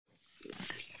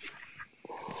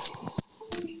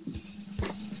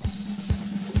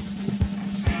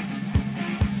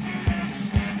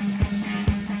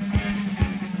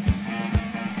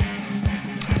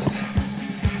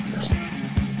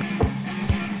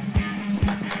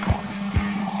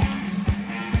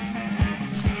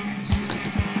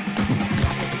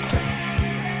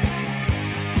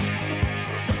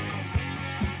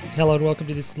Hello and welcome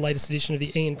to this latest edition of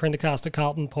the Prendercast, a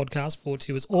Carlton podcast, brought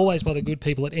to you as always by the good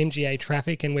people at MGA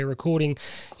Traffic, and we're recording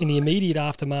in the immediate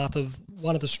aftermath of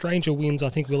one of the stranger wins I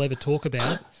think we'll ever talk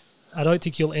about. I don't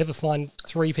think you'll ever find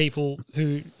three people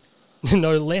who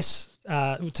know less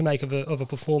to make of a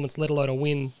performance, let alone a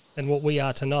win, than what we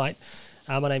are tonight.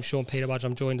 My name's Sean Peterbudge.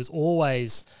 I'm joined as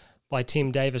always by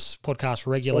Tim Davis, podcast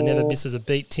regular, never misses a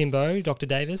beat. Timbo, Dr.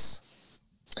 Davis.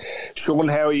 Sean,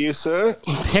 how are you, sir?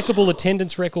 Impeccable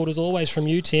attendance record as always from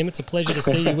you, Tim. It's a pleasure to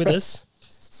see you with us.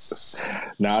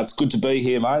 No, it's good to be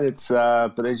here, mate. It's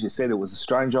but as you said, it was a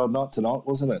strange old night tonight,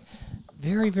 wasn't it?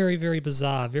 Very, very, very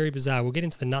bizarre. Very bizarre. We'll get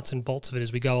into the nuts and bolts of it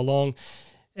as we go along.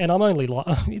 And I'm only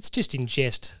it's just in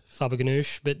jest,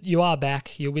 Faberganoush, but you are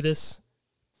back. You're with us.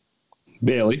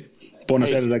 Barely. Buona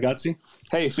sera ragazzi.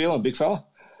 How you feeling, big fella?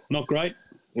 Not great.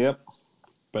 Yep.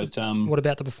 But what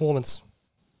about the performance?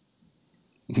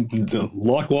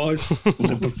 Likewise,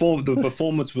 the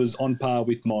performance was on par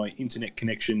with my internet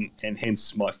connection and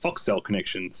hence my Foxtel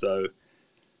connection. So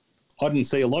I didn't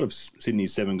see a lot of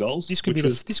Sydney's 7 goals. This could be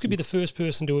the first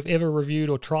person to have ever reviewed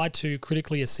or tried to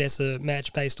critically assess a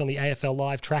match based on the AFL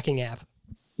Live tracking app.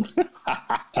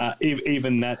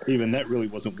 Even that really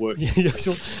wasn't working.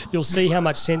 You'll see how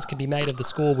much sense can be made of the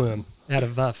scoreworm out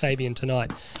of Fabian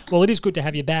tonight. Well, it is good to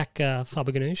have you back,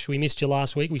 Faberganoush. We missed you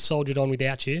last week. We soldiered on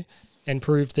without you and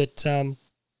proved that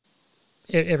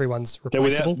everyone's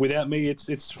replaceable. Without me,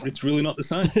 it's really not the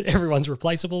same. Everyone's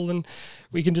replaceable, and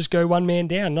we can just go one man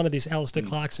down. None of this Alistair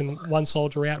Clarkson, one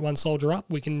soldier out, one soldier up.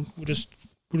 We'll just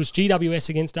GWS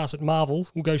against us at Marvel.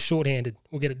 We'll go shorthanded.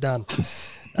 We'll get it done.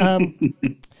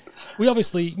 We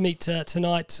obviously meet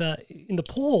tonight in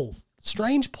the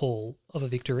strange pall of a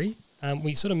victory.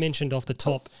 We sort of mentioned off the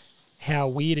top how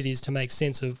weird it is to make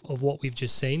sense of what we've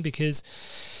just seen,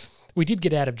 because we did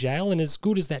get out of jail, and as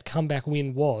good as that comeback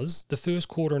win was, the first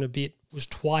quarter and a bit was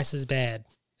twice as bad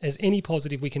as any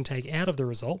positive we can take out of the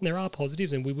result. And there are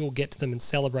positives, and we will get to them and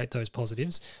celebrate those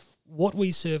positives. What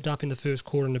we served up in the first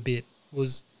quarter and a bit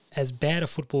was as bad a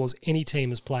football as any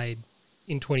team has played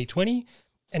in 2020,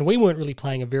 and we weren't really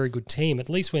playing a very good team, at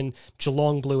least when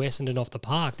Geelong blew Essendon off the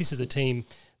park. This is a team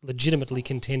legitimately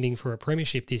contending for a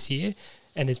premiership this year,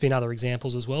 and there's been other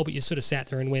examples as well, but you sort of sat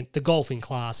there and went, the golfing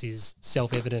class is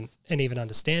self-evident and even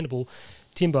understandable.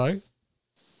 Timbo,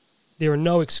 there are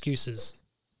no excuses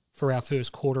for our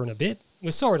first quarter and a bit. We're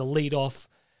sorry to lead off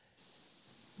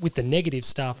with the negative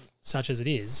stuff, such as it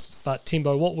is, but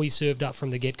Timbo, what we served up from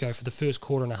the get-go for the first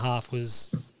quarter and a half was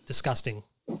disgusting.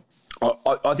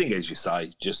 I think, as you say,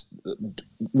 just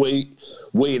we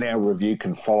in our review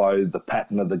can follow the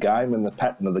pattern of the game, and the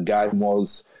pattern of the game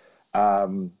was,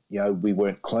 we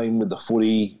weren't clean with the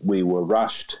footy, we were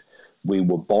rushed, we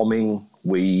were bombing,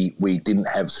 we didn't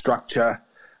have structure,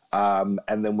 and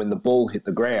then when the ball hit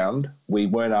the ground, we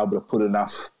weren't able to put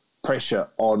enough pressure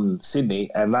on Sydney,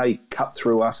 and they cut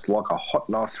through us like a hot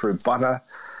knife through butter,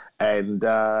 and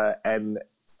they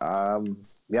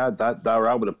were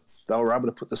able to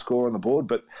put the score on the board,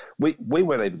 but we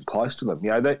weren't even close to them.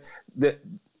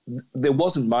 There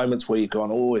wasn't moments where you're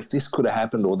going, oh, if this could have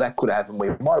happened or that could have happened, we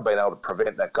might have been able to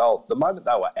prevent that goal. The moment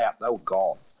they were out, they were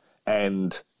gone,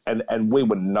 and we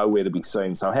were nowhere to be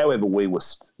seen. So, however, we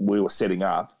were setting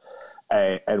up,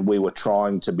 and we were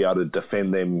trying to be able to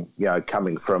defend them,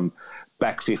 coming from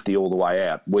back 50 all the way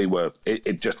out.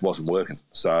 It just wasn't working.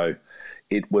 So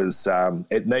it was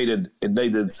it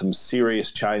needed some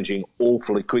serious changing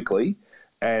awfully quickly,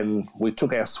 and we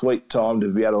took our sweet time to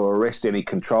be able to arrest any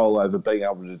control over being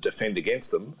able to defend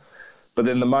against them. But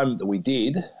then the moment that we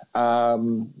did,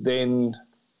 then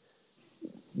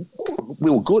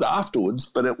we were good afterwards,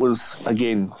 but it was,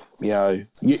 again, you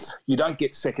don't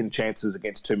get second chances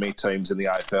against too many teams in the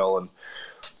AFL, and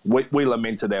we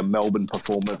lamented our Melbourne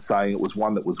performance, saying it was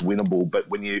one that was winnable. But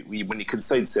when you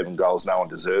concede 7 goals, no one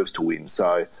deserves to win.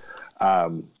 So,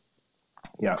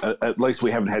 at least we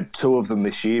haven't had 2 of them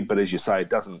this year. But as you say, it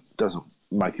doesn't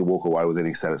make you walk away with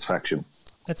any satisfaction.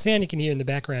 That sound you can hear in the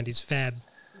background is Fab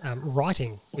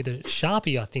writing with a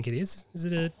Sharpie, I think it is. Is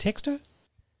it a texter?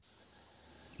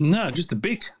 No, just a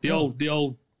Bic. The old.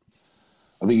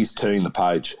 I think he's turning the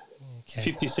page.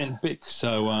 Okay. 50-cent Bic.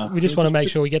 So we just want to make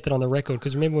sure we get that on the record,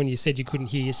 because remember when you said you couldn't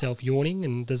hear yourself yawning,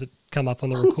 and does it come up on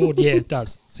the record? Yeah, it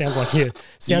does. Sounds like you're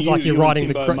writing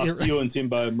you and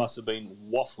Timbo must have been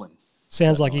waffling.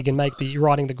 Sounds like you're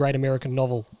writing the great American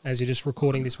novel as you're just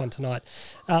recording this one tonight.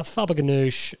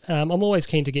 Faberganoush, I'm always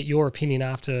keen to get your opinion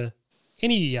after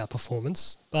any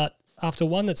performance, but after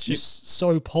one that's just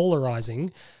so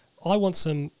polarising, I want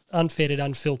some unfettered,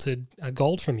 unfiltered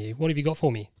gold from you. What have you got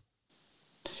for me?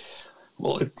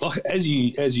 Well, as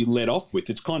you led off with,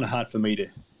 it's kind of hard for me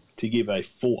to to give a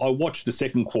full. I watched the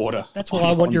second quarter. That's why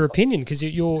I want your opinion, because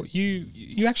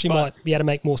you actually might be able to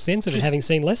make more sense of it, having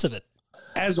seen less of it.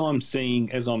 As I'm seeing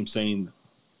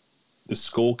the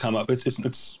score come up,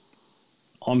 it's.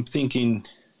 I'm thinking.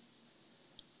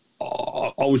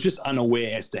 I was just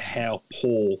unaware as to how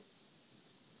poor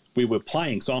we were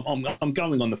playing. So I'm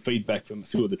going on the feedback from a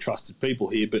few of the trusted people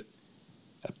here, but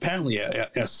apparently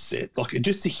our set, like,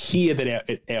 just to hear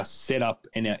that our setup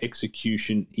and our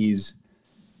execution is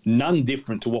none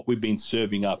different to what we've been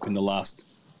serving up in the last,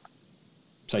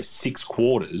 say, 6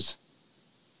 quarters.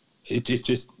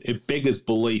 It beggars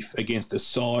belief against a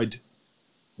side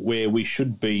where we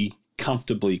should be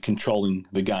comfortably controlling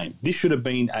the game. This should have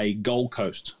been a Gold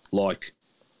Coast-like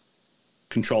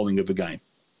controlling of a game.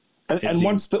 And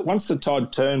once the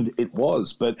tide turned, it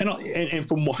was. But and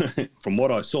from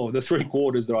what I saw, the 3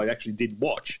 quarters that I actually did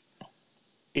watch,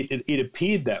 it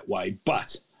appeared that way.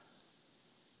 But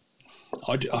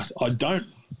I don't.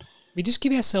 We just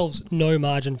give ourselves no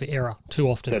margin for error too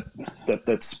often.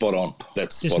 That's spot on.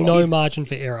 That's just spot no on. margin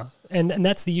for error, and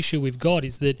that's the issue we've got,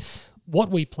 is that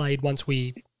what we played once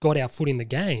we got our foot in the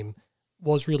game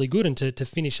was really good, and to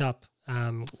finish up,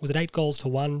 was it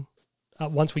 8-1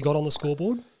 once we got on the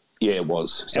scoreboard? Yeah, it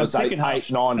was. So it's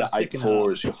 8-9 to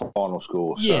 8-4 is your final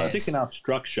score. So. Yeah. Our second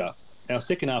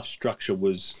half structure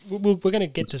was. We're going to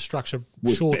get to structure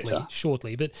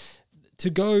shortly, but to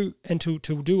go and to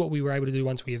do what we were able to do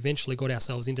once we eventually got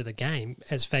ourselves into the game,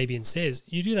 as Fabian says,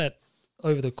 you do that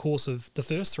over the course of the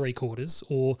first 3 quarters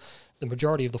or the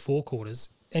majority of the 4 quarters,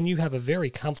 and you have a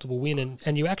very comfortable win,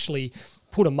 and you actually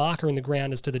put a marker in the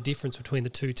ground as to the difference between the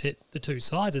two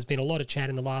sides. There's been a lot of chat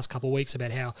in the last couple of weeks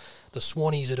about how the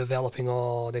Swannies are developing.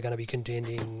 Oh, they're going to be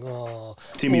contending. Oh,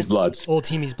 Timmy's Bloods. Or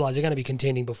Timmy's Bloods. They're going to be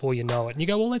contending before you know it. And you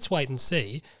go, well, let's wait and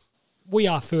see. We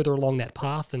are further along that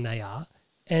path than they are.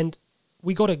 And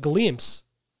we got a glimpse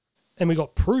and we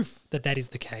got proof that that is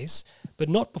the case, but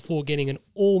not before getting an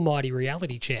almighty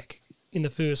reality check in the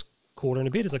first quarter and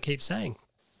a bit, as I keep saying.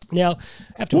 Now,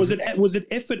 was it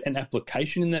effort and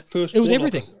application in that first? It was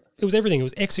everything. It was everything. It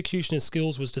was execution of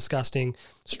skills was disgusting.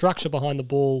 Structure behind the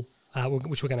ball,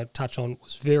 which we're going to touch on,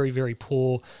 was very, very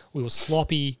poor. We were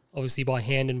sloppy, obviously by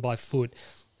hand and by foot.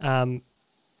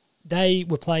 They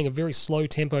were playing a very slow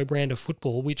tempo brand of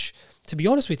football, which, to be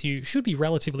honest with you, should be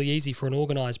relatively easy for an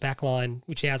organised backline,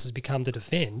 which ours has become, to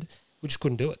defend. We just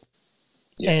couldn't do it.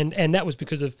 Yeah. And that was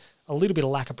because of a little bit of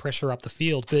lack of pressure up the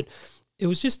field. But it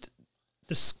was just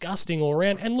disgusting all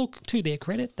around. And look, to their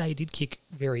credit, they did kick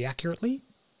very accurately.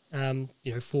 4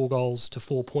 goals to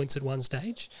 4 points at one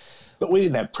stage. But we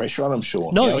didn't have pressure on them,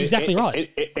 Sean. No, exactly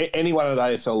right. Anyone at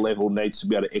AFL level needs to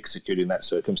be able to execute in that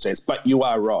circumstance. But you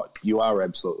are right. You are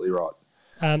absolutely right.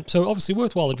 So obviously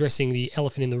worthwhile addressing the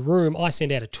elephant in the room. I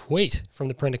sent out a tweet from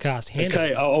the Prendercast handle.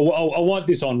 Okay, I want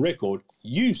this on record.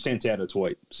 You sent out a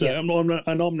tweet. So yeah.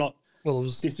 I'm not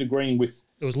disagreeing with...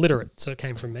 It was literate, so it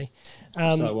came from me.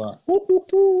 But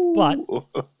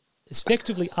it's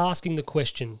effectively asking the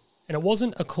question, and it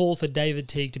wasn't a call for David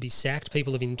Teague to be sacked.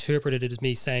 People have interpreted it as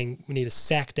me saying we need to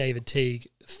sack David Teague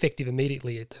effective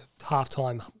immediately at the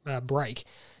halftime break.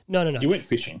 No. You went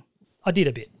fishing. I did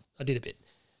a bit.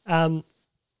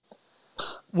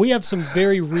 We have some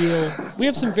very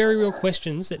real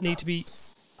questions that need to be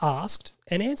asked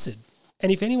and answered.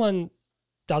 And if anyone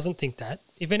doesn't think that,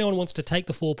 if anyone wants to take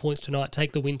the 4 points tonight,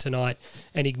 take the win tonight,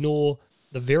 and ignore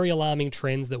the very alarming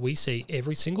trends that we see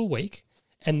every single week,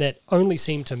 and that only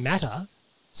seem to matter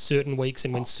certain weeks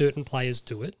and when certain players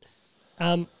do it,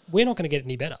 we're not going to get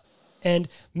any better. And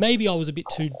maybe I was a bit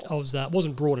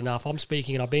wasn't broad enough. I'm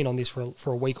speaking, and I've been on this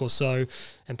for a week or so,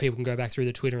 and people can go back through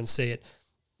the Twitter and see it.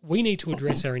 We need to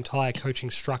address our entire coaching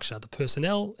structure, the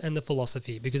personnel and the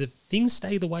philosophy, because if things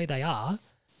stay the way they are,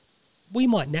 we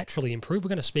might naturally improve. We're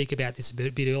going to speak about this a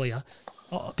bit later.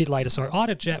 I had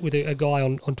a chat with a guy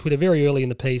on Twitter very early in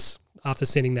the piece after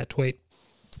sending that tweet.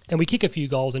 And we kick a few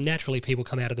goals, and naturally people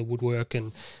come out of the woodwork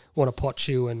and want to pot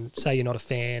you and say you're not a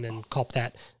fan and cop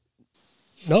that.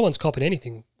 No one's copping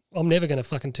anything. I'm never going to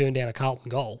fucking turn down a Carlton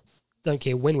goal. Don't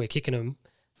care when we're kicking them.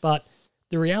 But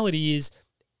the reality is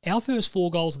our first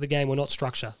 4 goals of the game were not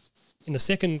structure. In the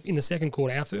second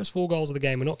quarter, our first 4 goals of the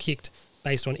game were not kicked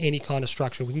based on any kind of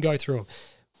structure. We can go through them.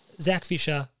 Zach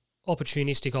Fisher,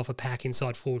 opportunistic off a pack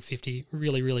inside forward 50.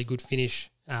 Really, really good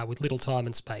finish with little time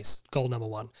and space. Goal number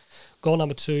 1. Goal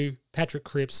number 2, Patrick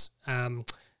Cripps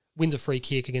wins a free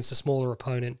kick against a smaller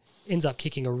opponent, ends up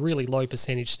kicking a really low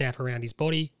percentage snap around his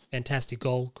body. Fantastic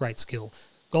goal, great skill.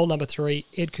 Goal number 3,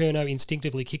 Ed Curnow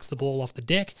instinctively kicks the ball off the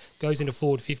deck, goes into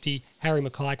forward 50. Harry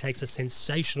Mackay takes a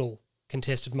sensational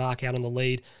contested mark out on the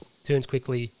lead, turns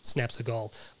quickly, snaps a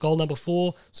goal. Goal number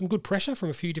 4, some good pressure from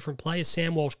a few different players.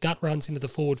 Sam Walsh gut runs into the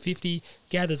forward 50,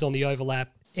 gathers on the overlap,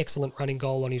 excellent running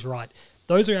goal on his right.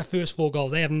 Those are our first 4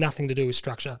 goals. They have nothing to do with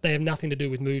structure. They have nothing to do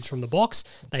with moves from the box.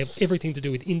 They have everything to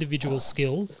do with individual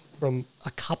skill from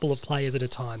a couple of players at a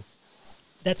time.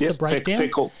 That's the breakdown.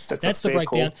 That's the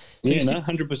breakdown. So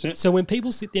 100%. So when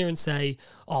people sit there and say,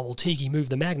 oh, well, Tiki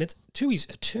moved the magnets, to his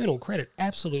eternal credit,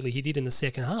 absolutely he did in the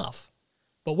second half.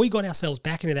 But we got ourselves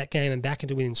back into that game and back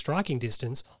into within striking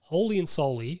distance, wholly and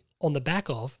solely on the back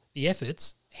of the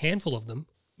efforts, a handful of them,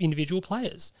 individual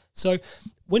players. So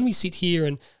when we sit here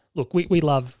and, look, we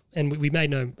love, and we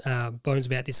made no bones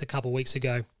about this a couple of weeks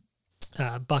ago,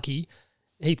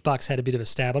 Heath Bucks had a bit of a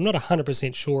stab. I'm not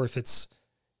 100% sure if it's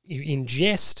in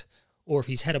jest or if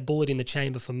he's had a bullet in the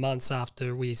chamber for months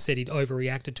after we said he'd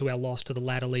overreacted to our loss to the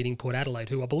ladder-leading Port Adelaide,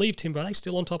 who I believe, Tim, are they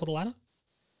still on top of the ladder?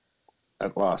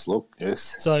 At last look,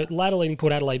 yes. So ladder-leading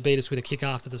Port Adelaide beat us with a kick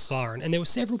after the siren, and there were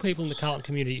several people in the Carlton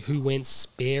community who went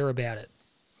spare about it.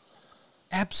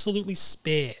 Absolutely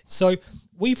spare. So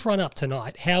we front up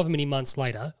tonight, however many months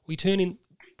later, we turn in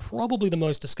probably the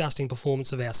most disgusting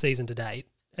performance of our season to date.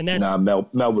 And that's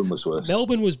Melbourne was worse.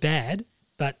 Melbourne was bad,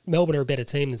 but Melbourne are a better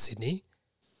team than Sydney.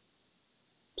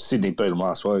 Sydney beat them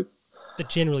last week. But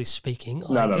generally speaking,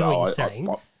 I know what you're saying.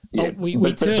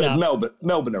 We turn up.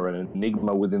 Melbourne are an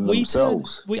enigma within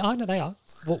themselves. I know they are.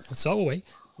 Well, so are we.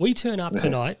 We turn up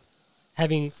tonight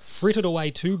having frittered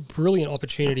away 2 brilliant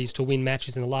opportunities to win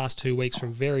matches in the last 2 weeks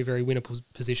from very, very winnable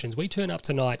positions. We turn up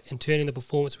tonight and turn in the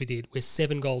performance we did. We're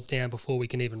 7 goals down before we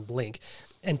can even blink.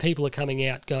 And people are coming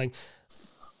out going,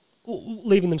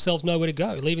 leaving themselves nowhere to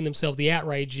go, leaving themselves, the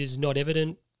outrage is not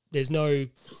evident. There's no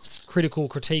critical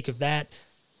critique of that.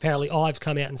 Apparently I've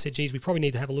come out and said, geez, we probably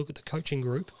need to have a look at the coaching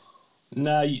group.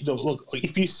 No, look.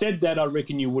 If you said that, I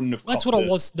reckon you wouldn't have. That's what I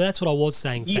was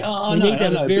saying. Yeah, we need to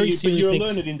have a very serious.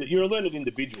 You're a learned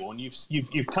individual, and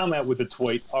you've come out with a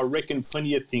tweet. I reckon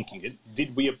plenty of thinking it.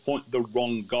 Did we appoint the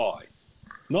wrong guy?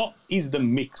 Not is the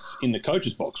mix in the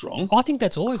coach's box wrong. I think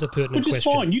that's always a pertinent question. Which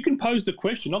is fine. You can pose the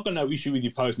question. I've got no issue with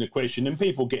you posing the question, and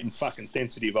people getting fucking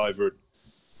sensitive over it,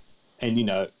 and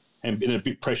and a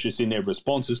bit precious in their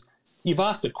responses. You've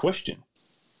asked a question,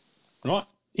 right?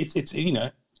 It's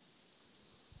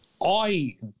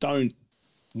I don't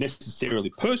necessarily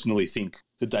personally think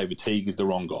that David Teague is the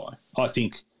wrong guy. I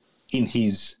think in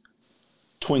his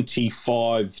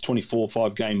 24,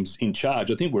 5 games in charge,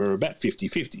 I think we're about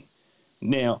 50-50.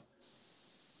 Now,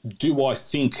 do I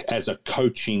think as a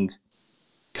coaching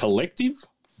collective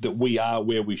that we are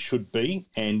where we should be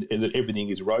and that everything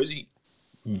is rosy?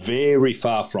 Very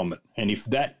far from it. And if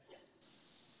that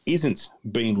isn't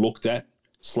being looked at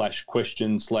 /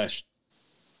 questioned /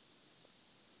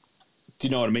 do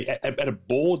you know what I mean? At a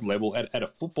board level, at a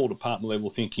football department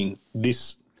level, thinking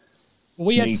this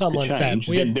needs to change,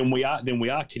 then we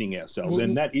are kidding ourselves,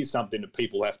 and that is something that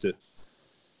people have to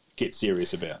get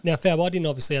serious about. Now, Fab, I didn't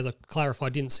obviously, as I clarify, I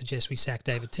didn't suggest we sack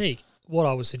David Teague. What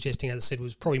I was suggesting, as I said,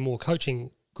 was probably more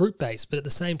coaching group based, but at the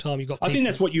same time, you got. I think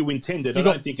that's what you intended. I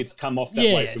don't think it's come off that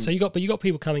way. Yeah, so you got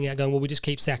people coming out going, well, we just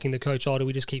keep sacking the coach. Do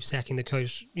we just keep sacking the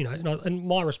coach? And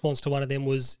my response to one of them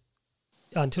was,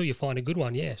 until you find a good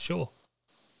one, yeah, sure.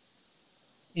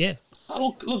 Yeah.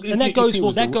 Look, and that goes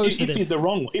for if he's the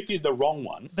wrong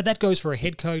one. But that goes for a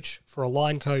head coach, for a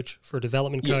line coach, for a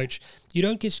development coach. You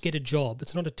don't just get a job.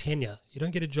 It's not a tenure. You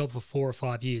don't get a job for 4 or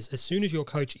 5 years. As soon as your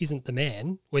coach isn't the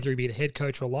man, whether he be the head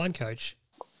coach or a line coach,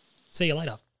 see you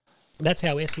later. That's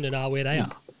how Essendon are where they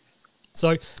are.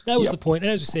 So that was the point.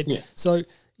 And as we said, so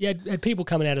you had people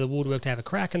coming out of the woodwork to have a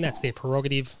crack, and that's their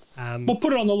prerogative. Well,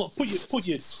 put it on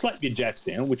the slap your jacks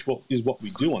down, which is what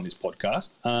we do on this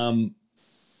podcast.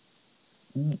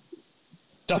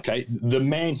 Okay, the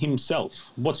man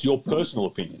himself. What's your personal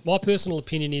opinion? My personal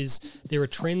opinion is there are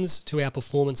trends to our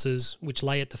performances which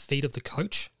lay at the feet of the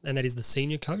coach, and that is the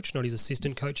senior coach, not his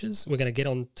assistant coaches. We're going to get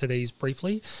on to these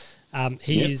briefly.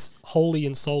 He is wholly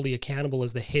and solely accountable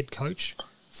as the head coach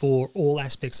for all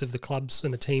aspects of the club's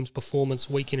and the team's performance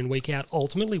week in and week out,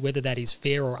 ultimately, whether that is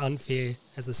fair or unfair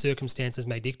as the circumstances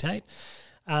may dictate.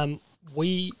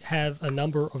 We have a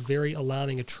number of very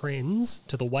alarming trends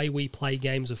to the way we play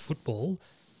games of football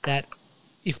that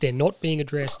if they're not being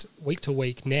addressed week to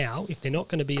week now, if they're not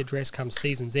going to be addressed come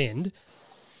season's end,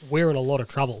 we're in a lot of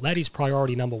trouble. That is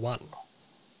priority number one,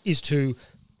 is to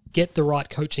get the right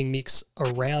coaching mix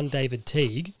around David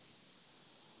Teague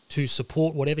to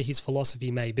support whatever his philosophy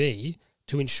may be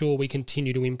to ensure we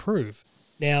continue to improve.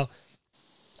 Now,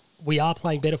 we are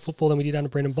playing better football than we did under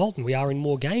Brendan Bolton. We are in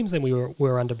more games than we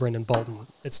were under Brendan Bolton.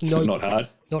 It's not hard.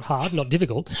 Not hard, not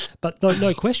difficult, but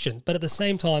no question. But at the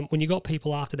same time, when you got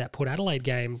people after that Port Adelaide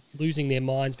game losing their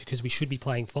minds because we should be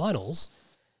playing finals,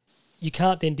 you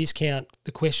can't then discount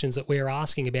the questions that we're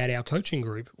asking about our coaching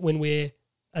group when we're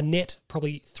a net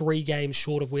probably 3 games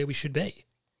short of where we should be,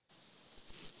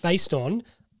 based on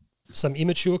some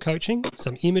immature coaching,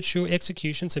 some immature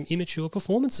execution, some immature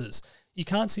performances. You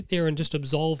can't sit there and just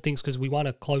absolve things because we won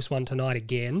a close one tonight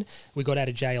again. We got out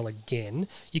of jail again.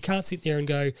 You can't sit there and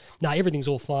go, no, everything's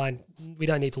all fine. We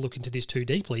don't need to look into this too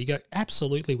deeply. You go,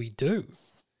 absolutely we do.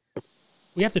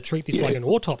 We have to treat this like an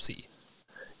autopsy.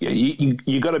 Yeah,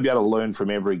 you got to be able to learn from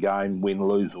every game, win,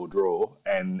 lose or draw.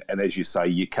 And as you say,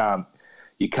 you can't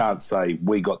say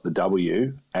we got the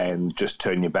W and just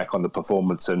turn your back on the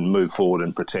performance and move forward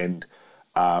and pretend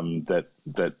that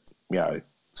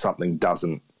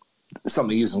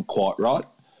something isn't quite right.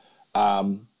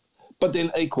 But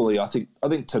then equally, I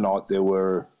think tonight there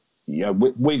were,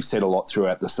 we've said a lot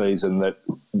throughout the season that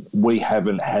we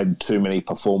haven't had too many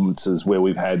performances where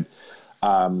we've had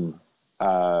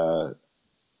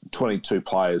 22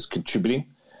 players contributing.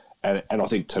 And I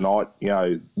think tonight,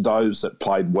 those that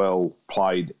played well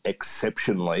played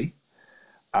exceptionally.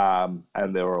 And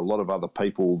there were a lot of other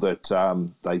people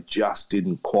that they just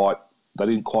didn't quite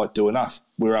do enough.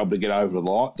 We were able to get over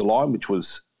the line, which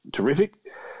was terrific.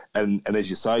 And as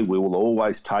you say, we will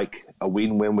always take a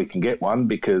win when we can get one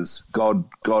because God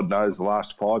knows the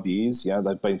last 5 years,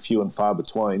 they've been few and far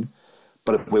between.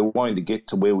 But if we're wanting to get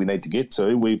to where we need to get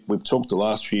to, we've talked the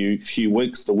last few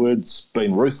weeks, the word's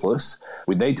been ruthless.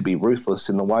 We need to be ruthless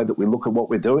in the way that we look at what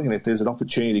we're doing. And if there's an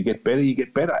opportunity to get better, you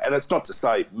get better. And it's not to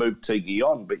say move Tigi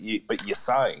on, but you're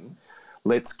saying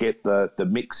let's get the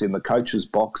mix in the coach's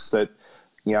box that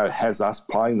has us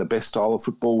playing the best style of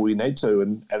football we need to.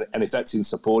 And if that's in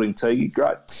supporting Tigi,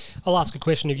 great. I'll ask a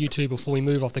question of you two before we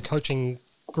move off the coaching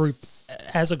group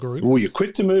as a group. Well, you're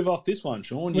quick to move off this one,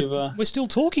 Sean. We're still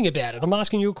talking about it. I'm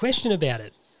asking you a question about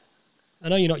it. I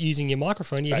know you're not using your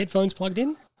microphone. Your headphones plugged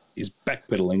in? He's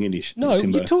backpedaling in his No,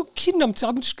 Timbo. you're kidding. I'm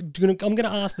going to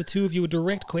ask the two of you a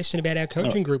direct question about our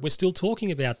coaching group. We're still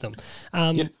talking about them.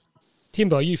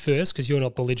 Timbo, you first, because you're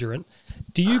not belligerent.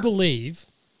 Do you believe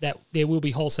that there will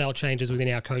be wholesale changes within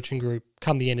our coaching group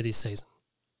come the end of this season?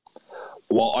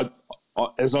 Well,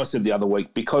 as I said the other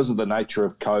week, because of the nature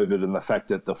of COVID and the fact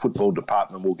that the football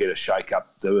department will get a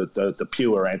shake-up, the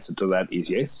pure answer to that is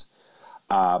yes.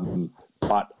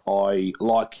 But I,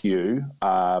 like you,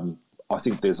 I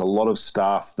think there's a lot of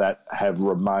staff that have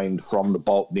remained from the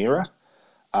Bolton era.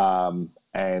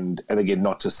 And again,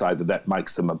 not to say that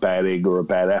makes them a bad egg or a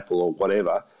bad apple or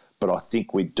whatever, but I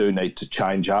think we do need to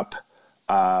change up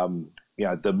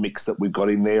the mix that we've got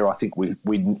in there. I think we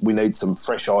need some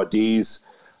fresh ideas.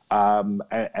 And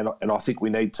I think we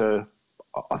need to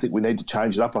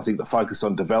change it up. I think the focus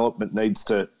on development needs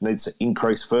to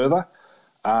increase further,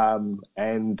 and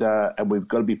we've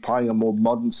got to be playing a more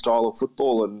modern style of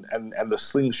football. And the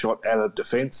slingshot out of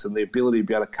defence and the ability to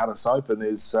be able to cut us open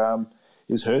is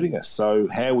hurting us. So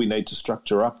how we need to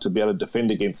structure up to be able to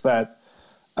defend against that,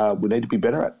 we need to be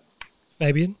better at.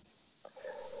 Fabian,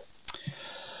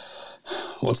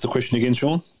 what's the question again,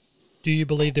 Sean? Do you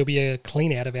believe there'll be a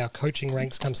clean out of our coaching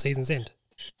ranks come season's end?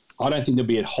 I don't think there'll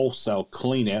be a wholesale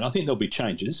clean out. I think there'll be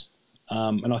changes.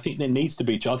 And I think there needs to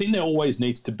be, I think there always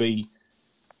needs to be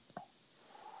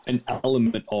an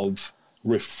element of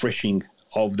refreshing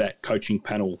of that coaching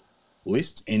panel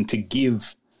list and to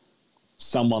give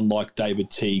someone like David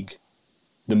Teague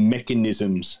the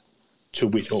mechanisms to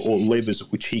which, or levers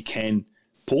at which he can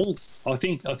pull. I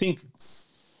think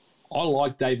I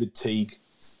like David Teague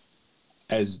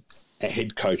as a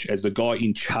head coach, as the guy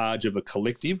in charge of a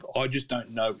collective. I just don't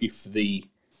know if the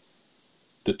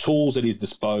tools at his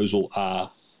disposal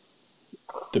are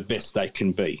the best they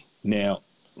can be. Now,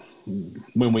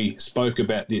 when we spoke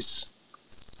about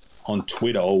this on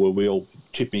Twitter, or were we all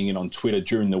chipping in on Twitter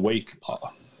during the week,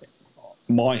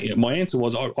 my answer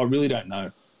was I really don't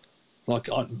know.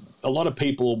 A lot of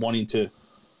people are wanting to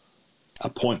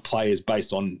appoint players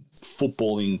based on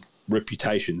footballing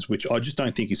reputations, which I just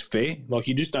don't think is fair.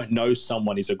 You just don't know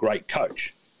someone is a great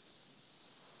coach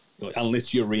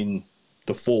unless you're in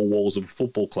the four walls of a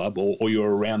football club or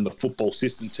you're around the football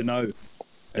system to know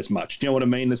as much. Do you know what I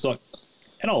mean? It's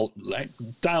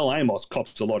Dale Amos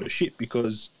cops a lot of shit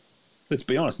because, let's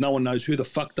be honest, no one knows who the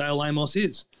fuck Dale Amos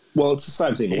is. Well, it's the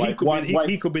same thing.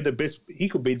 He could be the best. He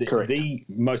could be the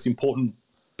most important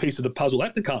piece of the puzzle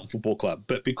at the Carlton Football Club.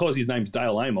 But because his name's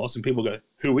Dale Amos and people go,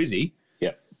 who is he?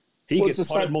 Yeah. He gets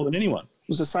fired more than anyone.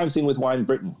 was the same thing with Wayne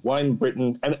Britton. Wayne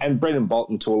Britton and Brendan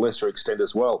Bolton to a lesser extent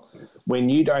as well. When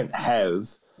you don't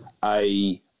have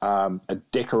a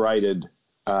decorated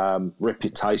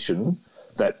reputation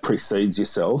that precedes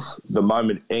yourself, the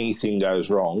moment anything goes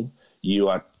wrong, you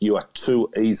are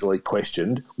too easily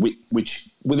questioned, which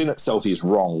within itself is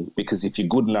wrong, because if you're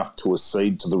good enough to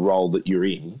accede to the role that you're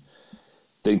in,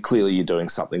 then clearly you're doing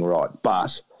something right.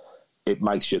 But it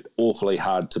makes it awfully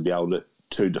hard to be able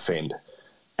to defend,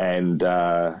 and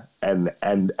that's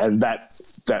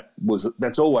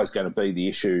always going to be the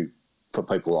issue for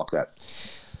people like that.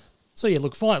 So yeah,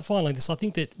 look, finally, I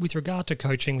think that with regard to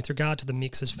coaching, with regard to the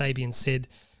mix, as Fabian said,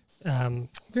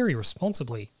 very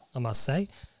responsibly, I must say,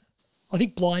 I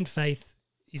think blind faith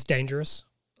is dangerous.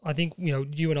 I think,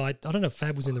 you and I don't know if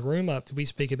Fab was in the room, did we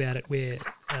speak about it where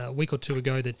a week or two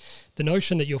ago, that the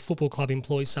notion that your football club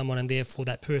employs someone and therefore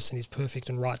that person is perfect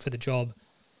and right for the job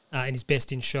and is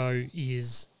best in show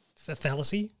is a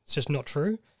fallacy. It's just not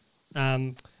true.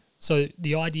 So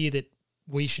the idea that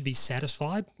we should be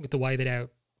satisfied with the way that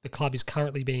the club is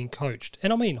currently being coached,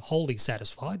 and I mean wholly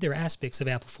satisfied, there are aspects of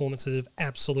our performances that have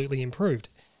absolutely improved.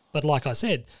 But like I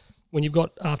said, when you've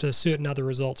got, after certain other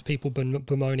results, people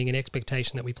bemoaning an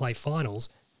expectation that we play finals,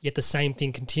 yet the same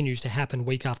thing continues to happen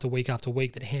week after week after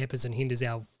week that hampers and hinders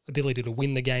our ability to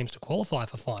win the games to qualify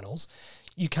for finals,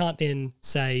 you can't then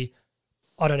say,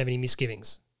 I don't have any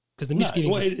misgivings. Because the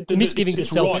misgivings are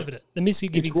self-evident. The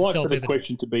misgivings are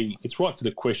self-evident. It's right for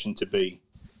the question to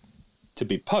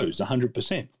be posed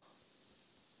 100%.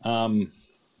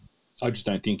 I just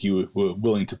don't think you were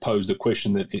willing to pose the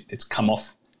question that it's come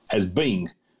off as being.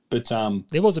 But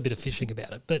there was a bit of fishing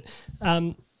about it. But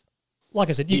like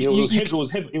I said, it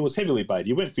was heavily baited.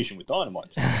 You went fishing with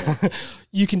dynamite.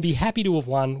 You can be happy to have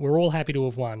won. We're all happy to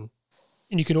have won.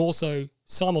 And you can also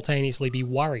simultaneously be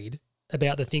worried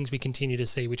about the things we continue to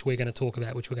see, which we're going to talk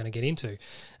about, which we're going to get into.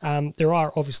 There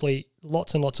are obviously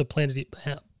lots and lots of plenty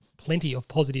of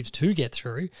positives to get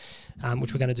through,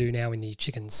 which we're going to do now in the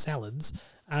chicken salads.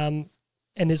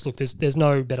 And there's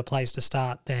no better place to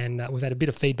start than we've had a bit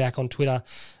of feedback on Twitter,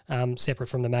 separate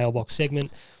from the mailbox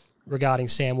segment, regarding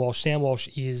Sam Walsh. Sam Walsh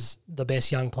is the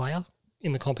best young player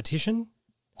in the competition.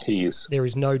 He is. There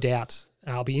is no doubt.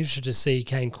 I'll be interested to see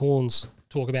Kane Corns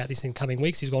talk about this in coming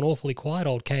weeks. He's gone awfully quiet,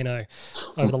 old Kano,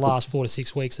 over the last 4 to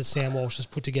 6 weeks as Sam Walsh has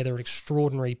put together an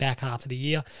extraordinary back half of the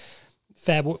year.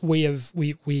 Fab, we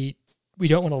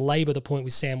don't want to labour the point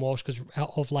with Sam Walsh because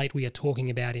of late we are talking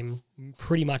about him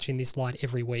pretty much in this light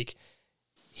every week.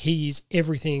 He is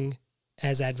everything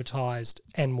as advertised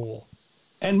and more.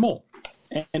 And more.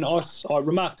 And I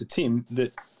remarked to Tim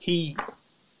that he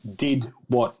did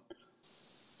what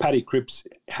Paddy Cripps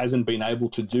hasn't been able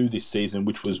to do this season,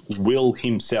 which was will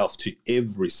himself to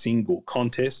every single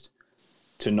contest.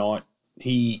 Tonight,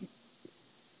 it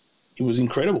was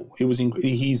incredible.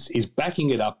 He's backing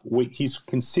it up. His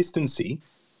consistency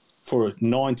for a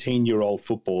 19-year-old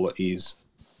footballer is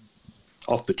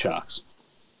off the charts.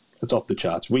 It's off the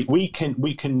charts.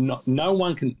 No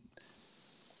one can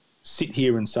sit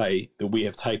here and say that we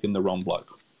have taken the wrong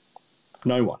bloke.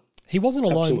 No one. He wasn't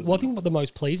alone. Absolutely. Well, I think what the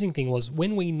most pleasing thing was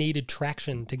when we needed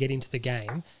traction to get into the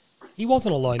game, he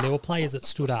wasn't alone. There were players that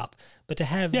stood up. But to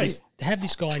have this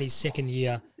guy in his second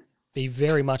year be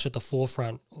very much at the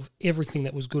forefront of everything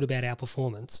that was good about our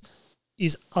performance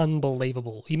is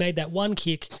unbelievable. He made that one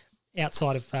kick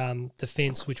outside of the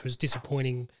fence, which was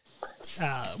disappointing,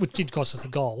 which did cost us a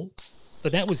goal,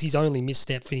 but that was his only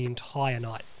misstep for the entire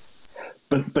night.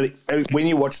 But when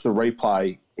you watch the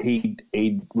replay, he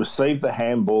received the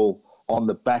handball on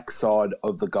the backside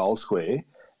of the goal square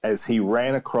as he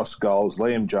ran across goals.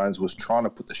 Liam Jones was trying to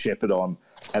put the shepherd on,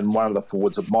 and one of the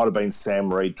forwards, it might have been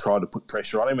Sam Reid, tried to put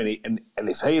pressure on him, and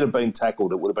if he had been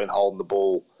tackled, it would have been holding the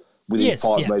ball within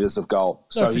 5 metres of goal.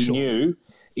 So he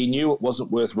knew it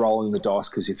wasn't worth rolling the dice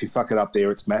because if you fuck it up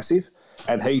there, it's massive.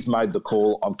 And he's made the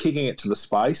call, I'm kicking it to the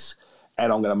space,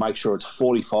 and I'm going to make sure it's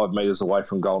 45 metres away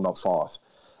from goal, not 5.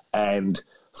 And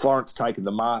Florence taken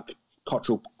the mark.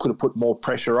 Cottrell could have put more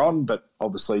pressure on, but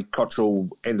obviously Cottrell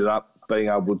ended up being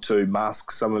able to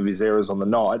mask some of his errors on the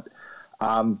night.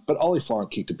 But Ollie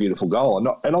Florence kicked a beautiful goal.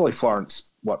 And Ollie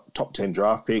Florence, top 10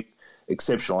 draft pick,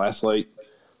 exceptional athlete,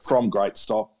 from great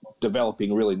stock,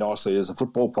 developing really nicely as a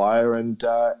football player and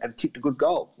kicked a good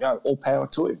goal. All power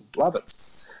to him. Love it.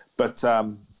 But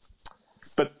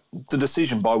the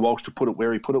decision by Walsh to put it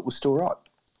where he put it was still right.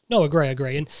 No,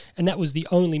 agree. And that was the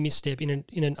only misstep in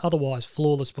an otherwise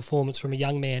flawless performance from a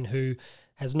young man who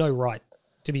has no right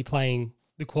to be playing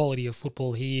the quality of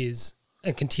football he is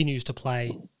and continues to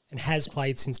play and has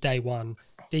played since day one,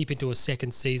 deep into a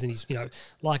second season. He's,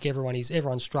 like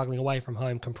everyone's struggling away from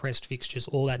home, compressed fixtures,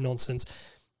 all that nonsense.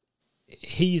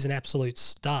 He is an absolute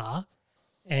star,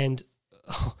 and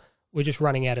we're just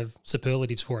running out of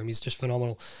superlatives for him. He's just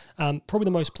phenomenal. Probably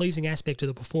the most pleasing aspect of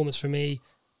the performance for me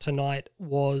tonight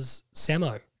was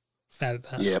Samo. Fab.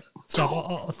 Yep. Fab,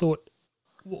 I thought,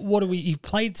 he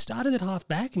started at half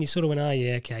back, and you sort of went, oh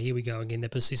yeah, okay, here we go again. They're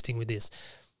persisting with this.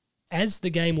 As the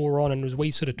game wore on, and as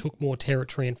we sort of took more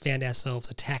territory and found ourselves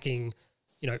attacking,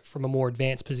 from a more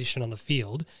advanced position on the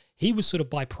field, he was sort of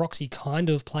by proxy kind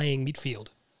of playing midfield.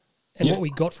 And what we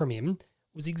got from him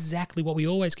was exactly what we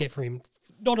always get from him.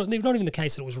 Not even the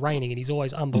case that it was raining and he's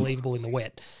always unbelievable in the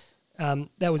wet.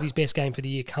 That was his best game for the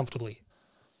year comfortably.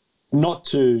 Not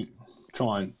to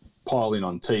try and pile in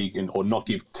on Teague or not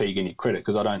give Teague any credit,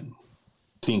 because I don't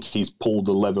think he's pulled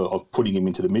the lever of putting him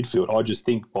into the midfield. I just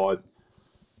think by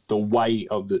the way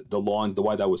of the lines, the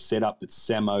way they were set up, that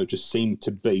Samo just seemed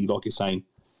to be, like you're saying,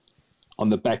 on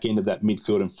the back end of that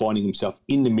midfield and finding himself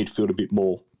in the midfield a bit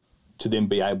more to then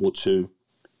be able to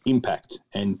impact.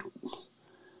 And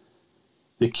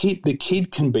the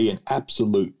kid can be an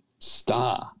absolute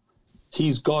star.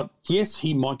 He's got, yes,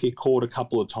 he might get caught a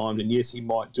couple of times, and yes, he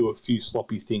might do a few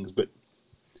sloppy things, but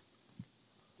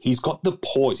he's got the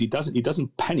poise. He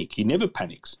doesn't panic. He never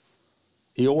panics.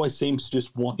 He always seems to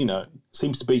just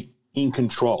seems to be in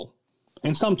control.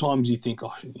 And sometimes you think,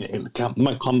 it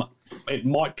might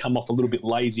come off a little bit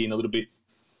lazy and a little bit,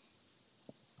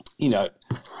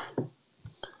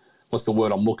 what's the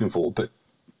word I'm looking for? But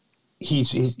he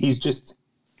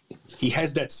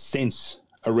has that sense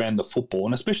around the football,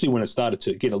 and especially when it started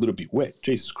to get a little bit wet.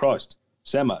 Jesus Christ,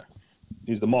 Samo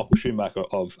is the Michael Schumacher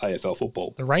of AFL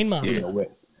football. The Rainmaster. Yeah,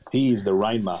 he is the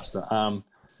Rainmaster.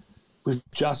 We've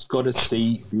just got to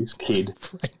see this kid.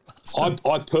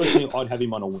 I personally, I'd have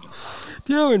him on a wing.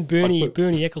 Do you know when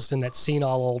Bernie Eccleston, that senile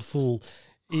old fool,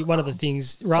 one of the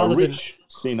things, rather than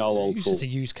senile old he was fool, just a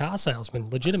used car salesman,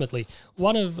 legitimately.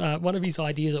 One of his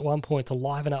ideas at one point to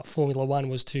liven up Formula One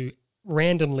was to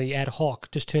randomly ad hoc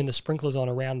just turn the sprinklers on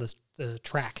around the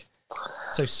track.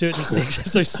 So certain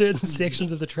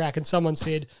sections of the track, and someone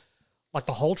said, like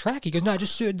the whole track? He goes, no,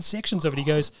 just certain sections of it. He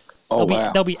goes, they'll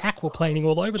be aquaplaning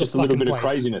all over just the fucking place. Just a little bit of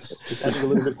craziness. Just adding a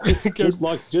little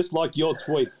bit, just like your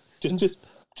tweet.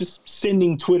 Just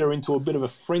sending Twitter into a bit of a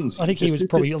frenzy. I think he was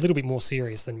probably a little bit more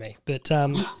serious than me, but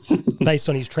based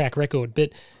on his track record.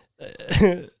 But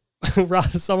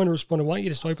rather, someone responded, why don't you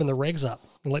just open the regs up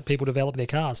and let people develop their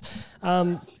cars?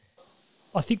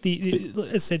 I think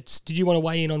it said, did you want to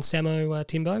weigh in on Samo,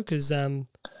 Timbo? Because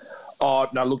oh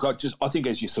no, look, I think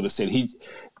as you sort of said,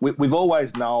 we've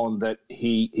always known that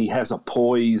he has a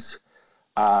poise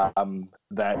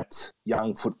that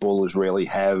young footballers really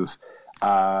have.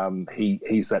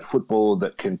 He's that footballer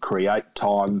that can create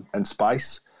time and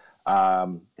space.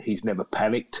 He's never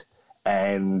panicked,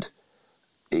 and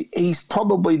he's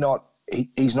probably not.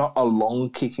 He's not a long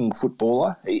kicking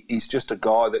footballer. He's just a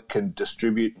guy that can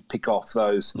distribute and pick off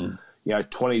those,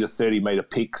 20 to 30 metre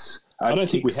picks. I don't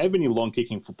think we have any long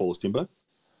kicking footballers, Timbo,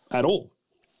 at all.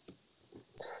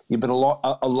 Yeah, but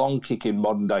a long kick in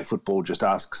modern day football just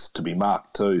asks to be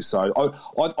marked too. So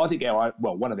I think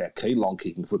one of our key long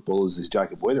kicking footballers is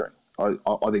Jacob Weathering.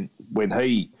 I think when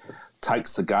he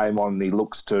takes the game on and he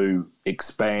looks to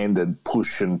expand and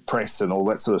push and press and all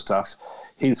that sort of stuff,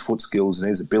 his foot skills and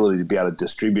his ability to be able to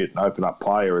distribute and open up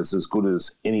play is as good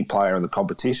as any player in the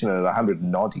competition. And at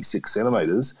 196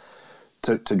 centimetres,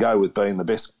 to go with being the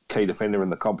best key defender in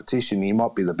the competition, he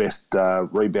might be the best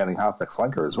rebounding halfback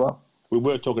flanker as well. We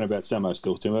were talking about Samo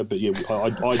still, Timbo, but yeah,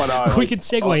 we can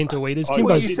segue into Weeders.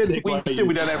 Timbo, you said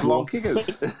we don't have long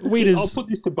kickers. Weeders. I'll put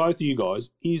this to both of you guys.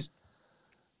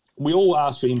 We all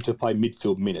asked for him to play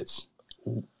midfield minutes.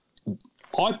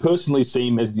 I personally see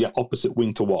him as the opposite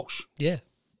wing to Walsh. Yeah.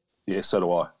 Yeah, so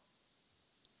do I.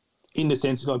 In the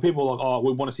sense, people are like,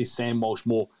 we want to see Sam Walsh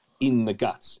more in the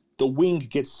guts. The wing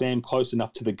gets Sam close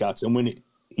enough to the guts, and when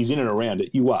he's in and around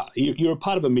it, you're a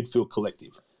part of a midfield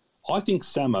collective. I think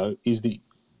Samo is the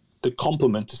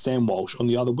complement to Sam Walsh on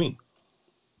the other wing.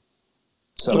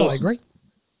 So I agree.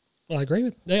 I agree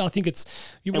with. I think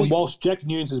it's. And whilst Jack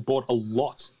Newnes has brought a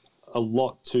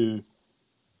lot to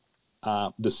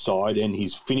the side, and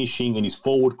his finishing and his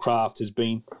forward craft has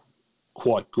been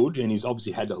quite good, and he's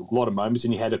obviously had a lot of moments,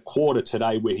 and he had a quarter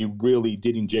today where he really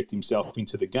did inject himself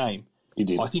into the game. He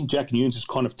did. I think Jack Newnes has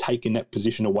kind of taken that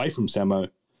position away from Samo.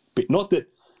 But not that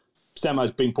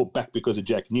Samo's been put back because of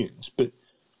Jack Newnes, but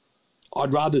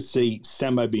I'd rather see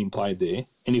Samo being played there.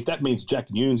 And if that means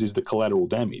Jack Newnes is the collateral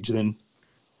damage, then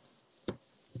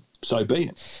so be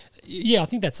it. Yeah, I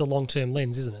think that's a long-term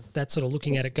lens, isn't it? That's sort of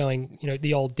looking at it going,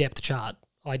 the old depth chart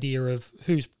idea of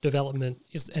whose development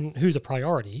is and who's a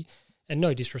priority. And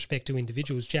no disrespect to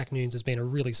individuals, Jack Nunes has been a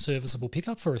really serviceable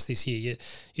pickup for us this year.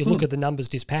 You look at the numbers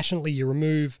dispassionately, you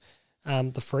remove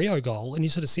the Freo goal, and you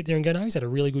sort of sit there and go, no, he's had a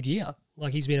really good year.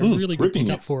 Like, he's been a really good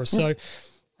pickup for us. So,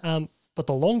 but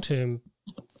the long-term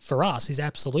for us is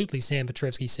absolutely Sam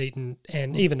Petrevski-Seton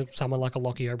and even someone like a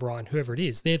Lockie O'Brien, whoever it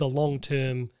is. They're the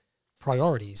long-term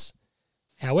priorities.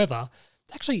 However,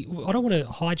 actually, I don't want to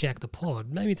hijack the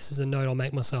pod. Maybe this is a note I'll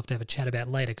make myself to have a chat about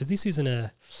later, because it's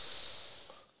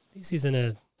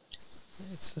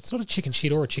not a chicken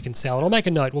shit or a chicken salad. I'll make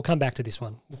a note. We'll come back to this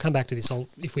one. We'll come back to this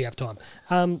if we have time.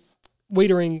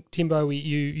 Wiedering, Timbo,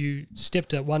 you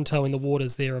stepped at one toe in the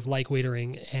waters there of Lake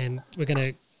Wiedering, and we're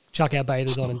going to chuck our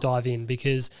bathers on and dive in,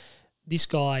 because this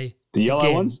guy... The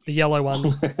yellow ones? The yellow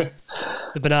ones.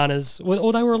 The bananas.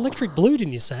 Or they were electric blue,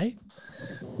 didn't you say?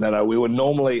 No, we were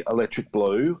normally electric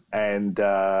blue, and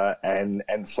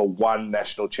for one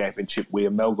national championship, we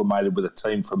amalgamated with a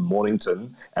team from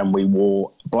Mornington, and we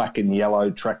wore black and yellow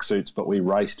tracksuits, but we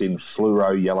raced in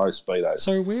fluoro yellow speedos.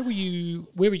 So where were you?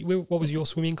 What was your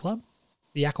swimming club?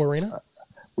 The Aqua Arena.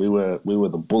 We were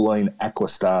the Bulleen Aqua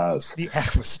Stars. The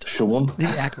Aqua Stars. Sean?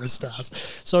 The Aqua Stars.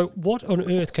 So what on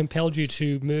earth compelled you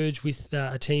to merge with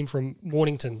a team from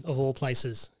Mornington, of all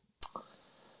places?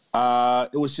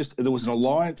 It was just, there was an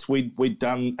alliance. We'd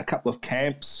done a couple of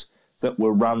camps that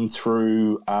were run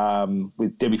through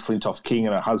with Debbie Flintoff King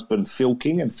and her husband Phil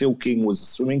King, and Phil King was a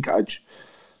swimming coach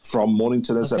from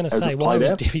Mornington. I was going to say, why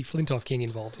was Debbie Flintoff King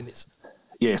involved in this?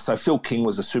 Yeah, so Phil King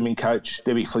was a swimming coach.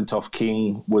 Debbie Flintoff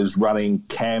King was running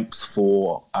camps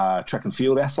for track and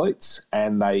field athletes,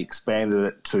 and they expanded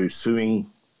it to swimmers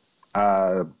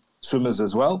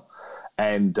as well.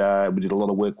 And we did a lot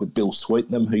of work with Bill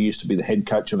Sweetenham, who used to be the head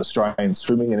coach of Australian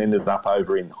swimming and ended up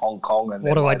over in Hong Kong. And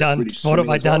what have I done? What have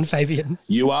I done, Fabian?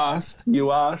 You asked.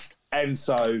 And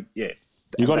so, yeah.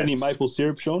 You got any maple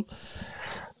syrup, Sean?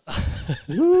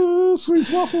 Ooh, sweet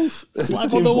waffles.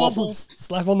 Slap on the waffles.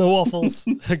 Slap on the waffles.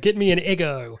 Get me an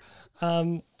Eggo.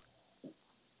 Well,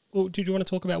 do you want to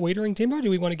talk about Wiedering, Timbo? Do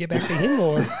we want to get back to him?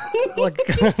 Or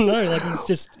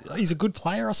he's a good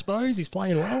player, I suppose. He's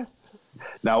playing well.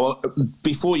 Now,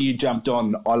 before you jumped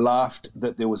on, I laughed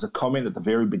that there was a comment at the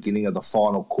very beginning of the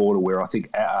final quarter where I think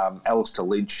Alistair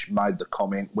Lynch made the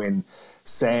comment when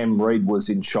Sam Reid was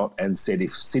in shot and said,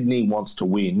 if Sydney wants to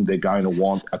win, they're going to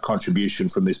want a contribution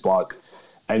from this bloke.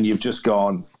 And you've just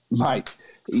gone, mate,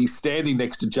 he's standing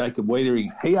next to Jacob Wiedering.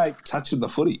 He ain't touching the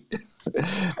footy.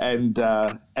 and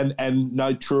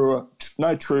no true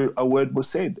a word was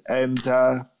said. And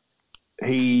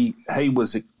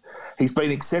he's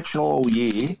been exceptional all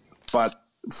year, but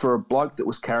for a bloke that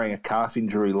was carrying a calf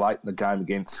injury late in the game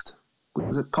against,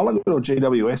 was it Collingwood or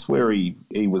GWS, where he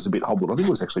was a bit hobbled? I think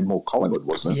it was actually more Collingwood,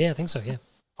 wasn't it? Yeah, I think so, yeah.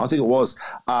 I think it was.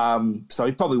 So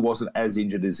he probably wasn't as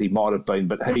injured as he might have been,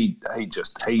 but he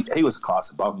was a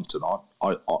class above him tonight,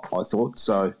 I thought.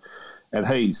 So, and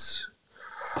he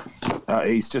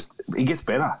gets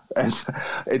better. And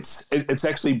it's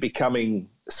actually becoming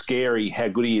scary how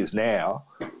good he is now,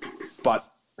 but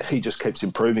he just keeps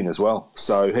improving as well.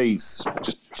 So he's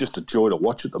just a joy to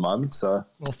watch at the moment. So,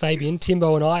 well, Fabian,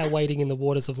 Timbo and I are wading in the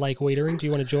waters of Lake Wiedering. Do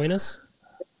you want to join us?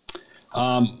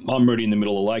 I'm already in the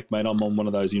middle of the lake, mate. I'm on one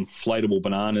of those inflatable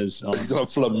bananas. It's a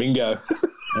flamingo.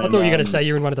 I thought you were going to say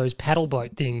you're in one of those paddle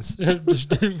boat things,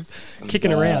 just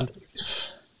kicking around.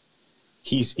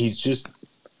 He's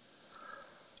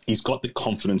got the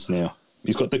confidence now.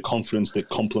 He's got the confidence that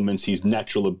complements his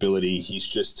natural ability.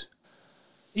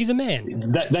 He's a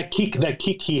man. That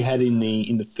kick he had in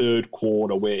the third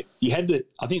quarter, where he had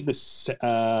I think the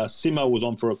Simo was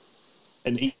on for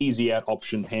an easy out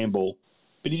option handball,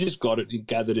 but he just got it, he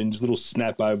gathered in, just a little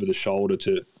snap over the shoulder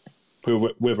to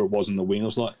whoever it was in the wing. I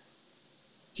was like,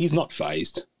 he's not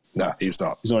phased. No, he's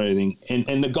not. He's not anything.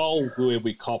 And the goal where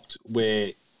we copped, where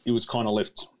it was kind of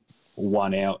left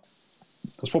one out,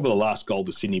 it was probably the last goal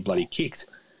that Sydney bloody kicked.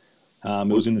 It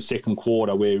was in the second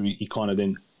quarter where he kind of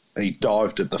then... He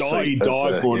dived at the feet. He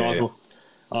dived for an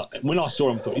eye. When I saw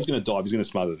him, I thought, he's going to dive, he's going to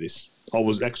smother this. I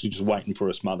was actually just waiting for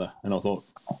a smother, and I thought,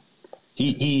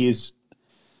 he is...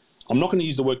 I'm not going to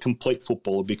use the word complete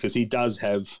footballer because he does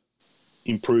have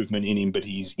improvement in him, but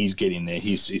he's getting there.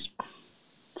 He's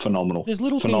phenomenal. There's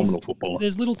little phenomenal footballer.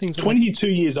 There's little things. 22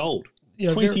 years old.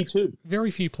 22.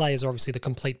 Very few players are obviously the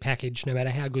complete package, no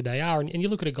matter how good they are. And you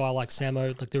look at a guy like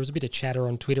Samo. Like, there was a bit of chatter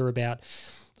on Twitter about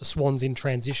the Swans in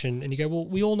transition, and you go, well,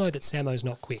 we all know that Samo's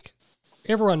not quick.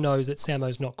 Everyone knows that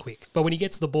Samo's not quick, but when he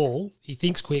gets the ball, he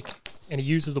thinks quick and he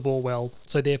uses the ball well.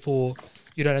 So therefore,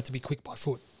 you don't have to be quick by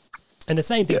foot. And the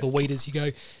same thing for Wieders. You go,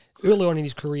 early on in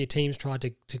his career, teams tried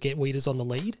to get Wieders on the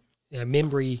lead. You know,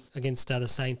 Membry against the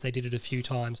Saints, they did it a few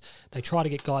times. They try to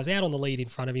get guys out on the lead in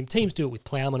front of him. Teams do it with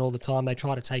Plowman all the time. They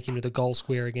try to take him to the goal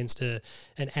square against an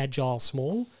agile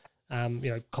small.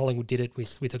 Collingwood did it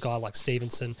with a guy like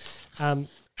Stevenson.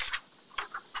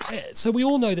 So we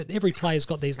all know that every player's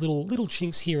got these little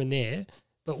chinks here and there,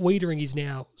 but Wiedering is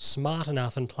now smart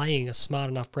enough and playing a smart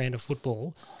enough brand of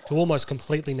football to almost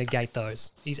completely negate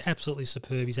those. He's absolutely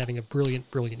superb. He's having a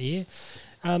brilliant year.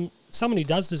 Someone who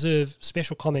does deserve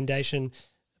special commendation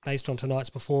based on tonight's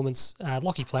performance,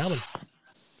 Lachie Plowman.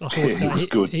 I thought he was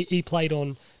good. He played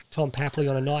on Tom Papley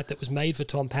on a night that was made for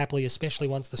Tom Papley, especially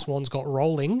once the Swans got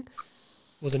rolling.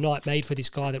 It was a night made for this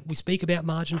guy that we speak about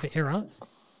margin for error.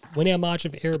 When our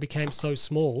margin for error became so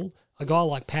small, a guy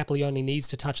like Papley only needs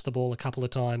to touch the ball a couple of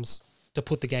times to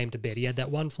put the game to bed. He had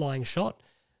that one flying shot,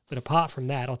 but apart from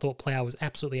that, I thought Plow was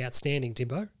absolutely outstanding,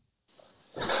 Timbo.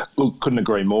 Look, couldn't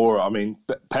agree more. I mean,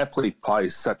 Papley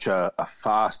plays such a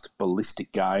fast,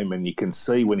 ballistic game, and you can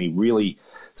see when he really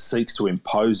seeks to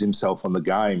impose himself on the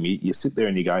game, you sit there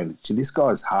and you're going, this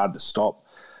guy's hard to stop.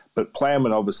 But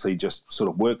Plowman obviously just sort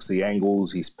of works the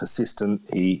angles. He's persistent.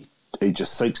 He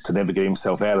just seeks to never get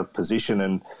himself out of position,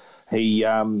 and he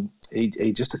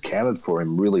just accounted for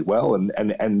him really well,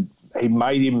 and he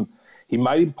made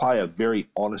him play a very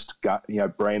honest,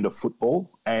 brand of football,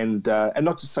 and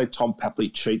not to say Tom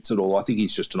Papley cheats at all. I think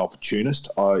he's just an opportunist,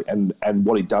 and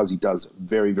what he does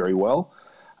very, very well.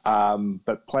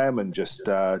 But Plowman just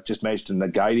managed to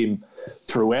negate him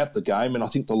throughout the game, and I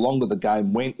think the longer the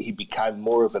game went, he became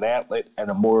more of an outlet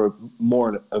and more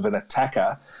of an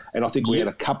attacker. And I think we had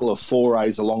a couple of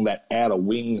forays along that outer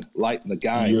wing late in the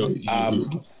game.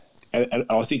 And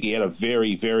I think he had a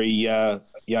very, very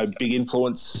big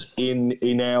influence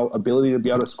in our ability to be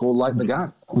able to score late in the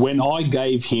game. When I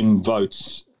gave him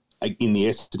votes in the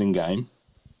Essendon game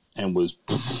and was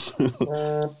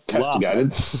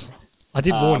castigated, I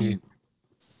did warn you.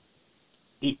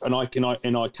 And I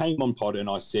came on pod and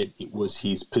I said it was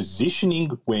his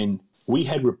positioning when we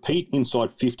had repeat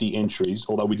inside 50 entries,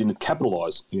 although we didn't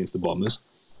capitalise against the Bombers.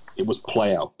 It was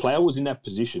Plow. Plow was in that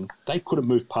position. They could have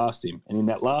moved past him. And in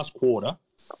that last quarter,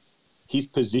 his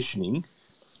positioning,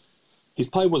 his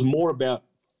play was more about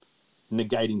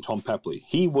negating Tom Papley.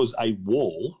 He was a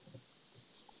wall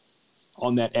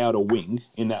on that outer wing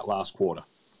in that last quarter.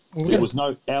 There was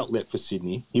no outlet for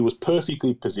Sydney. He was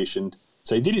perfectly positioned.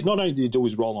 So he did it. Not only did he do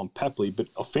his role on Papley, but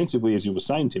offensively, as you were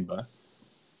saying, Timbo,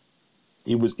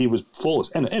 he was flawless.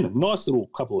 And a nice little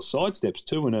couple of sidesteps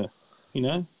too, and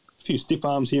a few stiff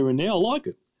arms here and there. I like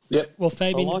it. Yeah. Well,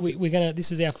 Fabian, we're gonna.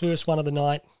 This is our first one of the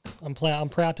night. I'm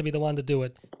proud to be the one to do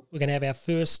it. We're gonna have our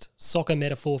first soccer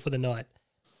metaphor for the night.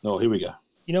 Oh, here we go.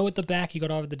 You know, at the back, you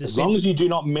got over the defence. As long as you do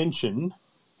not mention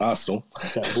Arsenal,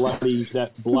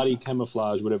 that bloody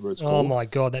camouflage, whatever it's called. Oh my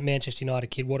God, that Manchester United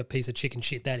kid! What a piece of chicken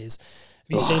shit that is.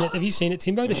 Have you seen it? Have you seen it,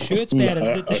 Timbo? The shirt's bad.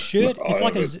 The shirt,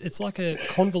 it's like a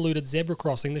convoluted zebra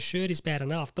crossing. The shirt is bad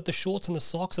enough, but the shorts and the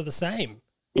socks are the same.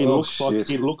 It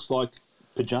looks like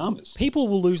pajamas. People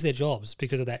will lose their jobs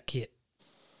because of that kit.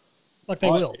 Like they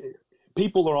will.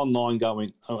 People are online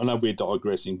going, I know we're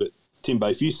digressing, but Timbo,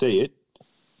 if you see it,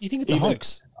 you think it's a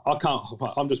hoax. I can't.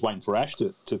 I'm just waiting for Ash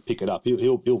to pick it up.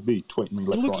 He'll be tweeting me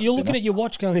left, right. You're looking at your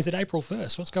watch going, is it April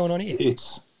 1st? What's going on here?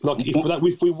 It's like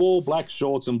if we wore black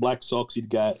shorts and black socks, you'd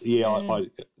go, you'd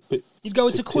go,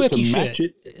 it's a quirky shirt.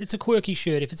 It's a quirky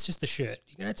shirt if it's just the shirt.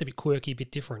 You go, that's a bit quirky, a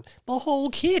bit different. The whole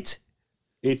kit.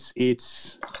 It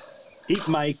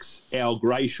makes our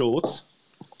grey shorts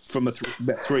from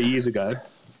about 3 years ago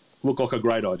look like a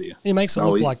great idea. It makes it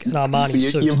look like an Armani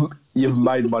suit. You've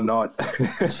made my night.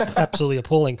 Absolutely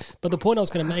appalling. But the point I was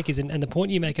going to make is, and the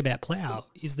point you make about Plow,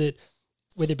 is that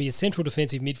whether it be a central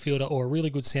defensive midfielder or a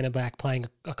really good centre-back playing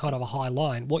a kind of a high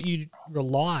line, what you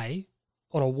rely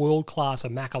on a world-class, a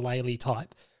Makalele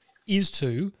type, is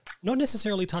to not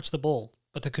necessarily touch the ball,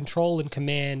 but to control and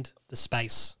command the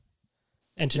space.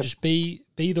 And to just be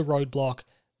the roadblock,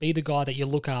 be the guy that you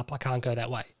look up, I can't go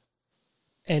that way.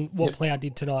 And what Plow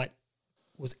did tonight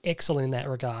was excellent in that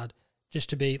regard. Just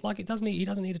to be like, he doesn't need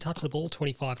to touch the ball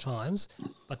 25 times,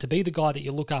 but to be the guy that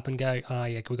you look up and go,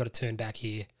 we've got to turn back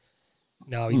here.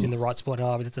 No, he's in the right spot.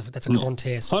 Oh, that's a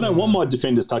contest. I don't want my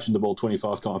defenders touching the ball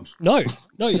 25 times. No,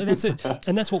 that's it.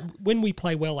 And that's what, when we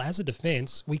play well as a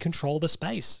defence, we control the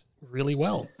space really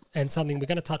well. And something we're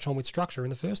going to touch on with structure in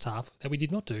the first half that we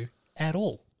did not do at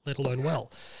all, let alone well.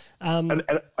 And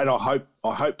I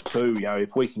hope too,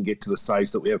 if we can get to the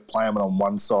stage that we have Plowman on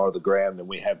one side of the ground and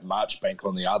we have Marchbank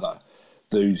on the other,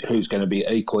 who's going to be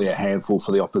equally a handful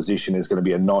for the opposition is going to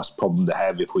be a nice problem to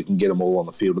have if we can get them all on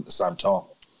the field at the same time.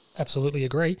 Absolutely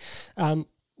agree. The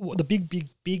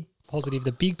big positive,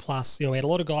 the big plus, we had a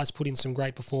lot of guys put in some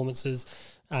great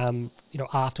performances,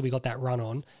 after we got that run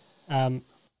on.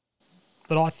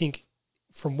 But I think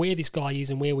from where this guy is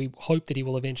and where we hope that he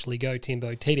will eventually go,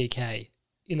 Timbo, TDK,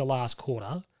 in the last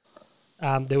quarter,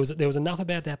 there was enough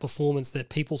about that performance that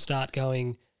people start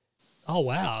going, oh,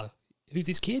 wow, who's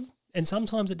this kid? And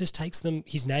sometimes it just takes them,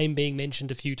 his name being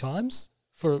mentioned a few times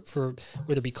for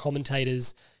whether it be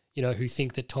commentators, who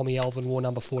think that Tommy Alvin wore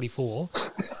number 44.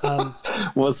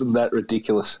 Wasn't that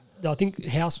ridiculous? I think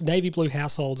navy blue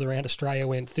households around Australia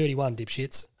went 31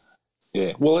 dipshits.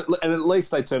 Yeah, well, and at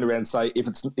least they turned around and say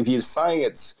if you're saying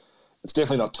it's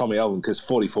definitely not Tommy Alvin because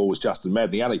 44 was Justin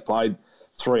Madden. He only played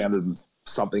 300 and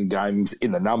something games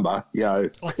in the number. I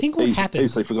think what happened,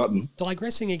 easily forgotten.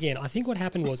 Digressing again, I think what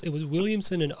happened was it was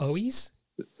Williamson and Owies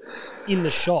in the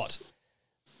shot.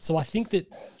 So I think that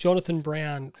Jonathan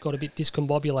Brown got a bit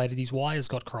discombobulated. His wires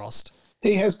got crossed.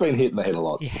 He has been hit in the head a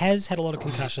lot. He has had a lot of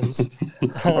concussions.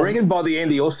 I reckon by the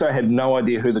end he also had no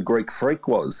idea who the Greek freak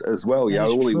was as well.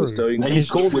 All he was doing, he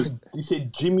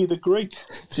said Jimmy the Greek.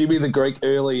 Jimmy the Greek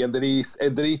early, and then he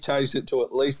changed it to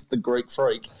at least the Greek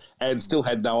freak, and still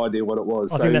had no idea what it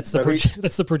was. I think that's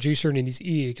the producer in his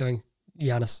ear going,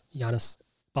 Giannis,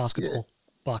 basketball,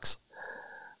 Bucks,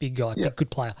 big guy,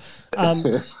 good player.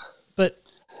 But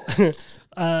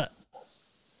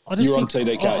I just think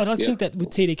TDK. I think that with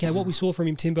TDK, what we saw from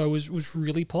him, Timbo, was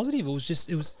really positive. It was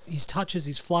his touches,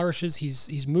 his flourishes,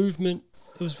 his movement.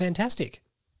 It was fantastic.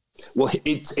 Well,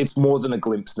 it's more than a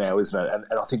glimpse now, isn't it?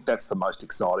 And I think that's the most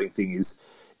exciting thing is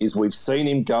we've seen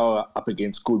him go up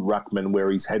against good ruckmen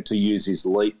where he's had to use his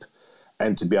leap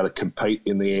and to be able to compete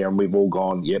in the air, and we've all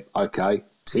gone, yep, okay,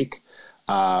 tick.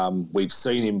 We've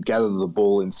seen him gather the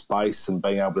ball in space and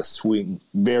being able to swing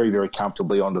very, very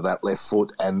comfortably onto that left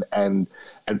foot and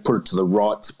put it to the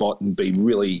right spot and be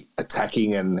really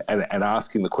attacking and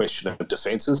asking the question of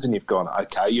defences. And you've gone,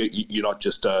 okay, you're not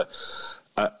just a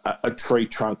tree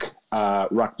trunk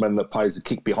ruckman that plays a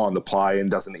kick behind the play and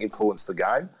doesn't influence the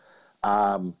game.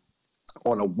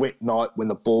 On a wet night when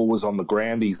the ball was on the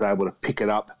ground, he's able to pick it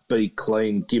up, be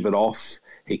clean, give it off.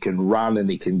 He can run and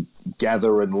he can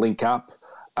gather and link up.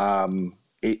 I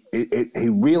think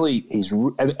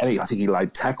he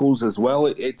laid tackles as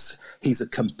well. He's a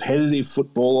competitive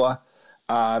footballer,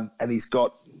 and he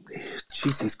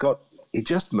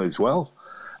just moves well.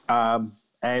 And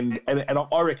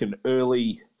I reckon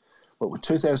early, we're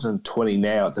 2020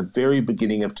 now, at the very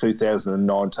beginning of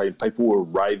 2019, people were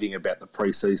raving about the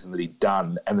preseason that he'd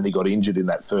done, and then he got injured in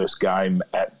that first game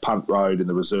at Punt Road in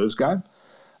the reserves game,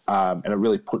 and it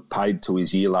really paid to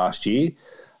his year last year.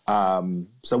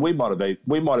 So we might have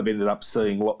ended up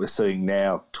seeing what we're seeing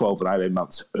now 12 and 18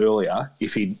 months earlier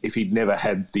if he'd never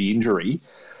had the injury.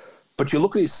 But you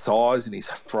look at his size and his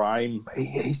frame,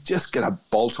 he's just going to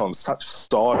bolt on such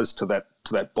size to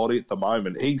that body at the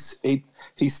moment. He's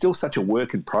still such a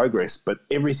work in progress, but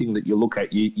everything that you look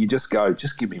at, you just go,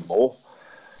 just give me more.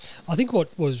 I think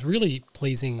what was really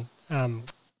pleasing,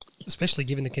 especially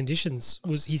given the conditions,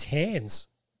 was his hands.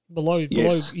 Below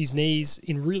his knees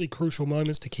in really crucial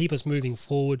moments to keep us moving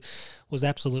forward was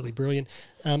absolutely brilliant.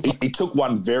 He took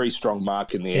one very strong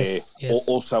mark in the air,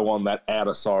 also on that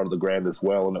outer side of the ground as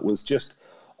well. And it was just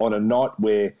on a night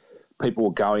where people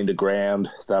were going to ground,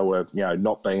 they were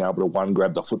not being able to one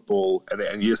grab the football,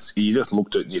 and you just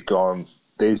looked at it and you're going,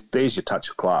 there's your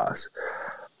touch of class.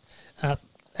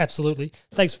 Absolutely.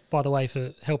 Thanks, by the way,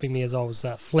 for helping me as I was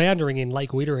floundering in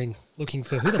Lake Wittering, looking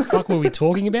for who the fuck were we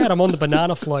talking about? I'm on the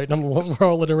banana float and I'm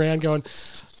rolling around going,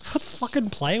 what fucking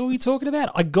play were we talking about?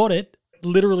 I got it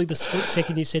literally the split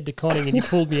second you said Conning and you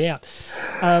pulled me out.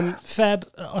 Fab,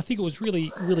 I think it was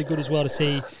really, really good as well to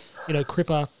see,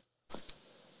 Cripper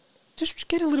just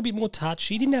get a little bit more touch.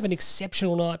 He didn't have an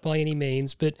exceptional night by any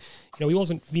means, but, he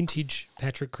wasn't vintage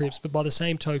Patrick Cripps, but by the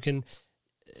same token,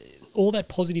 all that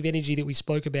positive energy that we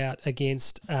spoke about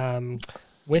against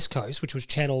West Coast, which was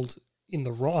channeled in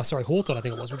the wrong... Hawthorn, I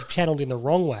think it was, which was channeled in the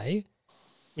wrong way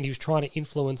when he was trying to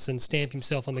influence and stamp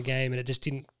himself on the game and it just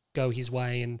didn't go his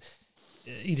way and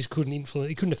he just couldn't influence...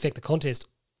 He couldn't affect the contest.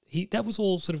 That was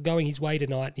all sort of going his way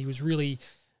tonight. He was really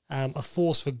a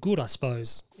force for good, I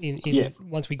suppose,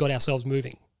 once we got ourselves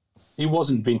moving. He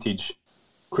wasn't vintage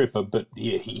Cripper, but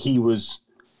he was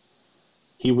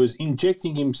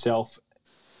injecting himself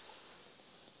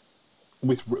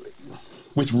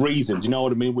with reasons, you know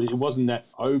what I mean? It wasn't that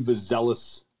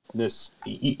overzealousness.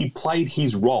 He played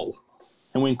his role,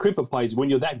 and when Cripper plays, when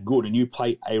you're that good and you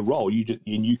play a role, and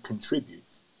you contribute,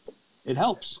 it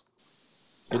helps.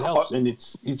 It helps, and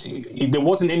it's there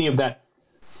wasn't any of that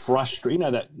frustrated. You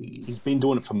know that he's been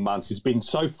doing it for months. He's been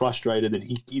so frustrated that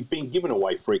he's been giving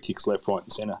away free kicks left, right,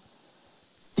 and centre.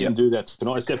 Didn't do that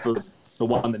tonight, except for the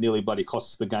one that nearly bloody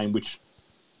cost us the game, which,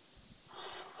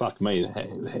 fuck me,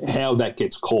 how that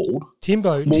gets called.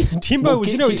 Timbo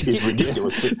was, you know,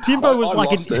 ridiculous. Timbo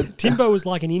was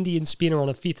like an Indian spinner on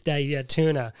a fifth day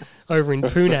turner over in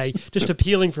Pune, just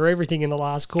appealing for everything in the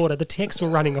last quarter. The texts were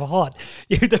running hot.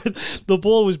 The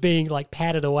ball was being like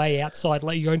patted away outside,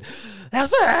 like you're going,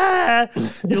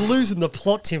 you're losing the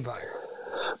plot, Timbo.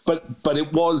 But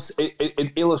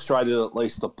it illustrated at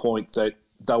least the point that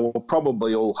they were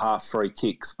probably all half free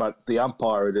kicks, but the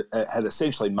umpire had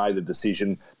essentially made a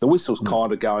decision. The whistle's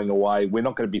kind of going away. We're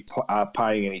not going to be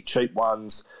paying any cheap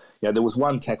ones. You know, there was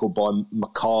one tackle by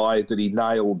Mackay that he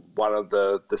nailed one of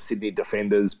the Sydney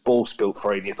defenders, ball spilt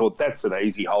free, and you thought that's an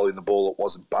easy hole in the ball. It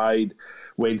wasn't paid.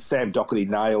 When Sam Docherty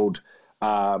nailed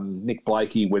Nick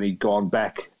Blakey when he'd gone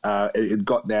back, it had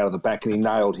gotten out of the back and he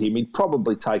nailed him. He'd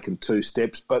probably taken 2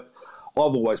 steps, but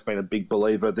I've always been a big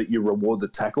believer that you reward the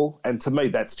tackle, and to me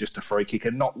that's just a free kick,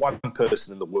 and not one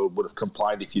person in the world would have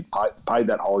complained if you'd paid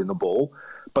that hole in the ball,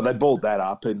 but they balled that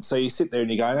up, and so you sit there and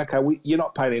you're going, okay, you're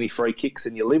not paying any free kicks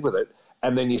and you live with it,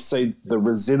 and then you see the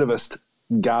recidivist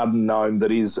garden gnome that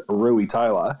is Rui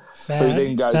Taylor, who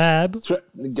then goes,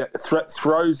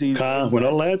 throws his... We're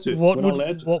not allowed to.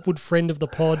 What would friend of the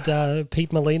pod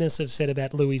Pete Molinas have said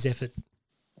about Louis' effort?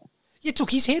 You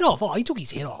took his head off. Oh, he took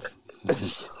his head off.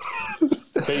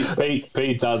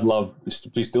 Pete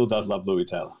still does love Louis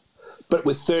Taylor. But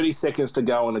with 30 seconds to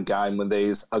go in a game when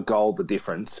there's a goal the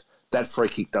difference, that free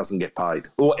kick doesn't get paid.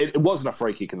 Well, it wasn't a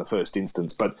free kick in the first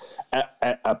instance, but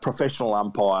a professional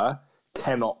umpire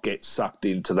cannot get sucked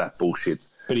into that bullshit.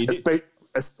 But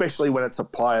especially when it's a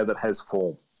player that has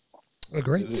form.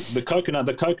 Agreed. The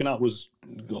coconut was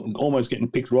almost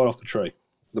getting picked right off the tree.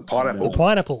 The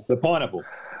pineapple. The pineapple.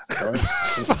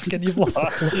 Fucking, you've lost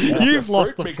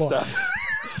the plot.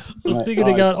 I was thinking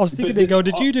they're going.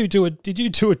 Did you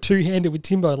do a two-hander with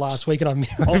Timbo last week? And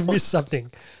I missed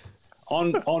something.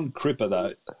 On Cripper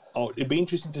though, it'd be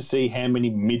interesting to see how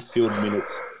many midfield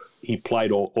minutes he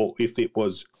played, or if it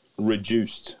was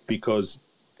reduced, because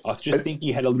I just think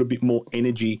he had a little bit more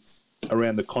energy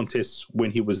around the contests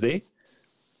when he was there.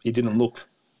 He didn't look.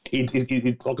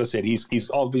 Like I said, he's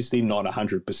obviously not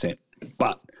 100%,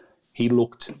 but he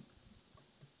looked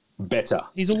better.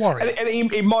 He's a warrior. And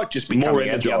he might just be coming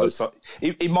out the other side.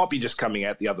 He might be just coming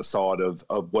out the other side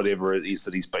of whatever it is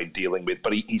that he's been dealing with.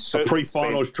 But he's certainly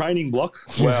pre-finals training block.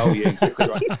 Well, yeah, exactly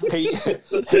right.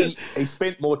 He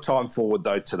spent more time forward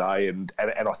though today, and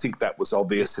I think that was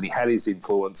obvious. And he had his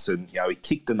influence, and he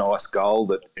kicked a nice goal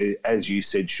that, as you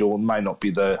said, Sean, may not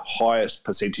be the highest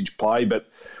percentage play, but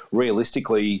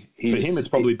realistically, for him, it's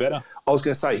probably better. I was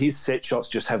going to say his set shots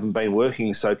just haven't been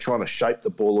working, so trying to shape the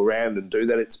ball around and do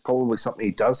that, it's probably something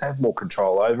he does have more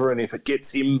control over. And if it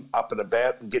gets him up and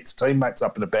about and gets teammates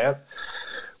up and about,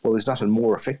 well, there's nothing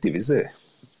more effective, is there?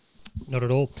 Not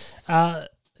at all. And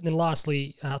then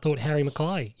lastly, I thought Harry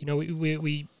Mackay.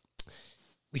 We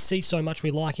see so much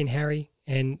we like in Harry,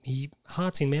 and he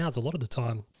hearts in mouths a lot of the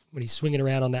time when he's swinging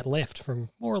around on that left from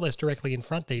more or less directly in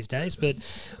front these days. But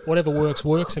whatever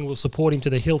works, and we'll support him to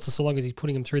the hilt so long as he's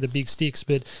putting him through the big sticks.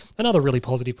 But another really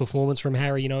positive performance from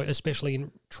Harry, especially in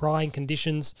trying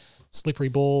conditions, slippery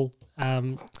ball.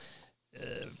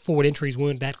 Forward entries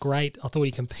weren't that great. I thought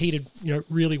he competed,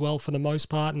 really well for the most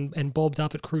part and bobbed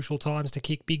up at crucial times to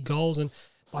kick big goals. And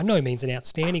by no means an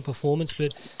outstanding performance,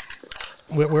 but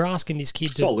we're asking this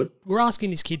kid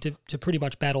to pretty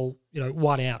much battle,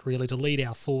 one out really, to lead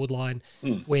our forward line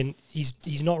when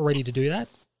he's not ready to do that.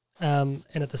 And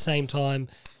at the same time,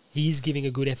 he's giving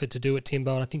a good effort to do it,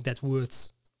 Timbo, and I think that's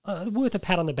worth a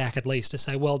pat on the back at least to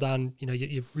say, well done.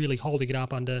 You're really holding it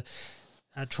up under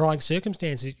trying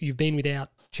circumstances. You've been without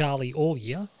Charlie all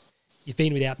year. You've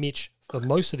been without Mitch for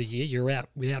most of the year. You're out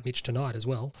without Mitch tonight as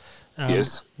well.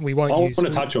 Yes. I want to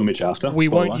touch on Mitch after. We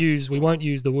won't use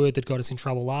the word that got us in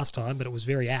trouble last time, but it was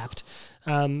very apt.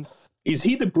 Is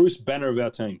he the Bruce Banner of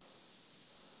our team?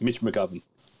 Mitch McGovern.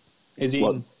 Is he?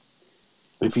 What?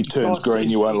 If he turns green,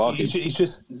 you won't like it. He's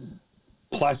just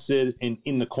placid and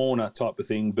in the corner type of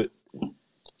thing, but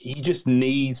he just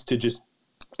needs to just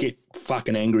get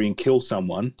fucking angry and kill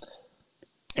someone.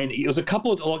 And it was a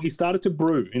couple of, he started to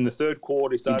brew in the third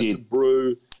quarter. He started to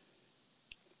brew.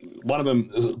 One of them,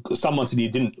 someone said he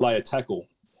didn't lay a tackle.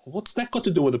 What's that got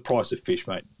to do with the price of fish,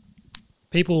 mate?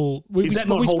 We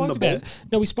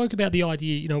spoke about the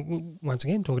idea, once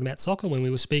again, talking about soccer when we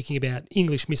were speaking about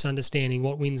English misunderstanding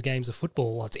what wins games of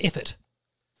football. Well, it's effort.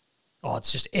 Oh,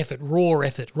 it's just effort, raw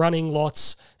effort, running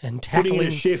lots and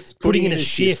tackling. Putting in a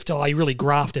shift. Oh, he really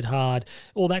grafted hard.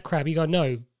 All that crap. You go,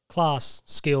 no, class,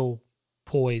 skill,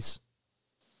 poise.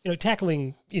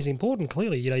 Tackling is important,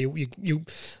 clearly. You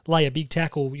lay a big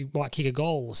tackle, you might kick a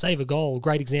goal or save a goal.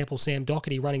 Great example, Sam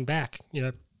Doherty running back,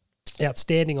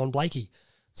 outstanding on Blakey.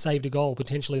 Saved a goal,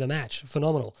 potentially the match.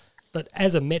 Phenomenal. But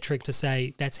as a metric to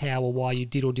say that's how or why you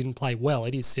did or didn't play well,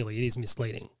 it is silly. It is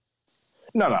misleading.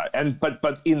 No,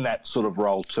 but in that sort of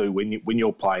role too, when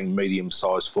you're playing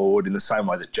medium-sized forward, in the same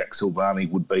way that Jack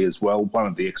Silvani would be as well, one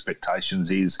of the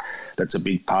expectations is that's a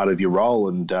big part of your role,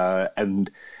 and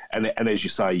as you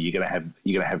say, you're going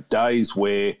to have days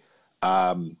where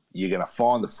you're going to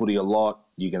find the footy a lot,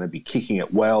 you're going to be kicking it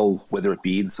well, whether it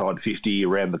be inside 50,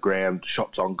 around the ground,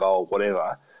 shots on goal,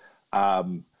 whatever.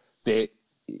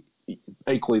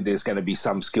 Equally, there's going to be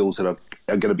some skills that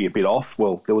are going to be a bit off.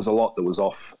 Well, there was a lot that was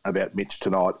off about Mitch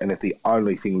tonight, and if the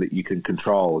only thing that you can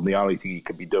control and the only thing you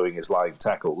can be doing is laying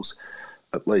tackles,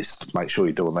 at least make sure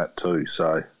you're doing that too.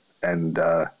 So,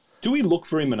 do we look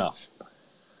for him enough?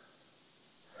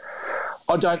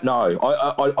 I don't know.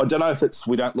 I don't know if it's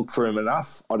we don't look for him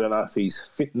enough. I don't know if he's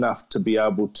fit enough to be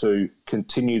able to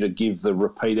continue to give the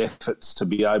repeat efforts to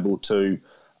be able to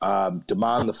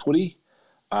demand the footy.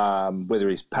 Whether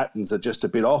his patterns are just a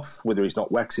bit off, whether he's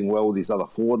not waxing well with his other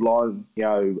forward line,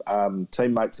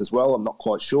 teammates as well. I'm not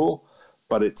quite sure,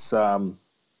 but it's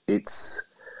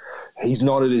he's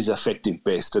not at his effective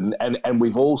best, and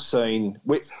we've all seen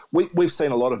we've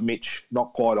seen a lot of Mitch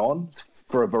not quite on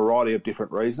for a variety of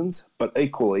different reasons, but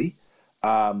equally.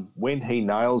 When he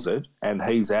nails it and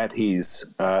he's at his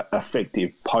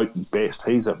effective, potent best,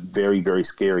 he's a very, very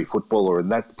scary footballer,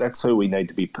 and that's who we need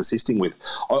to be persisting with.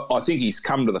 I think he's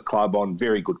come to the club on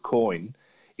very good coin.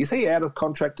 Is he out of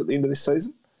contract at the end of this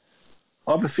season?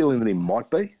 I have a feeling that he might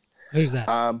be. Who's that?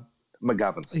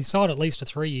 McGovern. He signed at least a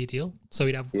 3-year deal, so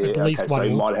he'd have at least one so he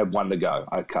more. might have one to go.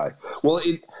 Okay. Well,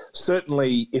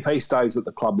 certainly if he stays at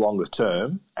the club longer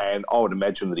term, and I would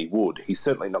imagine that he would, he's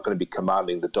certainly not going to be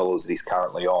commanding the dollars that he's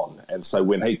currently on. And so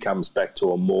when he comes back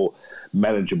to a more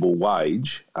manageable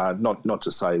wage, not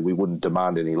to say we wouldn't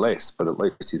demand any less, but at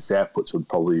least his outputs would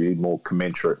probably be more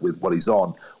commensurate with what he's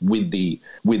on, with the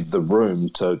room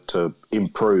to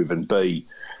improve and be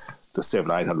the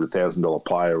 $700,000-$800,000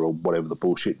 player or whatever the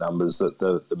bullshit numbers that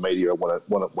the media want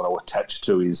to attach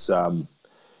to his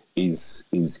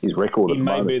record. He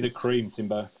may be the cream,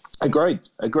 Timbo. Agreed.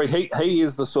 He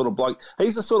is the sort of bloke.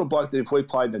 He's the sort of bloke that if we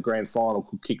played in a grand final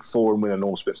could kick 4 and win a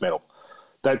Norm Smith medal.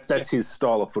 That's his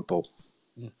style of football.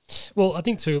 Well, I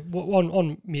think too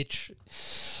on Mitch.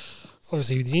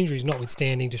 Obviously, with the injuries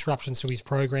notwithstanding, disruptions to his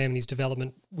program and his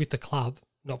development with the club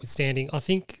notwithstanding, I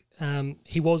think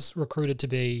he was recruited to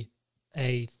be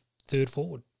a third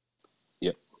forward.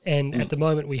 Yep. And at the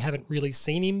moment, we haven't really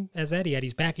seen him as that. He had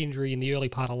his back injury in the early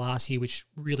part of last year, which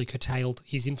really curtailed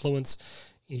his influence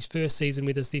in his first season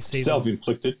with us this season.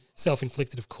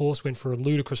 Self-inflicted, of course. Went for a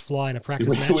ludicrous fly in a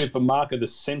practice match. He went for mark of the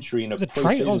century in a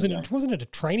pre-season game. Wasn't it a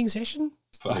training session?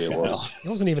 Yeah, it was. It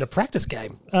wasn't even a practice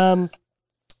game. Gotta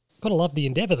love the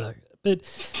endeavour, though. But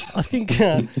I think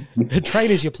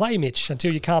train as you play, Mitch,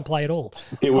 until you can't play at all.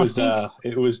 It was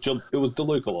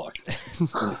DeLuca-like.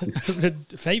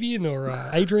 Fabian or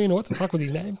Adrian, or what the fuck was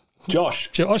his name? Josh.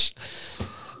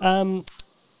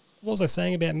 What was I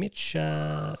saying about Mitch?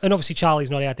 And obviously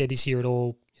Charlie's not out there this year at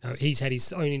all. He's had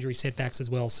his own injury setbacks as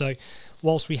well. So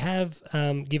whilst we have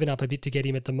given up a bit to get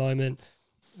him at the moment,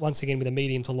 once again with a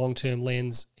medium to long-term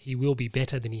lens, he will be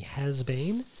better than he has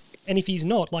been. And if he's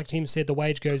not, like Tim said, the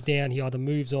wage goes down, he either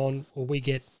moves on or we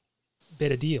get a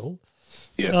better deal.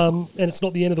 Yeah. And it's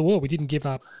not the end of the world. We didn't give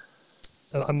up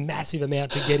a massive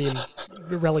amount to get him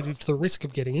relative to the risk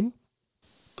of getting him.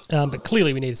 But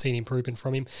clearly we need to see an improvement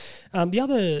from him. The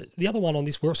other one on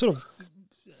this, we're sort of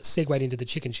segued into the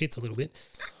chicken shits a little bit.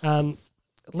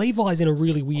 Levi's in a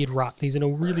really weird rut. He's in a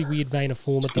really weird vein of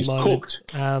form at the moment.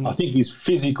 Cooked. I think he's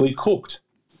physically cooked.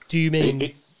 Do you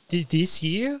mean this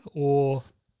year or...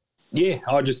 Yeah,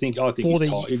 I think for he's the,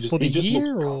 tired. for the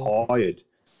year or tired.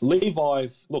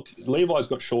 Levi's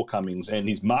got shortcomings and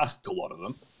he's masked a lot of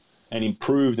them and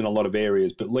improved in a lot of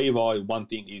areas. But Levi, one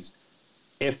thing is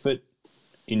effort,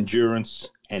 endurance,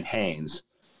 and hands.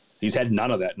 He's had none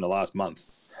of that in the last month.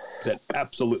 He's had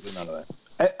absolutely none of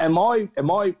that. Am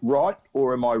I right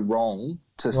or am I wrong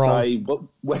to say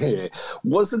where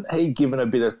wasn't he given a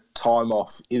bit of time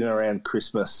off in and around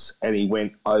Christmas and he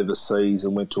went overseas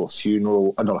and went to a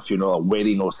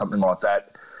wedding or something like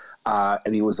that,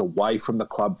 and he was away from the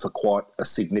club for quite a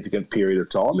significant period of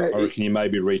time? I reckon you may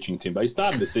be reaching, Tim, but he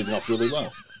started the season off really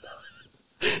well.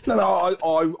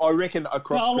 I reckon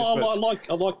across Christmas.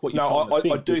 I like what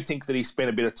you're I do think that he spent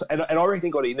a bit of time, and I reckon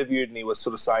he got interviewed and he was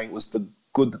sort of saying it was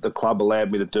good that the club allowed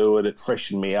me to do it. It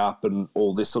freshened me up and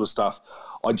all this sort of stuff.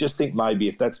 I just think maybe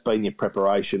if that's been your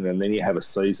preparation and then you have a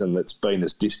season that's been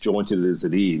as disjointed as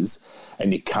it is,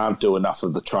 and you can't do enough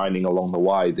of the training along the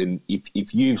way, then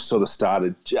if you've sort of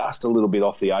started just a little bit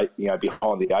off the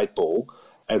behind the eight ball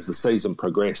as the season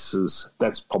progresses,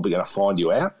 that's probably going to find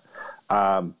you out.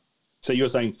 So you're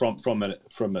saying from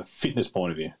a fitness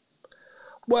point of view?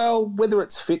 Well, whether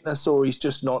it's fitness or he's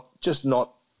just not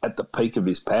at the peak of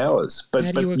his powers. But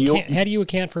how do you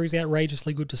account for his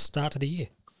outrageously good to start to the year?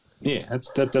 Yeah, that's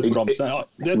what I'm saying.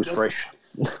 It was fresh.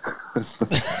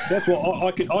 That's what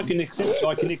I can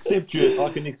accept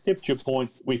your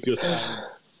point with your saying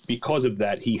because of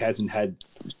that he hasn't had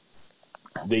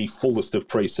the fullest of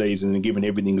pre-season, and given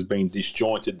everything's been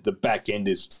disjointed, the back end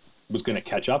was going to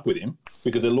catch up with him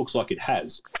because it looks like it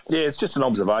has. Yeah, it's just an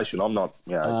observation. I'm not,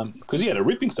 because he had a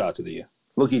ripping start to the year.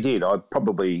 Look, he did. I'd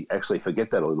probably actually forget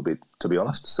that a little bit, to be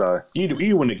honest. So you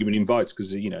wouldn't have given him votes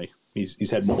because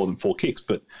he's had more than 4 kicks,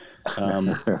 but.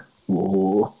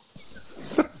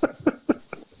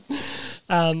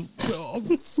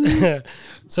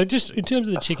 So just in terms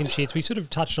of the chicken shits, we sort of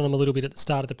touched on them a little bit at the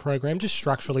start of the program. Just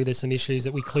structurally, there's some issues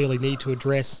that we clearly need to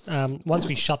address. Once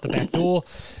we shut the back door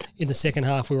in the second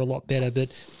half, we were a lot better. But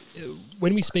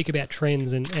when we speak about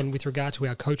trends and with regard to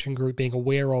our coaching group being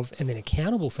aware of and then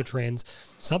accountable for trends,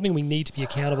 something we need to be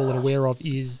accountable and aware of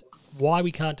is why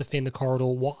we can't defend the corridor.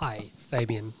 Why,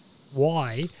 Fabian?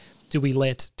 Why do we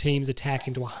let teams attack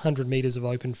into 100 metres of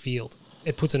open field?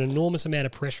 It puts an enormous amount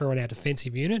of pressure on our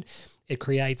defensive unit. It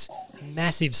creates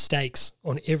massive stakes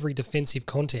on every defensive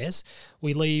contest.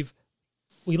 We leave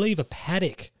a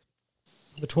paddock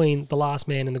between the last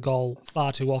man and the goal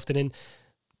far too often. And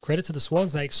credit to the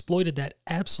Swans, they exploited that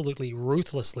absolutely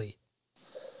ruthlessly.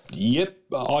 Yep.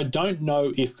 I don't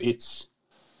know if it's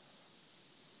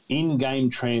in-game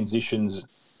transitions.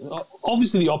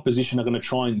 Obviously, the opposition are going to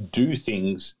try and do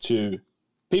things to...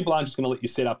 People aren't just going to let you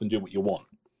set up and do what you want.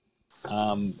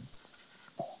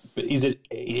 But is it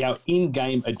our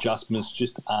in-game adjustments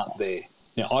just aren't there?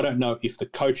 Now, I don't know if the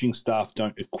coaching staff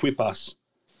don't equip us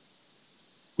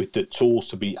with the tools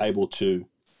to be able to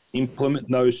implement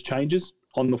those changes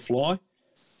on the fly,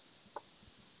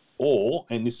 or,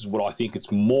 and this is what I think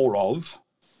it's more of,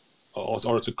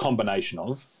 or it's a combination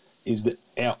of, is that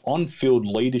our on-field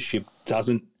leadership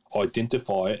doesn't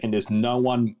identify it, and there's no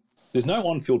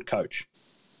on-field coach.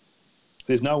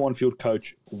 There's no on-field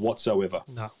coach whatsoever.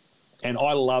 No. And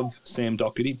I love Sam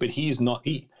Doherty, but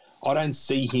I don't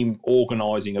see him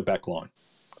organising a backline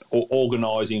or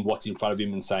organising what's in front of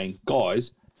him and saying,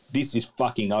 guys, this is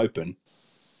fucking open,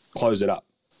 close it up.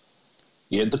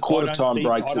 Yeah, the quarter time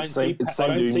breaks, it seemed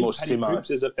to be more similar.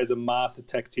 As a master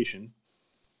tactician,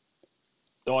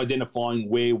 identifying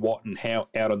where, what and how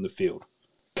out on the field.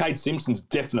 Cade Simpson's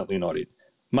definitely not it.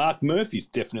 Mark Murphy's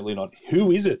definitely not.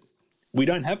 Who is it? We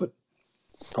don't have it.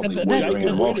 Probably Withering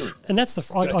and Walsh. And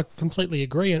that's I completely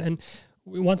agree. And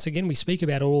once again, we speak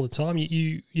about it all the time.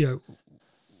 You know,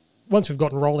 once we've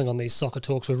gotten rolling on these soccer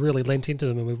talks, we've really lent into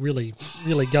them and we're really,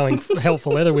 really going hell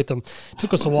for leather with them.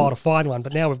 Took us a while to find one,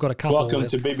 but now we've got a couple. Welcome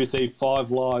to BBC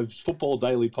 5 Live Football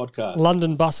Daily Podcast.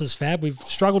 London buses, Fab. We've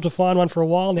struggled to find one for a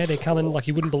while. Now they're coming like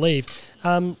you wouldn't believe.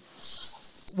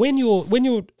 When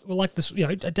you're like this, you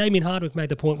know, Damien Hardwick made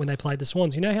the point when they played the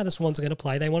Swans. You know how the Swans are going to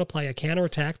play. They want to play a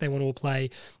counter-attack. They want to play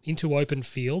into open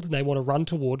field, and they want to run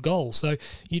toward goal. So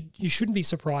you shouldn't be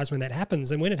surprised when that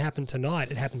happens. And when it happened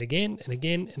tonight, it happened again and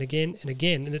again and again and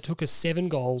again, and it took us 7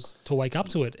 goals to wake up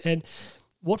to it. And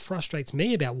what frustrates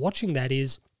me about watching that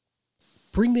is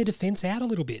bring their defence out a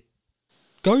little bit.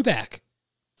 Go back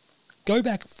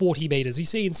 40 metres. You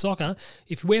see in soccer,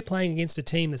 if we're playing against a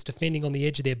team that's defending on the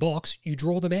edge of their box, you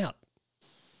draw them out.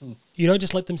 You don't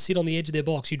just let them sit on the edge of their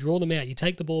box. You draw them out. You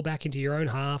take the ball back into your own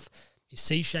half. You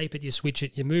C-shape it, you switch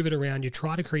it, you move it around. You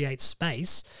try to create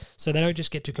space so they don't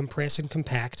just get to compress and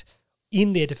compact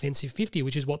in their defensive 50,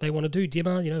 which is what they want to do.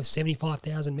 Dimmer,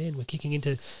 75,000 men. We're kicking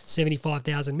into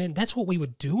 75,000 men. That's what we were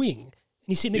doing. And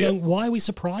you're sitting there going, why are we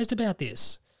surprised about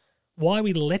this? Why are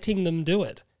we letting them do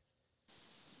it?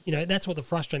 That's what the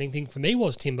frustrating thing for me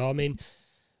was, Timbo. I mean,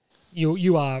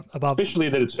 you are above... Especially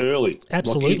that it's early.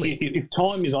 Absolutely. Like if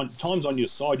time's on your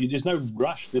side, there's no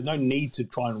rush. There's no need to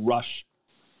try and rush.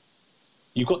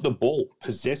 You've got the ball.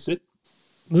 Possess it.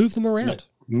 Move them around.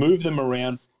 Move them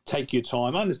around. Take your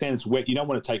time. I understand it's wet. You don't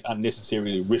want to take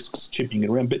unnecessary risks chipping it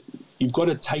around, but you've got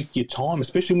to take your time,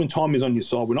 especially when time is on your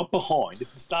side. We're not behind.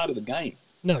 It's the start of the game.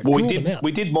 No, well,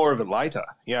 we did more of it later.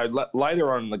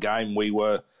 Later on in the game, we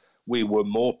were we were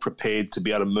more prepared to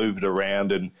be able to move it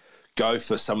around and go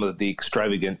for some of the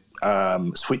extravagant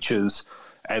switches.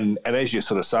 And as you're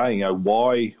sort of saying,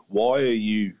 why are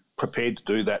you prepared to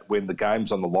do that when the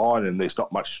game's on the line and there's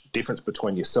not much difference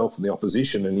between yourself and the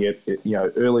opposition? And yet,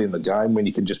 early in the game when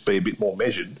you can just be a bit more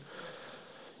measured,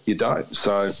 you don't.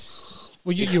 So,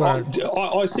 well, you are.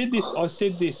 I said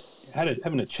this.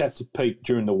 Having a chat to Pete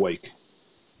during the week.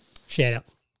 Shout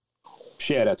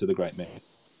out to the great man.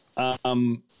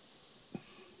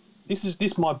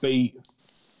 This might be,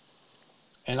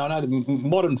 and I know the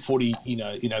modern footy.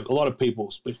 A lot of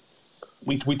people.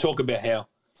 We talk about how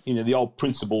the old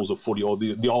principles of footy or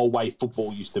the old way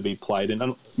football used to be played,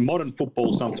 and modern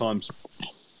football sometimes,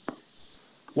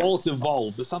 while it's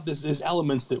evolved, there's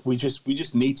elements that we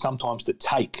just need sometimes to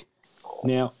take.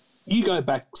 Now, you go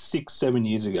back 6-7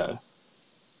 years ago,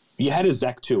 you had a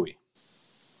Zach Tui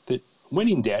that, when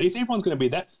in doubt, if everyone's going to be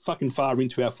that fucking far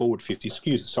into our forward 50,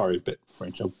 sorry, but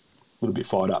French, I'm a little bit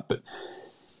fired up, but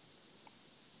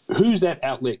who's that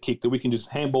outlet kick that we can just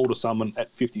handball to someone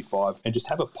at 55 and just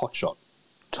have a pot shot?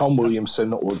 Tom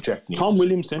Williamson or Jack Newton. Tom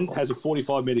Williamson has a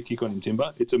 45-metre kick on him,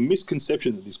 Timber. It's a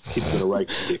misconception that this kid's got a rake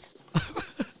kick.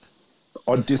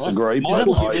 I disagree.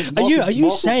 Are you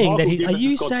saying that he? Are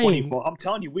you saying? I'm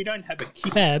telling you, we don't have a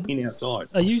kick Fab, in our side.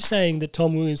 Are you saying that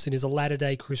Tom Williamson is a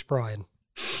latter-day Chris Bryan?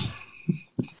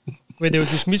 Where there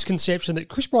was this misconception that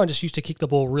Chris Bryan just used to kick the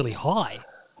ball really high.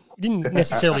 He didn't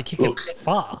necessarily kick it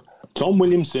far. Tom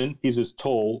Williamson is as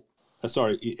tall. Has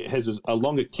a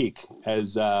longer kick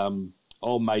as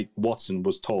old mate Watson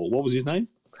was tall. What was his name?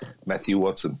 Matthew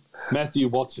Watson,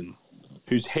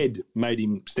 whose head made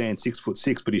him stand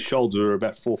 6'6", but his shoulders are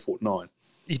about 4'9".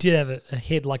 He did have a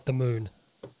head like the moon.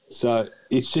 So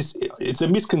it's a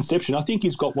misconception. I think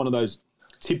he's got one of those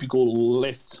typical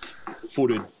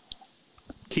left-footed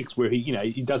kicks where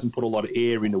he doesn't put a lot of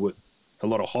air into it, a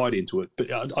lot of height into it.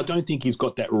 But I don't think he's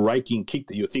got that raking kick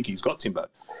that you think he's got, Timbo.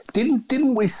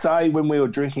 Didn't we say when we were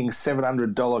drinking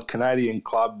 $700 Canadian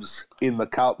clubs in the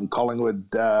Carlton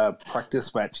Collingwood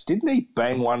practice match, didn't he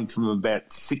bang one from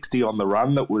about 60 on the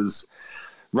run that was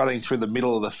running through the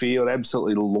middle of the field,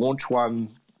 absolutely launch one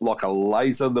like a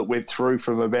laser that went through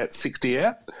from about 60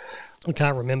 out? I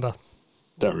can't remember.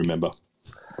 Don't remember.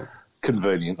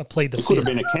 Convenient. I plead the fifth.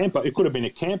 It could have been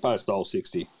a Campo style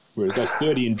 60 where it goes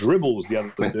 30 and dribbles the other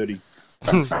 30.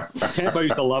 Campo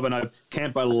used to love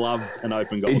Campo loved an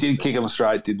open goal. He did kick him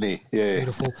straight, didn't he? Yeah.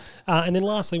 Beautiful. And then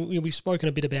lastly, we've spoken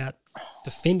a bit about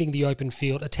defending the open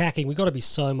field, attacking. We've got to be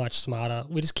so much smarter.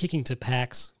 We're just kicking to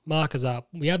packs, markers up.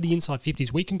 We have the inside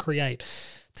 50s. We can create.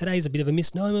 Today's a bit of a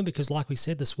misnomer because, like we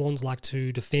said, the Swans like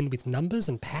to defend with numbers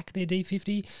and pack their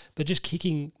D50, but just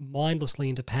kicking mindlessly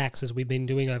into packs as we've been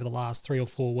doing over the last 3 or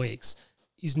 4 weeks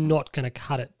is not going to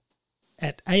cut it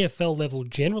at AFL level,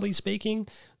 generally speaking,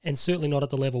 and certainly not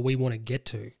at the level we want to get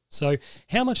to. So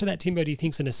how much of that, Timbo, do you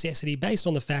think is a necessity based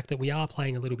on the fact that we are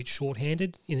playing a little bit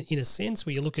short-handed in a sense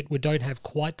where you look at we don't have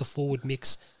quite the forward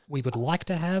mix we would like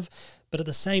to have, but at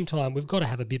the same time, we've got to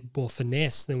have a bit more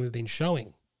finesse than we've been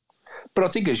showing. But I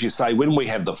think, as you say, when we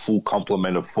have the full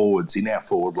complement of forwards in our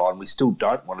forward line, we still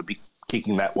don't want to be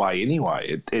kicking that way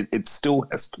anyway. It still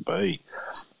has to be.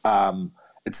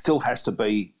 It still has to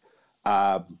be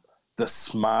the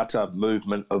smarter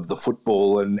movement of the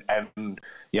football and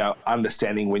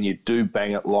understanding when you do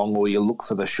bang it long or you look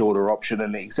for the shorter option.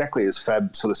 And exactly as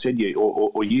Fab sort of said,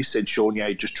 or you said, Sean,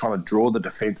 you're just trying to draw the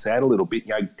defence out a little bit.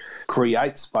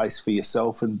 Create space for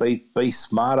yourself and be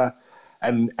smarter.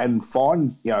 And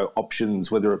find, options,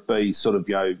 whether it be sort of,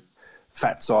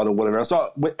 fat side or whatever else.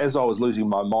 As I was losing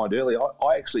my mind earlier,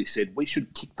 I actually said we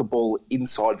should kick the ball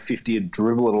inside 50 and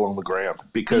dribble it along the ground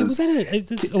because...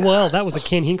 that was a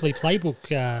Ken Hinkley playbook,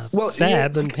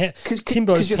 Fab, and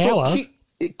Timbo's power.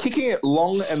 Kicking it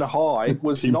long and high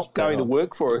was not going to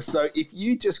work for us. So if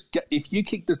you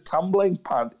kicked a tumbling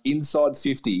punt inside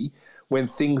 50 when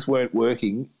things weren't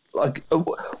working...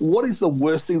 what is the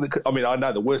worst thing that could... I mean, I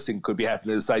know the worst thing that could be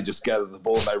happening is they just gather the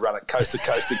ball and they run it coast to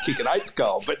coast and kick an 8th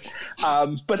goal. But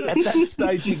at that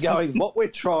stage, you're going, what we're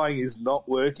trying is not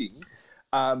working.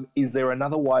 Is there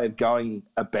another way of going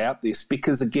about this?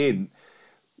 Because, again,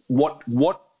 what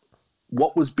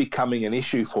was becoming an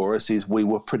issue for us is we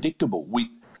were predictable.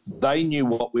 They knew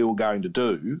what we were going to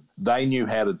do. They knew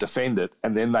how to defend it,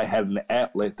 and then they had an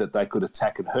outlet that they could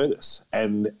attack and hurt us.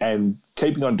 And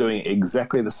keeping on doing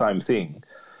exactly the same thing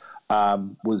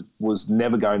was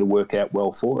never going to work out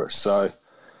well for us. So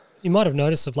you might have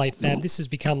noticed of late, Fab, this has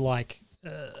become like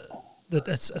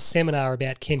a seminar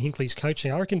about Ken Hinkley's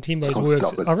coaching. I reckon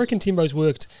Timbo's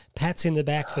worked pats in the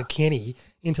back for Kenny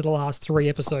into the last 3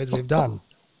 episodes we've done.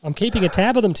 I'm keeping a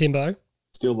tab of them, Timbo.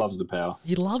 Still loves the power.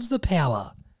 He loves the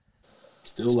power.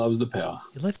 Still loves the power.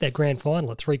 You left that grand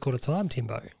final at 3/4 time,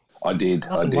 Timbo. I did.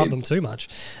 Mustn't love them too much.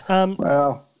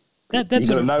 Well, that's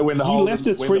you got to know when to He hold left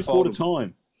them, at when to 3/4 fold them.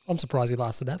 time I'm surprised he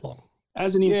lasted that long.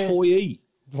 as an employee.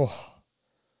 Oh.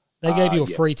 They gave you a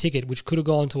yeah. free ticket, which could have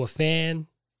gone to a fan,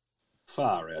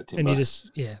 Far out, Timbo. and you just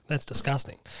that's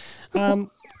disgusting.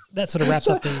 That sort of wraps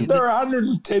up the. They're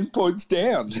 110 points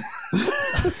down.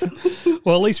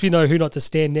 Well, at least we know who not to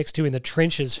stand next to in the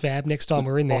trenches, Fab. Next time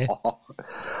we're in there,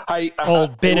 Hey,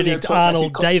 old Benedict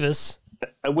Arnold Davis.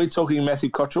 Are we talking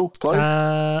Matthew Cottrell, please?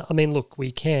 I mean, look,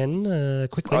 we can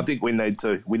quickly. I think we need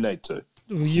to. We need to.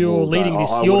 You're leading this.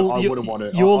 I You're wouldn't want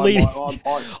to. You're leading. I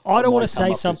I don't want to might come say up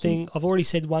with something. I've already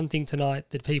said one thing tonight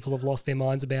that people have lost their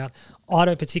minds about. I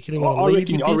don't particularly want to lead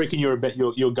with this. I reckon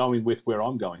you're going with where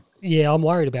I'm going. Yeah, I'm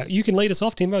worried about. You can lead us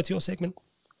off, Timbo. It's your segment.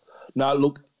 No,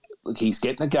 look, he's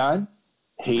getting a game.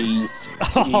 He's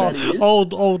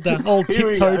old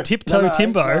tiptoe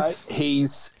Timbo. No,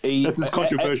 he's That's as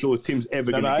controversial as Tim's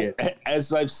ever going to get. As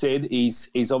they've said,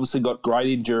 he's obviously got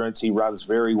great endurance. He runs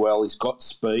very well. He's got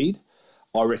speed.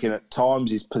 I reckon at times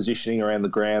his positioning around the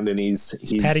ground and he's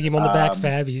Patting him on the back,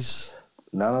 Fab. He's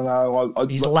no.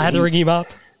 He's lathering him up.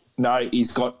 No,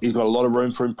 he's got a lot of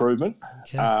room for improvement.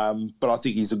 Okay. But I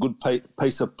think he's a good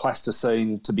piece of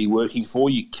plasticine to be working for.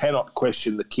 You cannot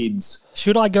question the kid's.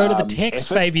 Should I go to the text,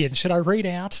 effort. Fabian? Should I read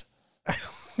out?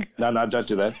 No, don't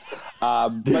do that.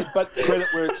 But credit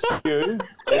where it's due.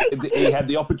 He had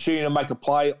the opportunity to make a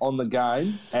play on the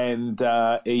game, and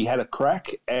he had a crack,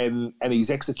 and he's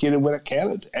executed when it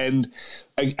counted. And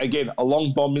again, a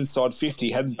long bomb inside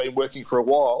 50 hadn't been working for a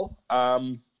while.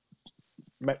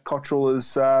 Matt Cottrell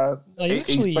is.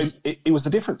 He was the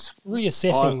difference.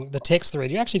 Reassessing the text thread,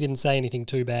 you actually didn't say anything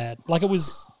too bad. Like it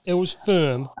was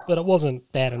firm, but it wasn't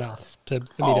bad enough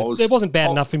it wasn't bad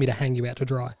enough for me to hang you out to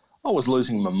dry. I was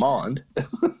losing my mind.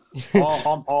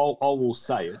 I will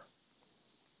say it.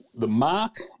 The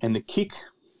mark and the kick,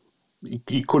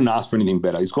 you couldn't ask for anything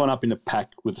better. He's gone up in the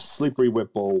pack with a slippery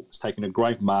wet ball. He's taken a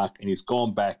great mark, and he's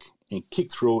gone back and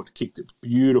kicked through it. Kicked a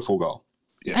beautiful goal.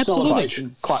 Yeah, Absolutely,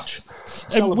 clutch.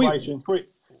 Celebration.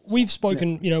 We've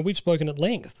spoken, we've spoken at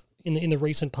length in the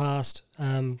recent past,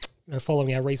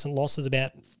 following our recent losses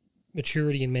about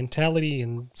maturity and mentality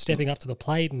and stepping up to the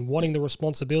plate and wanting the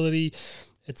responsibility.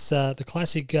 It's the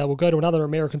classic. We'll go to another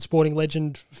American sporting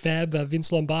legend, Fab,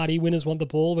 Vince Lombardi. Winners want the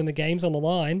ball when the game's on the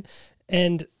line,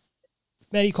 and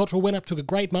Matty Cottrell went up, took a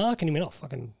great mark, and he went, "Oh,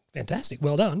 fucking fantastic,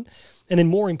 well done!" And then,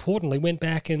 more importantly, went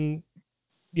back and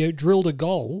drilled a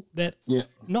goal that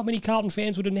not many Carlton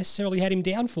fans would have necessarily had him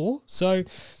down for. So,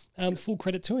 full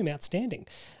credit to him, outstanding.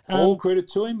 Full credit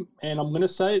to him, and I'm going to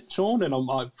say it, Sean, and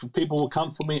people will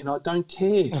come for me, and I don't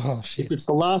care. Oh, shit. If it's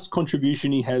the last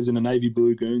contribution he has in a Navy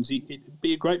Blue Guernsey, it'd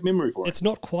be a great memory for him. It's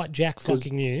not quite Jack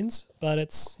fucking Nunes, but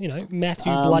it's,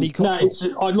 Matthew bloody Cottrell.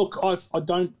 No, I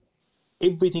don't.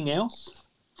 Everything else,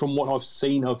 from what I've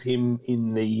seen of him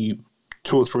in the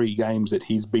 2 or 3 games that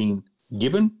he's been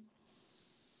given,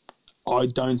 I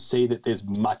don't see that there's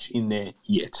much in there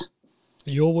yet.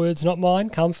 Your words, not mine.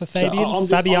 Come for Fabian. So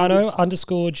Fabiano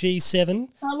 _G7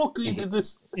 look,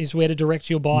 is where to direct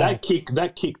your buy.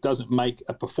 That kick doesn't make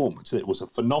a performance. It was a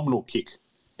phenomenal kick,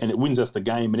 and it wins us the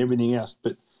game and everything else.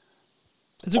 But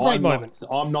it's a great moment.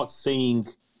 I'm not seeing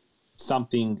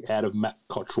something out of Matt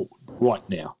Cottrell right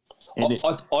now. And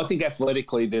I think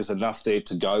athletically there's enough there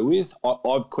to go with.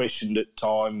 I've questioned at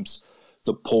times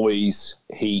the poise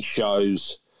he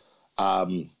shows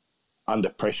under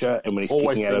pressure and when he's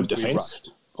kicking out of defence.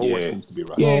 Always seems to be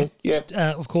rushed.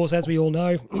 Of course, as we all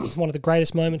know, one of the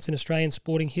greatest moments in Australian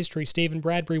sporting history, Stephen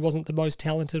Bradbury wasn't the most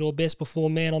talented or best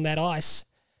performed man on that ice,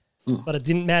 but it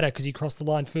didn't matter because he crossed the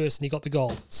line first and he got the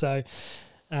gold. So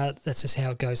that's just how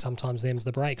it goes sometimes, them's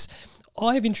the breaks.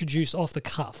 I've introduced off the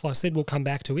cuff. I said we'll come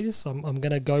back to this. I'm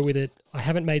going to go with it. I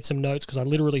haven't made some notes because I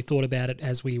literally thought about it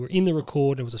as we were in the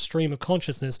record. It was a stream of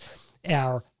consciousness.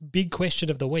 Our big question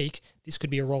of the week, this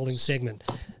could be a rolling segment.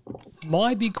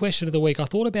 My big question of the week, I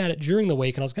thought about it during the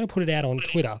week and I was going to put it out on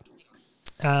Twitter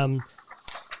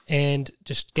and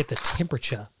just get the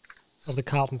temperature of the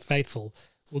Carlton faithful.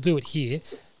 We'll do it here.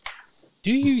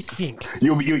 Do you think...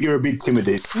 You're a bit timid.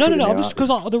 No. I'm just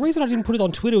because the reason I didn't put it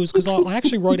on Twitter was because I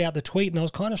actually wrote out the tweet and I was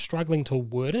kind of struggling to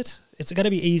word it. It's going to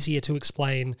be easier to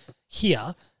explain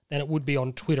here than it would be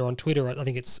on Twitter. On Twitter, I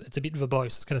think it's a bit verbose.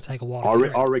 It's going to take a while.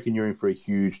 I reckon you're in for a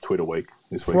huge Twitter week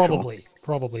this week.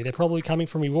 Probably. They're probably coming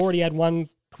from. We've already had one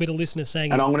Twitter listener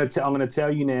saying. And I'm going to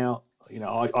tell you now.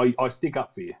 I stick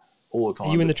up for you all the time.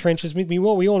 Are you in the trenches with me?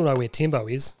 Well, we all know where Timbo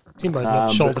is. Timbo's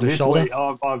not shoulder to shoulder.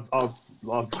 I've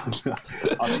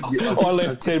I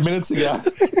left 10 minutes ago.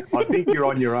 I think you're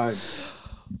on your own.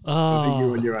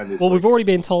 Well, we've already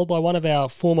been told by one of our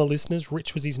former listeners,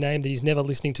 Rich was his name, that he's never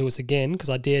listening to us again because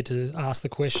I dared to ask the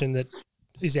question that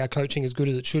is our coaching as good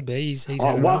as it should be. He's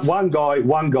had enough. One guy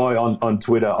on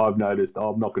Twitter I've noticed,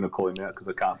 I'm not going to call him out because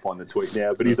I can't find the tweet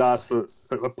now, but he's asked for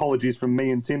apologies from me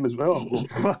and Tim as well.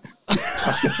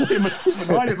 Tim and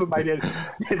I never made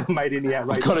any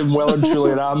outrage. Got him well and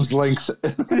truly at arm's length.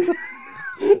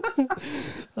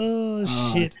 Oh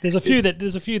shit! There's a few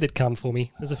that come for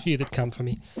me.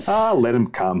 Let him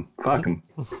come. Fuck him.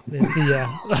 There's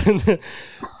the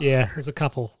there's a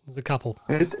couple.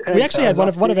 We actually had one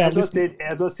of our listeners.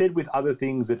 As I said, with other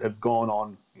things that have gone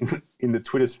on in the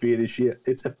Twitter sphere this year,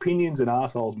 it's opinions and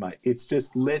assholes, mate. It's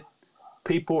just let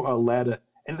people are allowed to.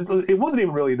 And it wasn't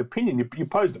even really an opinion. You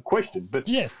posed a question, but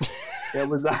yeah, it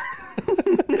was.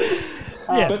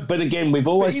 Yeah. But again, we've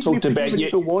always talked about even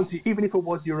if it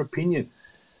was your opinion,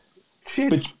 shit.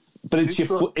 But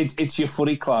it's your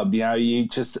footy club. You know, you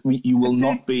will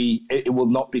not be. It will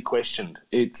not be questioned.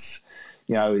 It's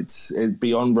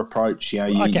beyond reproach. You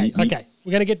know. Okay.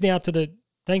 We're going to get now to the.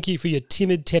 Thank you for your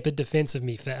timid, tepid defence of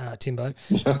me, Timbo.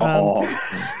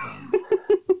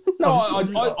 No,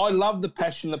 I love the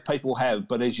passion that people have,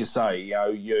 but as you say, you know,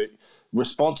 your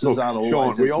responses aren't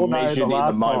always as measured in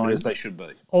the moment as they should be.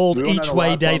 Old each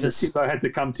way Davis. I had to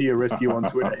come to your rescue on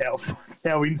Twitter.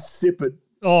 How insipid.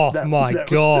 Oh my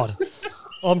God.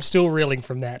 I'm still reeling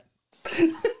from that.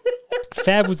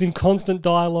 Fab was in constant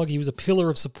dialogue. He was a pillar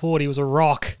of support. He was a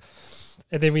rock.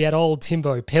 And then we had old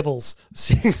Timbo Pebbles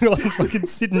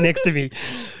sitting next to me.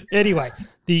 Anyway,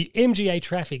 the MGA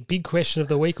traffic, big question of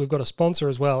the week. We've got a sponsor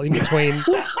as well in between.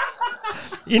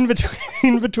 In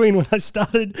between when I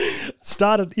started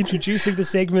introducing the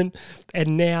segment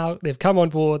and now they've come on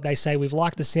board, they say we've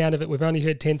liked the sound of it. We've only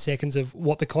heard 10 seconds of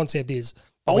what the concept is.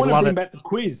 I want to bring back the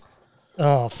quiz.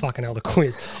 Oh, fucking hell, the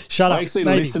quiz. Shut up. I actually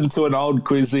listened to an old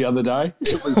quiz the other day.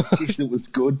 It was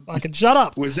good. Fucking shut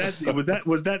up. Was that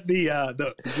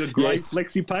the great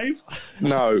Flexi Pave?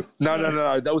 No.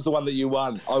 That was the one that you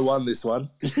won. I won this one.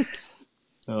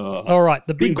 All right,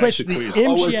 the big question. The MGA.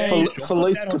 I was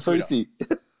Felice Kafusi.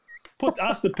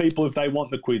 Ask the people if they want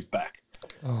the quiz back.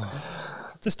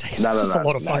 This takes a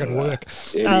lot of fucking work.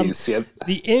 It is, yeah.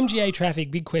 The MGA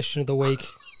traffic big question of the week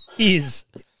is,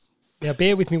 now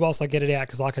bear with me whilst I get it out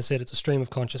because like I said, it's a stream of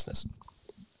consciousness.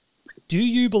 Do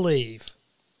you believe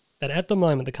that at the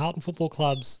moment the Carlton Football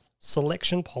Club's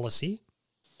selection policy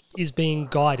is being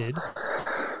guided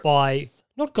by,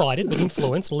 not guided, but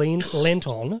influenced, lent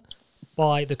on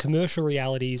by the commercial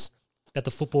realities that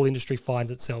the football industry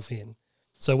finds itself in?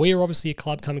 So we are obviously a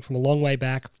club coming from a long way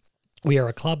back. We are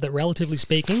a club that, relatively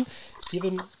speaking,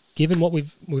 given what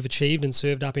we've achieved and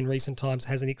served up in recent times,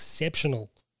 has an exceptional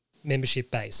membership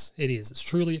base. It is. It's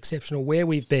truly exceptional where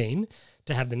we've been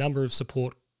to have the number of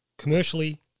support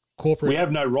commercially, corporate. We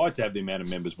have no right to have the amount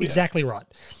of members we have. Exactly right.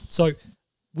 So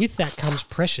with that comes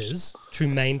pressures to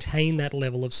maintain that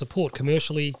level of support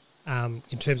commercially,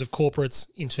 in terms of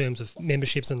corporates, in terms of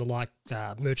memberships and the like,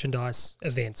 merchandise,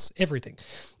 events, everything.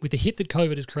 With the hit that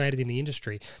COVID has created in the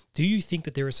industry, do you think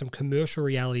that there are some commercial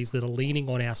realities that are leaning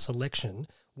on our selection?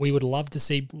 We would love to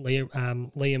see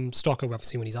Liam Stocker,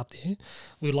 obviously when he's up there.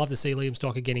 We would love to see Liam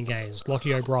Stocker getting games,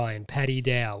 Lockie O'Brien, Paddy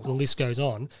Dow, the list goes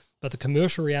on. But the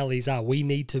commercial realities are we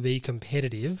need to be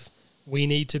competitive. We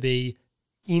need to be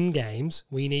in games.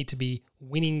 We need to be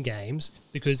winning games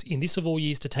because in this of all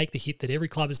years to take the hit that every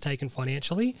club has taken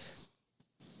financially,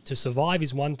 to survive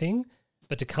is one thing,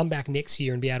 but to come back next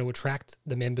year and be able to attract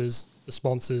the members, the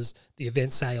sponsors, the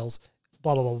event sales,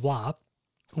 blah, blah, blah, blah,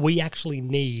 we actually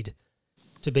need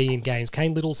to be in games.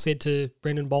 Kane Little said to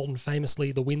Brendan Bolton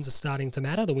famously, the wins are starting to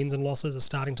matter. The wins and losses are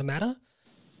starting to matter.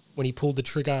 When he pulled the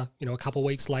trigger, a couple of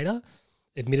weeks later,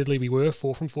 admittedly we were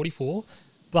 4 from 44,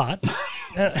 but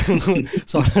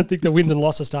so I don't think the wins and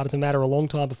losses started to matter a long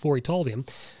time before he told him.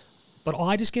 But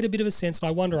I just get a bit of a sense, and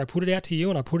I wonder, I put it out to you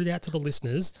and I put it out to the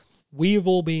listeners, we have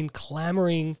all been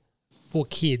clamouring for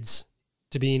kids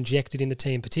to be injected in the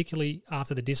team, particularly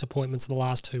after the disappointments of the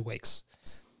last 2 weeks.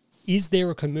 Is there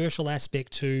a commercial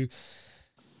aspect to,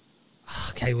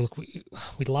 okay, well, look,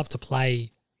 we'd love to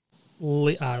play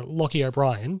Lockie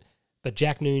O'Brien, but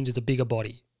Jack Noons is a bigger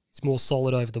body. He's more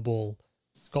solid over the ball.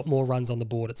 He's got more runs on the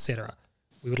board, etc.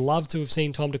 We would love to have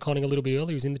seen Tom DeConning a little bit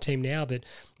earlier. He's in the team now, but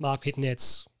Mark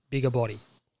Pitnet's bigger body,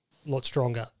 a lot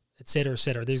stronger, etc.,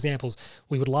 etc. There's examples.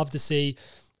 We would love to see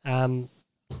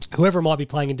whoever might be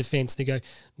playing in defence, they go,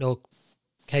 no,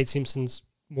 Kate Simpson's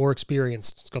more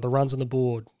experienced. He's got the runs on the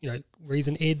board.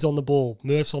 Reason Ed's on the ball,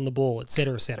 Murph's on the ball,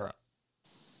 etc., etc.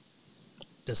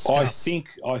 Discuss.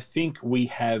 I think we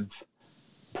have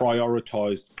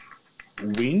prioritised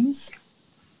wins.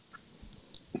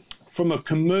 From a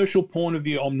commercial point of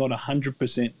view, I'm not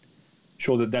 100%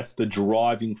 sure that that's the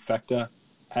driving factor,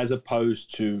 as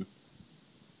opposed to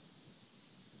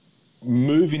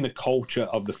moving the culture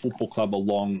of the football club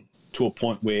along to a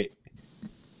point where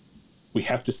we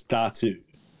have to start to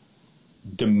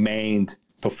demand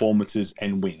performances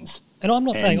and wins. And I'm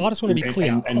not saying, I just want to be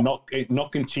clear. And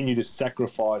not continue to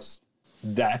sacrifice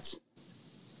that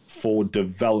for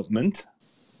development.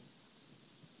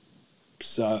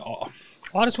 So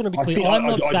I just want to be clear. I'm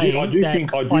not saying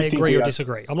that I agree or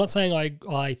disagree. I'm not saying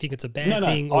I think it's a bad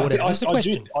thing or whatever. Just a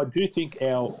question. I do think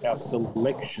our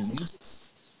selections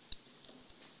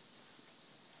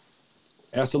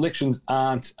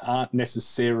aren't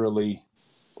necessarily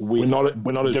with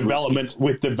we're not as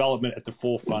development at the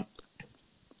forefront.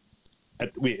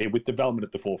 With development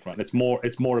at the forefront, it's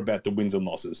more about the wins and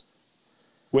losses,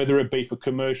 whether it be for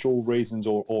commercial reasons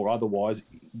or otherwise.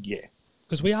 Yeah.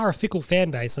 Because we are a fickle fan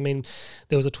base. I mean,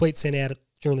 there was a tweet sent out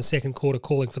during the second quarter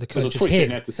calling for the coach's head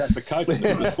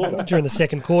during the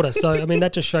second quarter. So, I mean,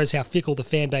 that just shows how fickle the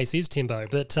fan base is, Timbo.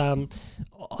 But I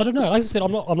don't know. Like I said,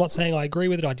 I'm not saying I agree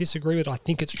with it, I disagree with it, I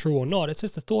think it's true or not. It's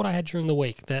just a thought I had during the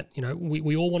week that, you know,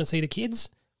 we all want to see the kids.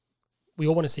 We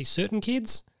all want to see certain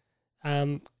kids.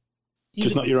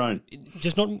 Just not your own.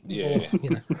 Just not, yeah. Or, you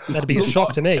know, that'd be a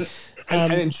shock to me.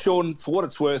 And Sean, for what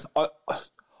it's worth,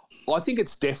 I think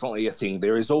it's definitely a thing.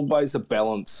 There is always a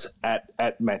balance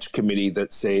at match committee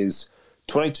that says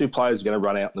 22 players are going to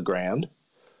run out in the ground.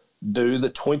 Do the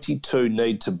 22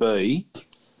 need to be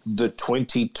the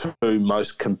 22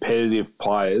 most competitive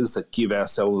players that give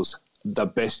ourselves the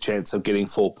best chance of getting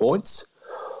 4 points?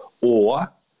 Or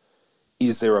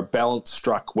is there a balance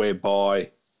struck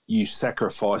whereby you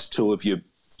sacrifice two of your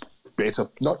better,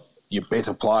 not your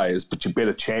better players, but your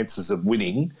better chances of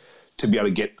winning to be able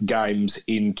to get games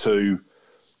into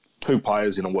 2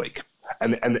 players in a week?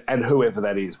 And whoever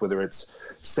that is, whether it's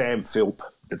Sam Philp,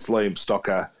 it's Liam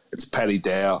Stocker, it's Paddy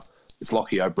Dow, it's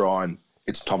Lockie O'Brien,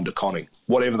 it's Tom De Koning.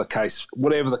 Whatever the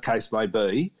case may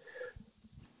be,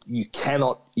 you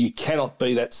cannot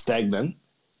be that stagnant.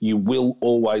 You will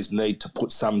always need to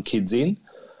put some kids in.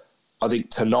 I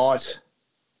think tonight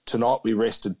we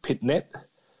rested Pitnet.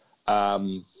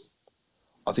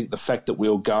 I think the fact that we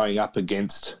were going up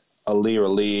against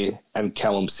Alir and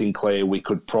Callum Sinclair, we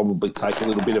could probably take a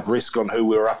little bit of risk on who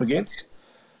we were up against.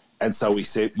 And so we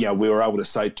said, we were able to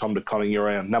say Tom De Koning, you're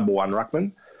our number one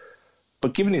ruckman.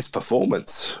 But given his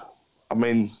performance, I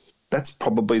mean, that's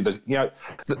probably the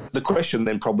question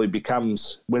then probably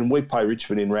becomes, when we play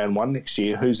Richmond in round 1 next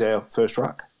year, who's our first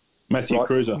ruck? Matthew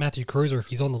Cruiser. Matthew Cruiser, if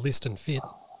he's on the list and fit.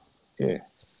 Yeah.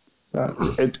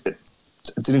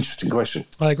 It's an interesting question.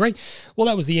 I agree. Well,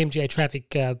 that was the MGA Traffic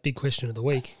big question of the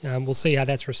week. We'll see how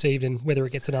that's received and whether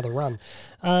it gets another run.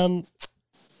 Now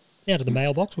to the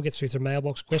mailbox. We'll get through some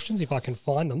mailbox questions if I can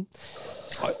find them.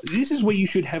 This is where you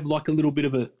should have like a little bit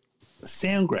of a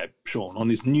sound grab, Sean, on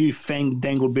this new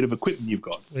fang-dangled bit of equipment you've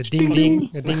got. A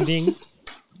ding-ding, a ding-ding.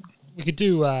 We could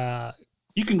do...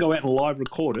 you can go out and live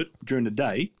record it during the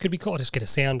day. Could be cool. Just get a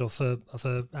sound off a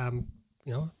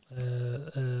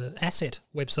asset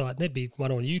website. There'd be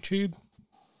one on YouTube.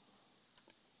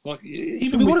 Like,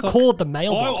 even we would have called the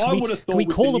mailbox. I would have thought we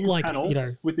call it like panel,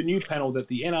 with the new panel that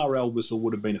the NRL whistle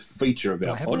would have been a feature of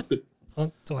our pod.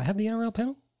 Do I have the NRL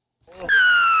panel?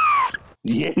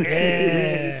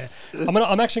 Yes. Yeah.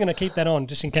 I'm actually going to keep that on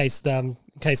just in case the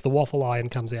waffle iron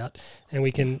comes out, and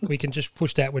we can just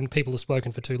push that when people have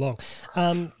spoken for too long.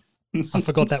 I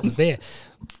forgot that was there.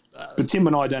 But Tim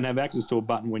and I don't have access to a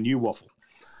button when you waffle.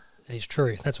 It's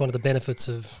true. That's one of the benefits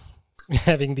of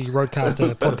having the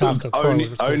Roadcaster podcaster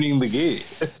owning the gear.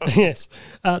 Yes.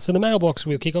 So the mailbox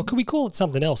we'll kick off. Could we call it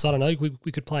something else? I don't know.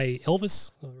 We could play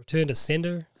Elvis or Return to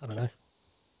Sender. I don't know.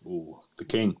 Ooh, the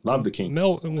King. Love the King.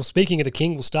 Well, speaking of the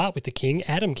King, we'll start with the King,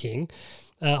 Adam King.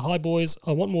 Hi, boys.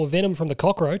 I want more venom from the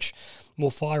cockroach.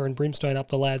 More fire and brimstone up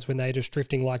the lads when they're just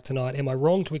drifting like tonight. Am I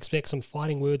wrong to expect some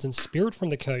fighting words and spirit from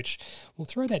the coach? We'll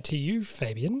throw that to you,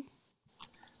 Fabian.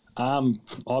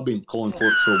 I've been calling for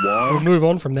it for a while. We'll move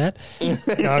on from that.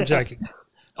 No, I'm joking.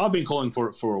 I've been calling for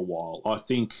it for a while. I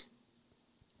think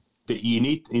that you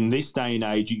need, in this day and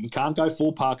age, you can't go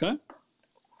full Parko,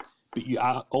 but you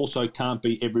also can't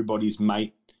be everybody's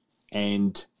mate,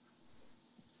 and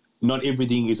not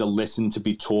everything is a lesson to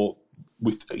be taught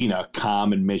with, a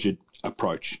calm and measured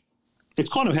approach. It's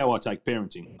kind of how I take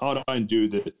parenting. I don't do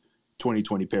the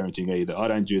 20/20 parenting either. I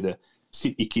don't do the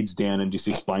sit your kids down and just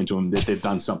explain to them that they've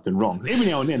done something wrong. Every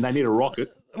now and then they need a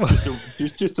rocket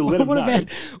just to let them know.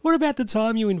 What about the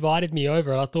time you invited me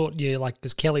over? I thought,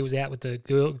 because Kelly was out with the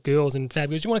girls and Fab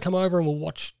goes, do you want to come over and we'll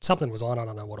watch? Something was on, I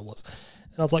don't know what it was.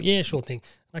 And I was like, yeah, sure thing.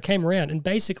 I came around and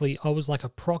basically I was like a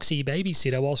proxy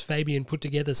babysitter whilst Fabian put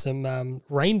together some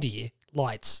reindeer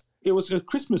lights. It was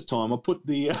Christmas time. I put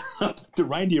the the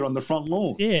reindeer on the front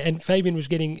lawn. Yeah, and Fabian was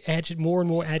getting more and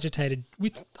more agitated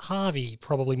with Harvey,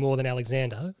 probably more than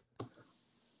Alexander.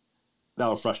 They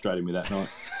were frustrating me that night.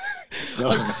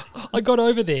 I got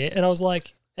over there and I was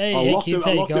like, hey kids,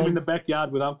 how you going? I locked them in the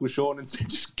backyard with Uncle Sean and said,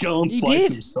 just go and play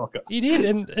some soccer. He did.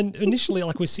 And initially,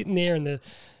 we're sitting there and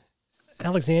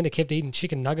Alexander kept eating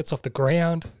chicken nuggets off the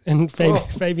ground and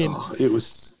Fabian. It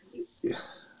was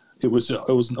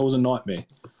a nightmare.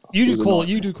 You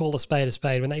do call a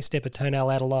spade when they step a toenail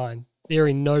out of line. They're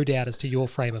in no doubt as to your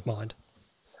frame of mind.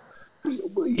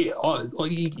 Yeah,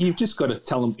 you've just got to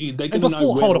tell them. They're going to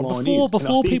know where the line is.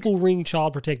 Before people ring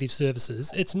Child Protective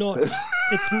Services, it's not.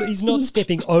 He's not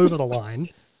stepping over the line,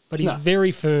 but he's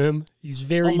very firm. He's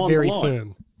very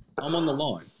firm. I'm on the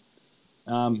line.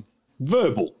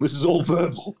 Verbal. This is all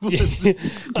verbal. It's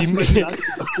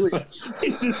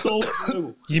just all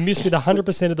verbal. You miss with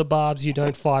 100% of the barbs you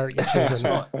don't fire at your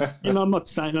children. I'm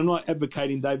not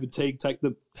advocating David Teague take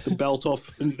the belt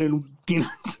off and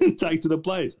take to the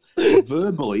players.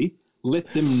 Verbally, let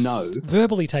them know.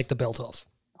 Verbally take the belt off.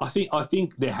 I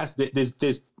think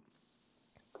there's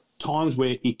times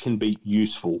where it can be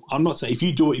useful. I'm not saying if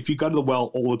you go to the well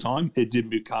all the time, it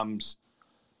becomes,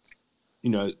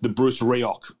 the Bruce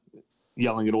Rioch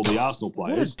yelling at all the Arsenal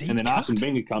players, and then Arsene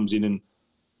Wenger comes in and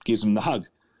gives them the hug.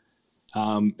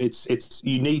 You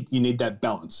need that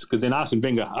balance, because then Arsene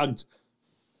Wenger hugged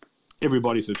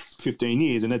everybody for 15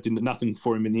 years, and that did nothing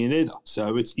for him in the end either.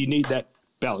 So you need that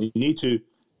balance. You need to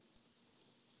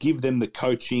give them the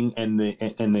coaching and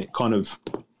the kind of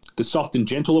the soft and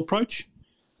gentle approach,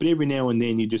 but every now and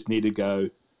then you just need to go.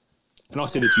 And I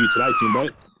said it to you today, Timbo.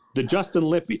 The Justin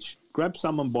Leppich, grab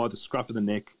someone by the scruff of the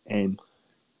neck and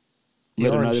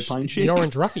let them know they're playing shit. The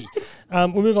orange roughie. We'll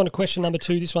move on to question number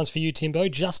 2. This one's for you, Timbo.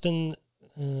 Justin,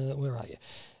 where are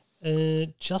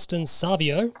you? Justin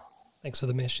Savio. Thanks for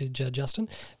the message, Justin.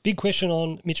 Big question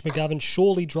on Mitch McGovern.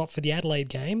 Surely drop for the Adelaide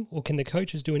game, or can the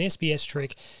coaches do an SBS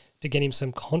trick to get him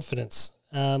some confidence?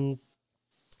 I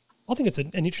think it's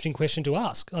an interesting question to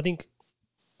ask. I think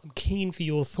I'm keen for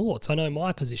your thoughts. I know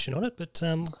my position on it, but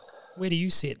where do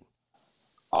you sit?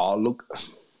 Oh, look,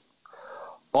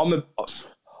 I'm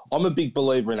a big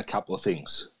believer in a couple of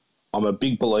things. I'm a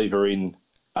big believer in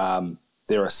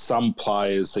there are some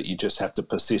players that you just have to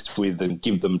persist with and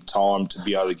give them time to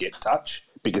be able to get touch,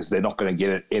 because they're not going to get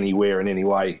it anywhere in any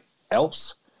way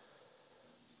else.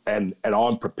 And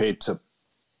I'm prepared to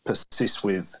persist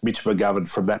with Mitch McGovern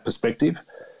from that perspective.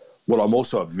 What I'm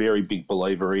also a very big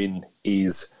believer in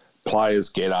is players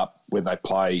get up when they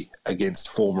play against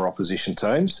former opposition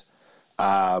teams.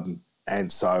 And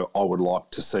so I would like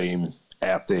to see him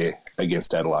out there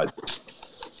against Adelaide.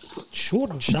 Short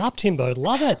and sharp, Timbo.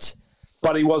 Love it.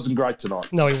 But he wasn't great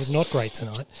tonight. No, he was not great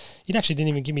tonight. He actually didn't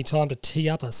even give me time to tee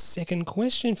up a second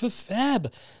question for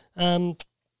Fab.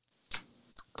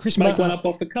 Chris Make one up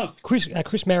off the cuff. Chris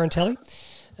Marantelli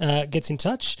gets in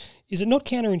touch. Is it not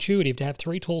counterintuitive to have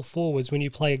 3 tall forwards when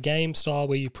you play a game style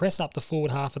where you press up the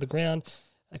forward half of the ground,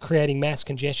 creating mass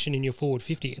congestion in your forward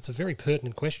 50? It's a very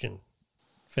pertinent question,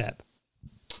 Fab.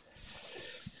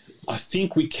 I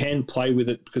think we can play with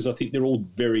it because I think they're all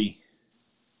very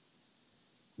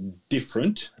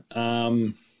different.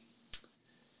 I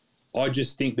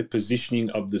just think the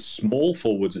positioning of the small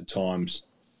forwards at times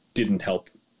didn't help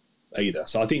either.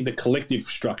 So I think the collective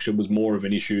structure was more of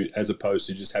an issue as opposed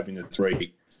to just having the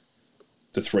three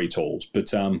talls.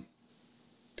 But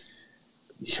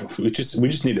we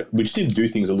just need to do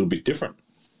things a little bit different.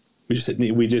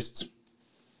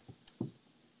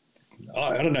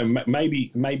 I don't know.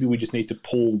 Maybe we just need to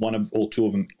pull one or two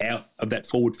of them out of that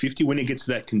forward 50 when it gets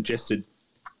to that congested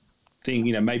thing.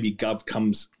 Maybe Gov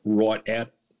comes right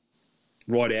out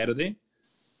of there,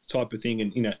 type of thing,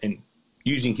 and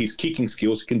using his kicking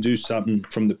skills can do something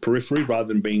from the periphery rather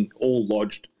than being all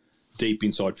lodged deep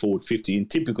inside forward 50 and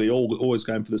typically always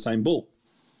going for the same ball.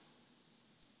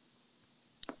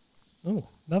 Oh,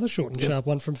 another short and sharp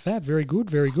one from Fab. Very good,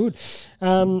 very good.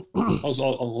 I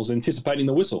was anticipating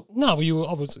the whistle. No, you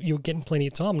were getting plenty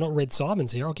of time. Not Red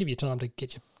Simons here. I'll give you time to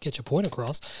get your point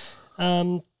across.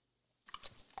 Hold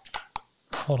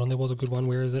on, there was a good one.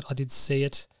 Where is it? I did see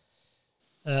it.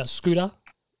 Scooter,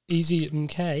 Easy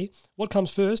MK. What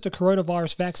comes first, a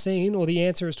coronavirus vaccine or the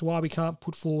answer as to why we can't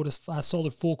put forward a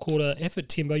solid 4-quarter effort?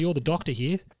 Timbo, you're the doctor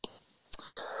here.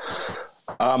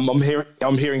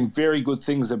 I'm hearing very good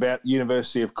things about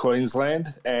University of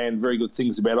Queensland and very good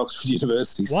things about Oxford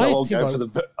University. Why, so I'll Timbo, go for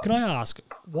the. Can I ask,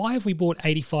 why have we bought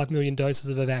 85 million doses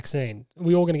of a vaccine? Are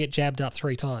we all going to get jabbed up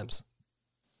 3 times?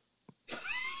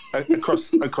 across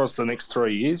the next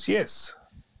 3 years, yes.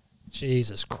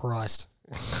 Jesus Christ.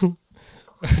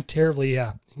 Terribly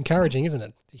encouraging, isn't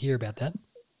it, to hear about that?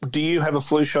 Do you have a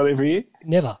flu shot every year?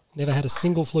 Never had a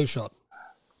single flu shot.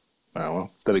 Oh,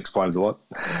 well, that explains a lot.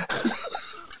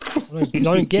 I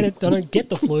don't get it. I don't get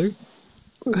the flu.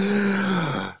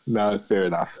 No, fair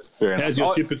enough. How's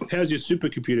your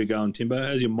supercomputer going, Timbo?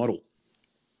 How's your model?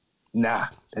 Nah,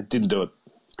 it didn't do it.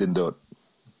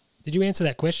 Did you answer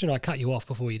that question? I cut you off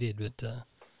before you did, but...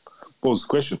 What was the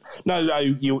question? No,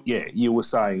 you were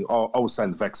saying... I was saying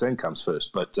the vaccine comes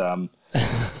first, but...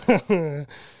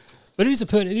 But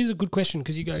it is a good question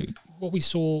because you go, what we've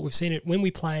seen it, when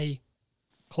we play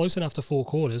close enough to 4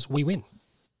 quarters, we win.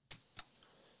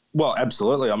 Well,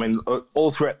 absolutely. I mean,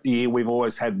 all throughout the year, we've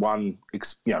always had one,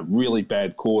 really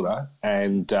bad quarter,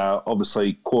 and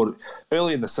obviously,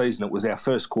 early in the season, it was our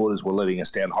first quarters were letting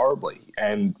us down horribly,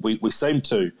 and we seem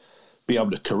to be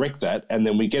able to correct that, and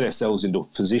then we get ourselves into a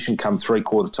position come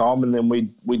 3/4 time, and then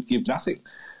we'd give nothing.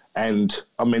 And,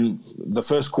 I mean, the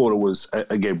first quarter was,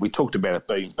 again, we talked about it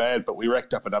being bad, but we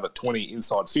racked up another 20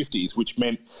 inside 50s, which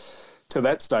meant to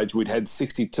that stage we'd had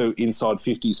 62 inside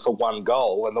 50s for 1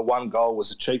 goal, and the 1 goal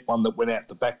was a cheap one that went out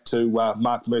the back to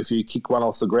Mark Murphy, who kicked one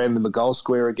off the ground in the goal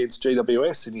square against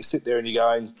GWS, and you sit there and you're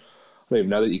going, I don't even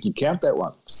know that you can count that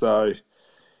one. So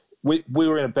we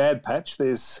were in a bad patch.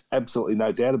 There's absolutely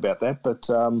no doubt about that, but...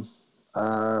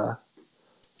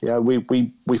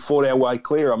 we fought our way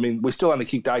clear. I mean, we still only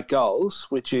kicked 8 goals,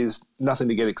 which is nothing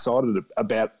to get excited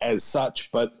about as such.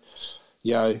 But,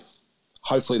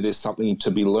 hopefully there's something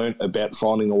to be learnt about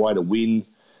finding a way to win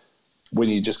when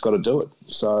you just got to do it.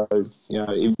 So,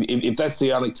 if that's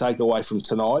the only takeaway from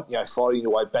tonight, fighting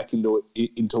your way back into a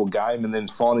game and then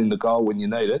finding the goal when you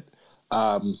need it,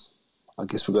 I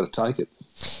guess we've got to take it.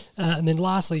 And then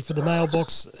lastly, for the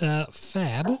mailbox,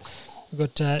 Fab,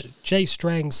 we've got Jay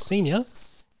Strang Senior.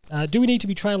 Do we need to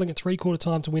be trailing at 3/4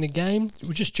 time to win a game?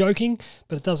 We're just joking,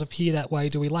 but it does appear that way.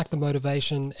 Do we lack the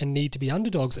motivation and need to be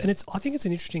underdogs? And I think it's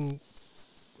an interesting...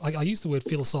 I use the word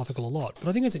philosophical a lot, but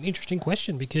I think it's an interesting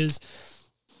question because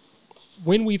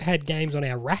when we've had games on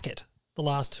our racket the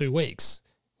last 2 weeks,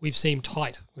 we've seemed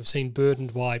tight. We've seemed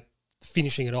burdened by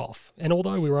finishing it off. And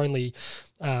although we were only...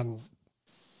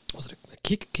 was it a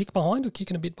kick behind or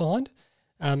kicking a bit behind?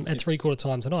 At 3/4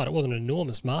 time tonight, it wasn't an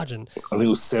enormous margin. I think it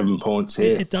was 7 points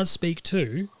here. It does speak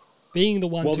to being the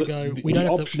one to go. We don't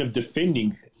have the option of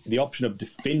defending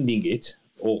it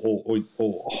or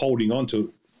holding on to it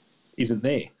isn't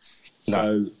there.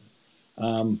 No.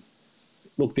 So,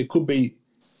 look, there could be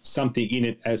something in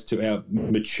it as to our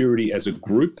maturity as a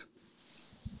group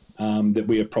that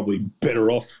we are probably better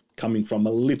off coming from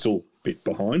a little bit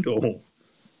behind, or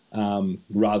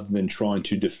rather than trying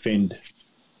to defend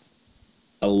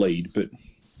a lead. But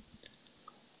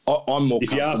I'm more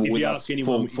if you ask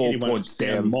anyone of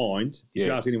sound mind, yeah. If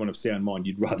you ask anyone of sound mind,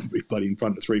 you'd rather be bloody in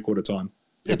front at 3/4 time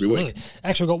every Absolutely. week.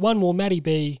 Actually, I've got one more. Matty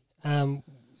B.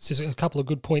 Just a couple of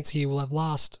good points here. We'll have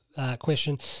last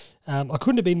question. I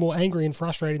couldn't have been more angry and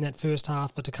frustrated in that first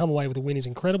half, but to come away with a win is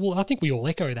incredible. And I think we all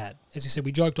echo that. As you said,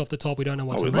 we joked off the top. We don't know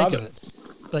what to make of it.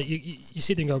 But you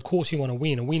sit there and go, of course you want to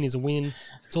win. A win is a win.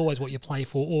 It's always what you play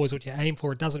for, always what you aim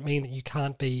for. It doesn't mean that you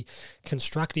can't be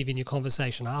constructive in your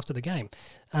conversation after the game.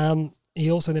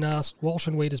 He also then asked, Walsh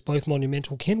and Weeders both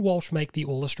monumental. Can Walsh make the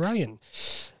All-Australian?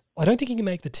 I don't think he can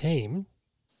make the team.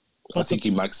 I think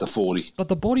he makes the 40. But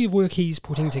the body of work he's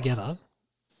putting together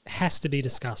has to be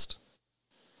discussed.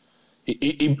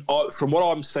 From what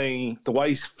I'm seeing, the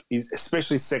way he's,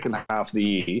 especially second half of the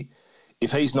year,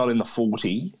 if he's not in the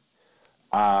 40,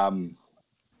 I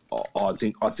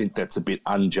think that's a bit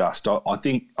unjust. I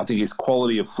think his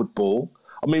quality of football.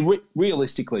 I mean,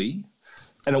 realistically,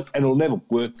 and it'll never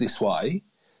work this way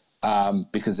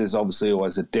because there's obviously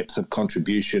always a depth of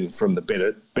contribution from the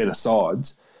better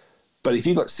sides. But if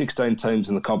you've got 16 teams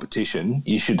in the competition,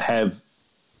 you should have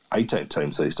 18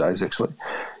 teams these days, actually.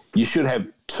 You should have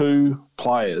 2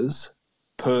 players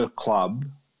per club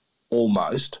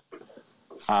almost,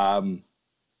 from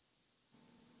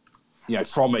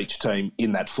each team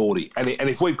in that 40. And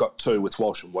if we've got 2, it's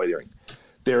Walsh and Wiedering.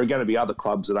 There are going to be other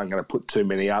clubs that aren't going to put too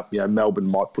many up. Melbourne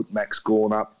might put Max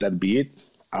Gawn up. That'd be it.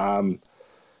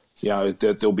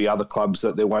 There'll be other clubs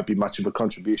that there won't be much of a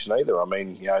contribution either. I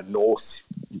mean, North,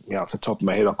 off the top of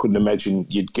my head, I couldn't imagine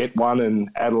you'd get one,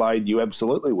 and Adelaide, you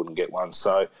absolutely wouldn't get one.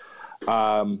 So,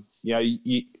 and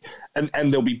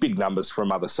there'll be big numbers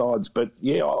from other sides. But,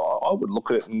 I I would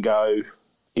look at it and go,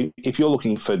 if you're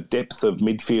looking for depth of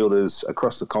midfielders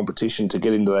across the competition to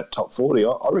get into that top 40,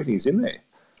 I reckon he's in there.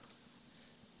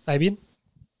 Fabian?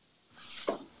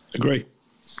 Agree.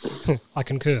 I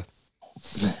concur.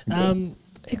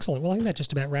 Excellent. Well, I think that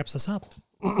just about wraps us up.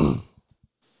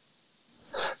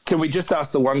 Can we just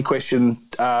ask the one question?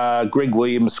 Greg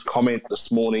Williams' comment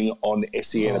this morning on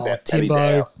SEN about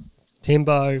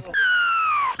Timbo.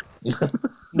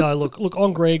 No, look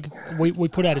on Greg. We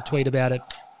put out a tweet about it.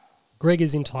 Greg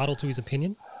is entitled to his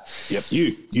opinion. Yep,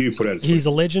 you put out a tweet. He's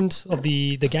a legend of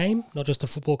the game, not just a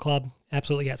football club.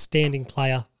 Absolutely outstanding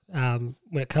player. When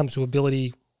it comes to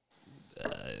ability,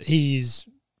 he's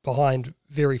behind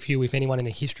very few, if anyone, in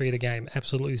the history of the game.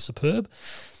 Absolutely superb.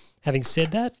 Having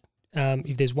said that,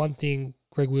 if there's one thing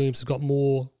Greg Williams has got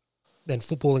more than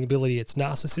footballing ability, it's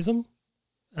narcissism.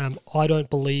 I don't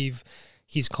believe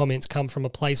his comments come from a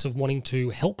place of wanting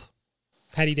to help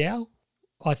Paddy Dow.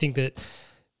 I think that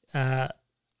I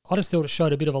just thought it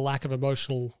showed a bit of a lack of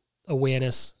emotional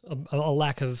awareness, a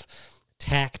lack of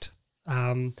tact,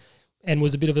 and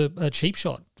was a bit of a cheap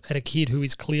shot at a kid who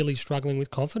is clearly struggling with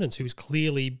confidence, who is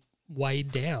clearly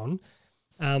weighed down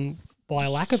by a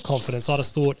lack of confidence. I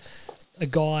just thought a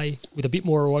guy with a bit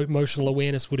more emotional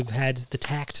awareness would have had the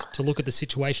tact to look at the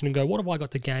situation and go, what have I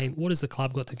got to gain? What has the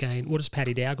club got to gain? What has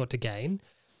Paddy Dow got to gain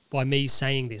by me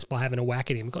saying this, by having a whack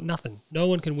at him? Got nothing. No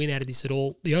one can win out of this at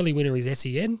all. The only winner is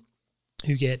SEN,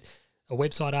 who get a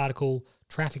website article,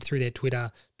 traffic through their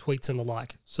Twitter, tweets and the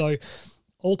like. So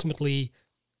ultimately,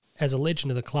 as a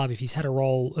legend of the club, if he's had a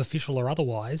role, official or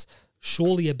otherwise,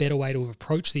 surely a better way to have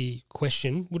approached the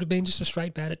question would have been just a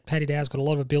straight bat at Paddy Dow's got a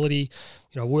lot of ability.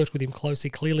 Worked with him closely.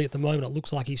 Clearly at the moment it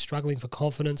looks like he's struggling for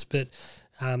confidence, but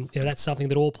that's something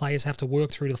that all players have to work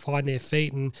through to find their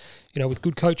feet. And, with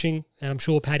good coaching, and I'm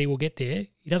sure Paddy will get there,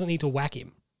 he doesn't need to whack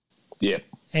him. Yeah.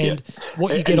 And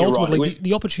what you get ultimately,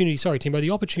 the opportunity, sorry, Timbo,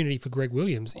 the opportunity for Greg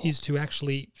Williams is to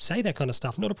actually say that kind of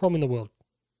stuff. Not a problem in the world.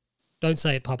 Don't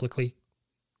say it publicly.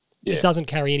 Yeah. It doesn't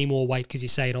carry any more weight because you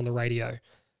say it on the radio.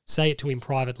 Say it to him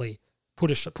privately.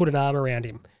 Put an arm around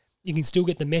him. You can still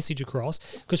get the message across.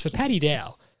 Because for Paddy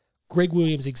Dow, Greg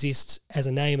Williams exists as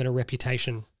a name and a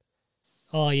reputation.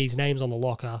 Oh, his name's on the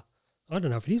locker. I don't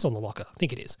know if it is on the locker. I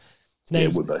think it is.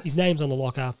 His name's on the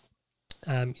locker.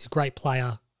 He's a great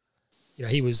player.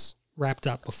 He was wrapped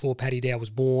up before Paddy Dow was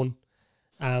born.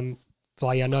 I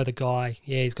know the guy.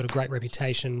 Yeah, he's got a great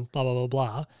reputation, blah, blah, blah,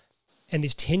 blah. And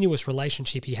this tenuous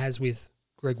relationship he has with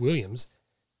Greg Williams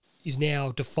is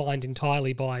now defined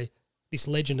entirely by this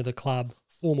legend of the club,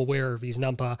 former wearer of his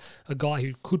number, a guy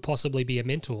who could possibly be a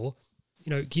mentor,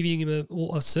 giving him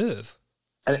a serve.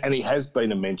 And he has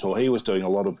been a mentor. He was doing a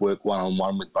lot of work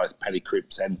one-on-one with both Paddy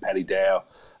Cripps and Paddy Dow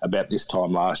about this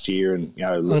time last year. And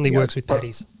only works with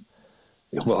Paddies.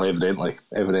 Well, evidently.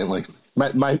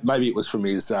 Maybe it was from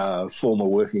his former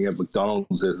working at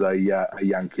McDonald's as a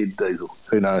young kid, Diesel.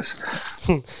 Who knows?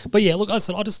 But yeah, look, I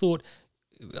just thought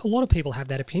a lot of people have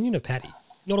that opinion of Paddy.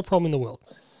 Not a problem in the world.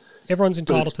 Everyone's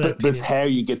entitled to that opinion. But it's how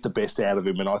you get the best out of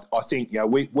him. And I think,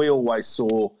 we always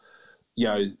saw,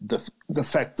 the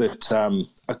fact that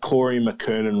Corey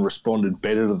McKernan responded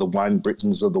better to the Wayne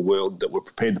Brittons of the world that were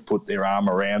prepared to put their arm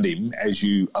around him, as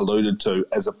you alluded to,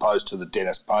 as opposed to the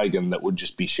Dennis Pagan that would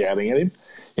just be shouting at him.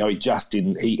 He just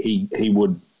didn't. He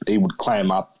would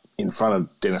clam up in front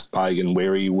of Dennis Pagan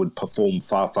where he would perform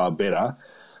far, far better.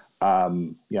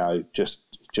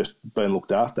 Just being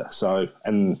looked after. So,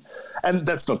 and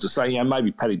that's not to say,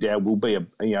 maybe Paddy Dow will be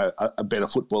a better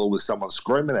footballer with someone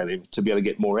screaming at him to be able to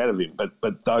get more out of him.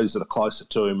 But those that are closer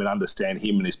to him and understand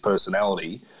him and his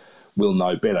personality will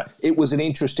know better. It was an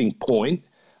interesting point,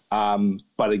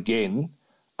 but again,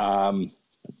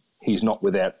 he's not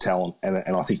without talent, and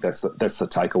I think that's the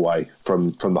takeaway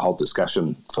from the whole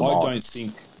discussion. Don't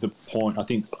think the point. I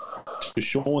think to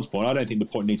Sean's point, I don't think the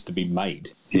point needs to be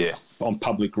made. Yeah. On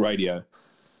public radio.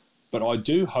 But I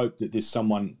do hope that there's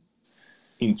someone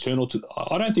internal to...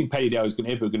 I don't think Paddy Dow is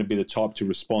ever going to be the type to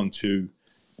respond to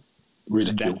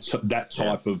ridicule, that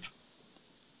type of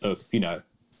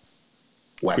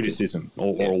criticism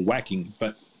or whacking.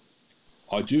 But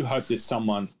I do hope there's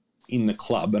someone in the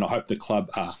club, and I hope the club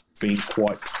are being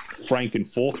quite frank and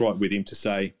forthright with him to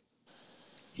say,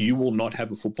 you will not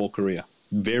have a football career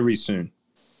very soon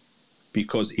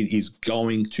because it is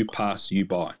going to pass you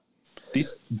by.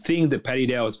 This thing that Paddy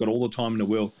Dow has got all the time in the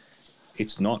world,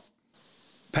 it's not.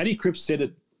 Paddy Cripps said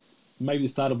it maybe the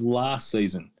start of last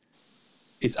season.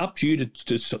 It's up to you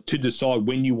to decide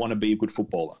when you want to be a good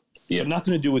footballer. It's got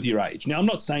nothing to do with your age. Now, I'm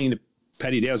not saying that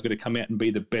Paddy Dow is going to come out and be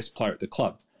the best player at the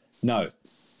club. No.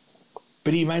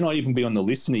 But he may not even be on the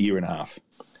list in a year and a half.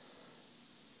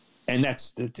 And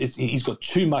he's got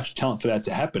too much talent for that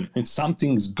to happen. And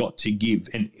something's got to give,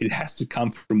 and it has to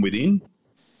come from within.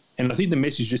 And I think the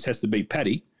message just has to be,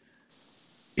 Paddy,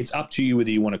 it's up to you whether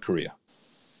you want a career.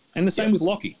 And the same with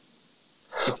Lockie.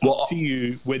 It's up to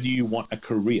you whether you want a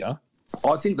career.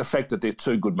 I think the fact that they're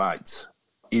two good mates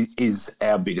is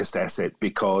our biggest asset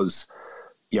because,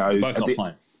 both not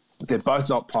playing. They're both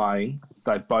not playing.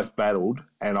 They've both battled,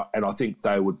 and I think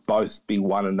they would both be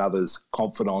one another's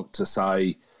confidant to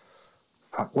say,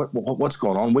 what's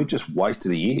going on? We've just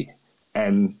wasted a year.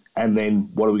 And then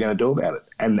what are we going to do about it?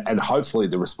 And hopefully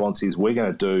the response is we're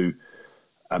going to do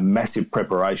a massive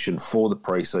preparation for the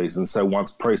preseason. So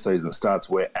once preseason starts,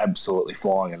 we're absolutely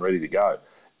flying and ready to go.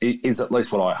 It is at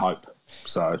least what I hope.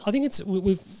 So I think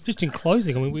we've just in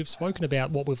closing, I mean, we've spoken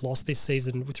about what we've lost this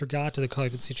season with regard to the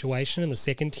COVID situation and the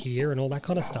second tier and all that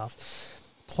kind of stuff.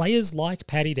 Players like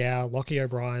Paddy Dow, Lockie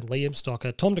O'Brien, Liam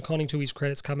Stocker, Tom De Koning, to his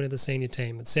credits, coming to the senior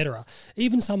team, etc.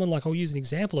 Even someone like, I'll use an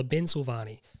example of Ben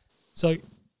Silvani. So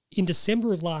in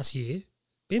December of last year,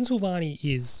 Ben Silvani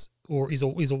is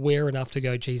aware enough to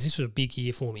go, geez, this was a big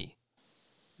year for me.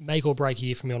 Make or break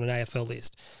year for me on an AFL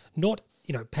list. Not,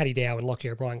 Paddy Dow and Lockie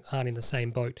O'Brien aren't in the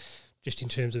same boat just in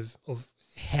terms of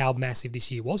how massive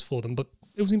this year was for them, but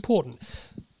it was important.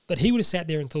 But he would have sat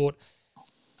there and thought,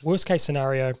 worst case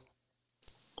scenario,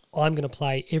 I'm going to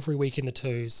play every week in the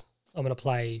twos. I'm going to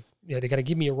play, they're going to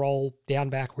give me a role down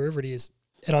back, wherever it is,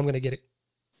 and I'm going to get it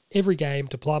every game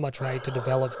to ply my trade, to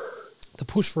develop, to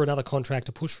push for another contract,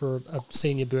 to push for a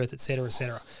senior berth, et cetera, et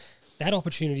cetera. That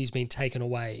opportunity has been taken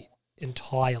away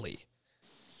entirely.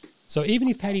 So even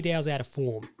if Paddy Dow's out of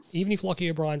form, even if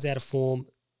Lockie O'Brien's out of form,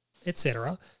 et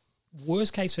cetera,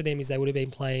 worst case for them is they would have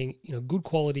been playing in a good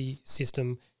quality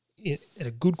system, at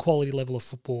a good quality level of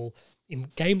football, in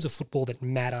games of football that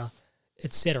matter,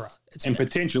 et cetera. And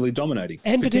potentially dominating.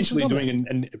 And potentially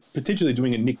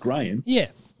doing a Nick Graham. Yeah.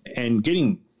 And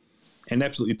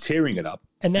absolutely tearing it up.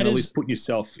 And at least put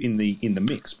yourself in the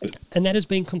mix. And that has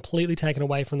been completely taken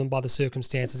away from them by the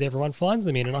circumstances everyone finds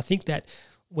them in. And I think that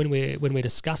when we're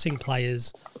discussing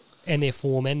players and their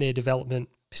form and their development,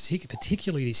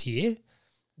 particularly this year,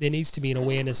 there needs to be an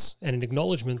awareness and an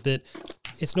acknowledgement that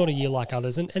it's not a year like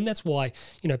others. And that's why,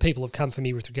 people have come for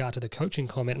me with regard to the coaching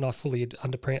comment, and I fully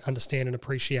understand and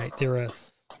appreciate there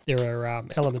are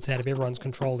elements out of everyone's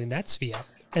control in that sphere.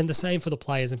 And the same for the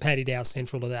players, and Paddy Dow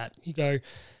central to that.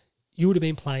 You would have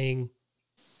been playing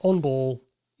on ball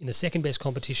in the second best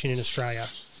competition in Australia.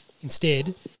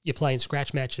 Instead, you're playing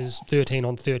scratch matches 13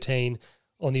 on 13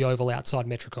 on the oval outside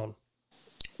Metricon.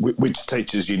 Which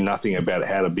teaches you nothing about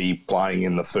how to be playing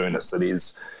in the furnace that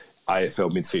is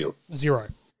AFL midfield. Zero.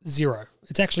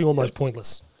 It's actually almost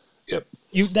pointless. Yep.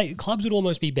 Clubs would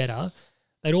almost be better.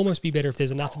 They'd almost be better if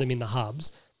there's enough of them in the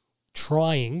hubs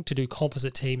trying to do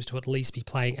composite teams to at least be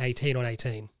playing 18 on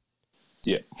 18.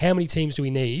 Yeah. How many teams do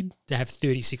we need to have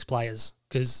 36 players?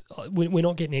 Because we're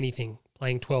not getting anything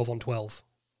playing 12 on 12.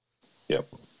 Yep.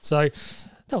 So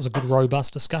that was a good,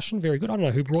 robust discussion. Very good. I don't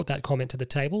know who brought that comment to the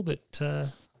table, but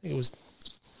it was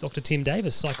Dr. Tim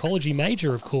Davis, psychology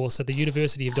major, of course, at the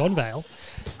University of Donvale.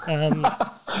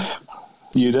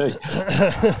 UD.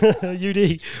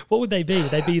 UD. What would they be?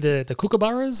 Would they be the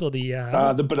kookaburras or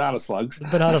the banana slugs? The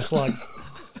banana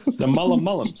slugs. The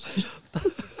mullums.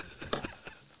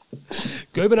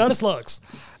 Go banana slugs.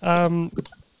 I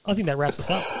think that wraps us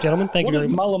up, gentlemen. Thank you very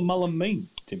much. What does mullum mean,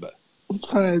 Timbo?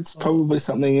 It's probably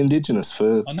something Indigenous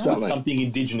for I know something. It's something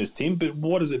Indigenous, Tim, but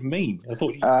what does it mean? I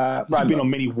thought you've been on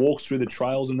many walks through the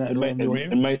trails and that.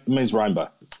 It means rainbow.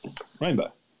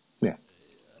 Rainbow?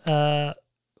 Yeah.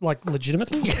 Like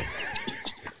legitimately?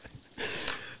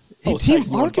 I'll take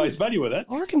you on face value with that.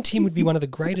 I reckon Tim would be one of the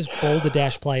greatest boulder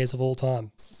dash players of all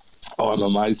time. Oh, I'm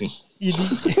amazing.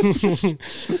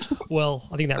 Well,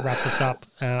 I think that wraps us up.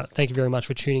 Thank you very much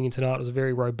for tuning in tonight. It was a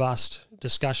very robust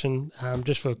discussion.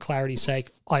 Just for clarity's sake,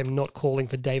 I am not calling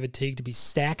for David Teague to be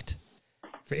sacked.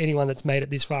 For anyone that's made it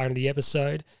this far into the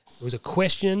episode, it was a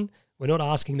question. We're not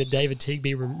asking that David Teague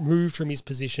be removed from his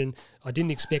position. I didn't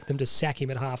expect them to sack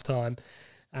him at halftime.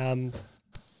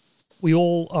 We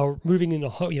all are moving in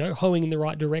hoeing in the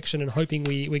right direction and hoping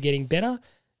we're getting better.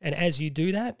 And as you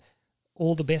do that,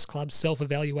 all the best clubs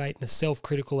self-evaluate and are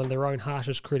self-critical and their own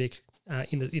harshest critic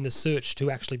in the search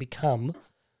to actually become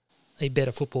a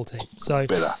better football team. So,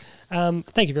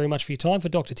 thank you very much for your time. For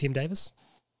Dr. Tim Davis.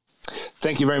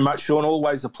 Thank you very much, Sean.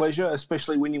 Always a pleasure,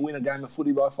 especially when you win a game of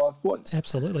footy by 5 points.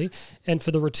 Absolutely. And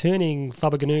for the returning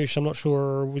Faber Ganoush, I'm not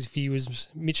sure if he was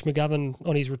Mitch McGovern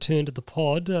on his return to the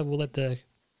pod. We'll let the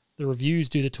reviews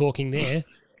do the talking there.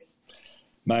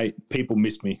 Mate, people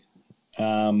miss me.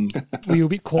 Were you a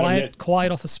bit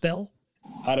quiet off a spell?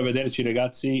 Arrivederci,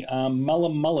 ragazzi.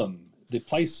 Mullum, the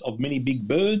place of many big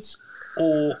birds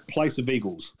or place of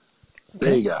eagles?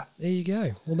 There you go. There you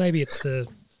go. Well, maybe it's the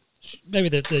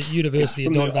University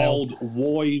of From Don the old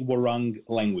Woi Wurrung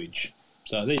language.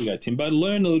 So there you go, Timbo.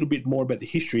 Learn a little bit more about the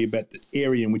history about the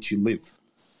area in which you live.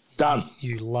 Done.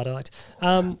 You Luddite.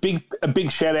 A big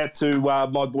shout out to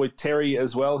my boy Terry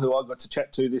as well, who I got to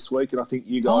chat to this week, and I think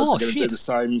you guys are going to do the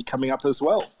same coming up as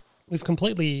well. We've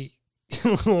completely...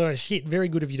 oh, shit, very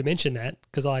good of you to mention that,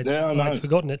 because I'd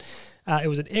forgotten it. It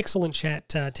was an excellent chat.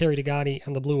 Terry Degani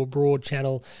and the Blue Abroad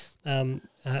channel are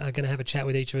going to have a chat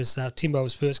with each of us.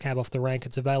 Timbo's first cab off the rank.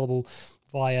 It's available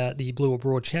via the Blue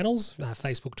Abroad channels,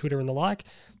 Facebook, Twitter and the like,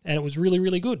 and it was really,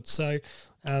 really good. So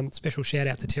special shout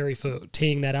out to Terry for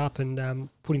teeing that up and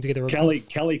putting together a...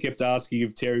 Kelly kept asking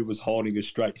if Terry was holding a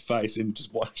straight face, and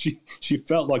just she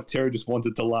felt like Terry just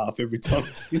wanted to laugh every time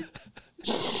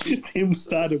Tim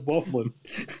started waffling.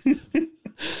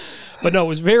 But no, it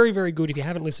was very, very good. If you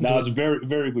haven't listened to it... No, it was a very,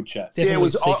 very good chat. Yeah, it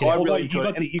was. I really enjoyed it.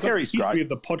 You got the history of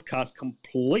the podcast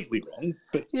completely wrong.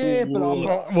 But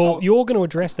well, you're going to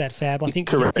address that, Fab. I think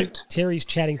Correct. Terry's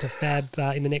chatting to Fab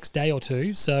in the next day or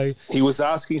two. So he was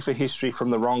asking for history from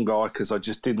the wrong guy because I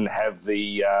just didn't have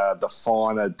the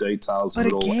finer details of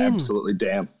it all absolutely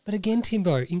down. But again,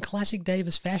 Timbo, in classic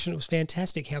Davis fashion, it was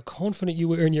fantastic how confident you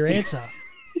were in your answer.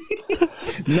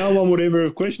 No one would ever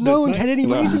have questioned it. No one had any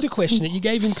reason to question it. You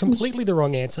gave him completely the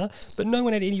wrong answer, but no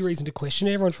one had any reason to question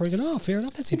it. Everyone's probably going, oh, fair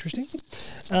enough, that's interesting.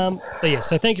 But yeah,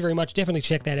 so thank you very much. Definitely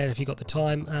check that out if you got the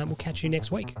time. We'll catch you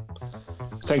next week.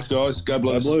 Thanks, guys. Go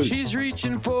Blues. She's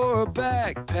reaching for a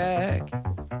backpack,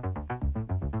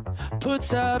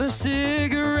 puts out a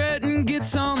cigarette and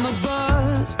gets on the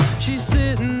bus. She's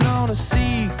sitting on a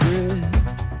secret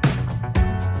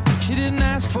she didn't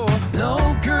ask for,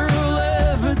 no girl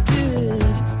ever did.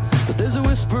 But there's a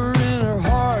whisper in her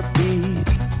heartbeat,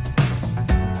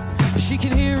 she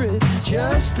can hear it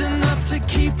just enough to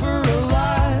keep her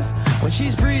alive when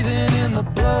she's breathing in the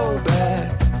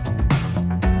blowback.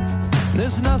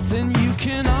 There's nothing you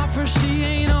can offer she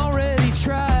ain't already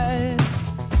tried,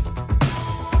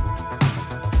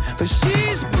 but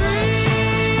she's breathing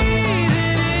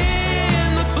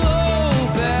in the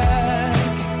blowback.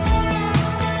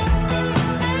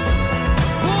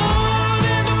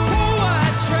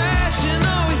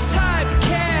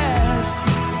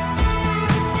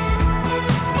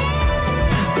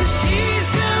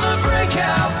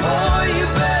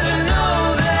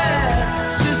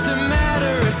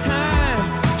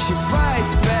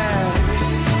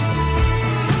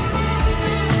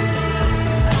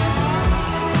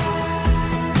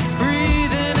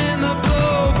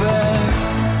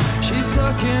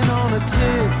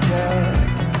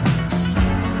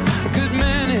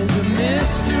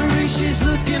 She's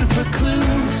looking for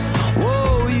clues.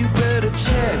 Whoa, you better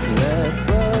check that,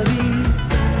 buddy,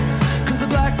 'cause the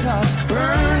blacktop's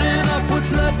burning up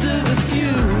what's left of the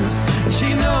fuse, and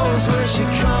she knows where she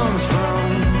comes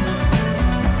from.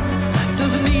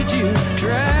 Doesn't need you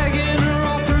dragging her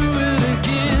all through it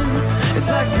again. It's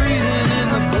like breathing in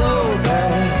the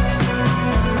blowback.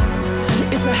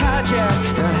 It's a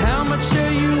hijack. Now how much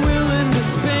are you willing to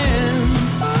spend?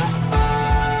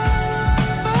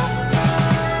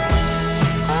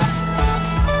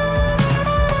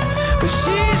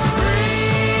 She's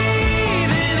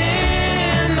breathing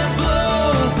in the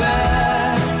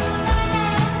blowback.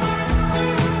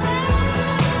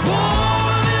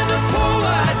 Born in the poor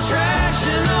white trash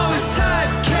and always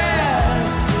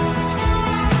typecast.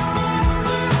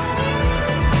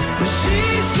 But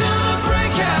she's gonna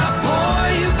break out, boy,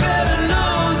 you better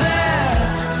know that.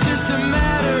 It's just a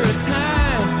matter of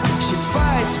time. She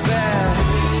fights back.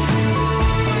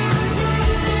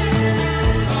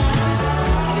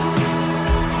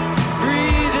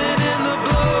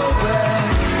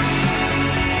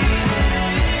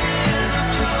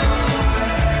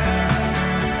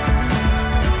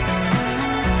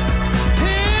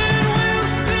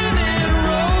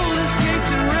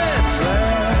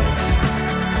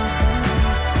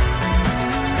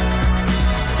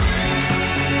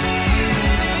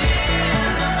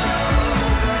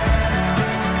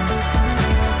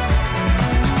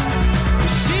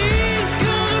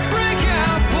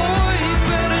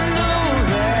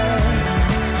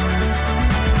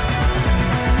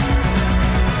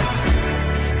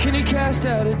 Cast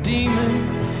out a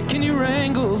demon, can you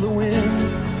wrangle the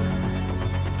wind?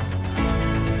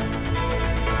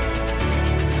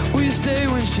 Will you stay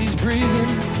when she's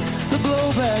breathing the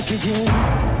blowback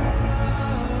again?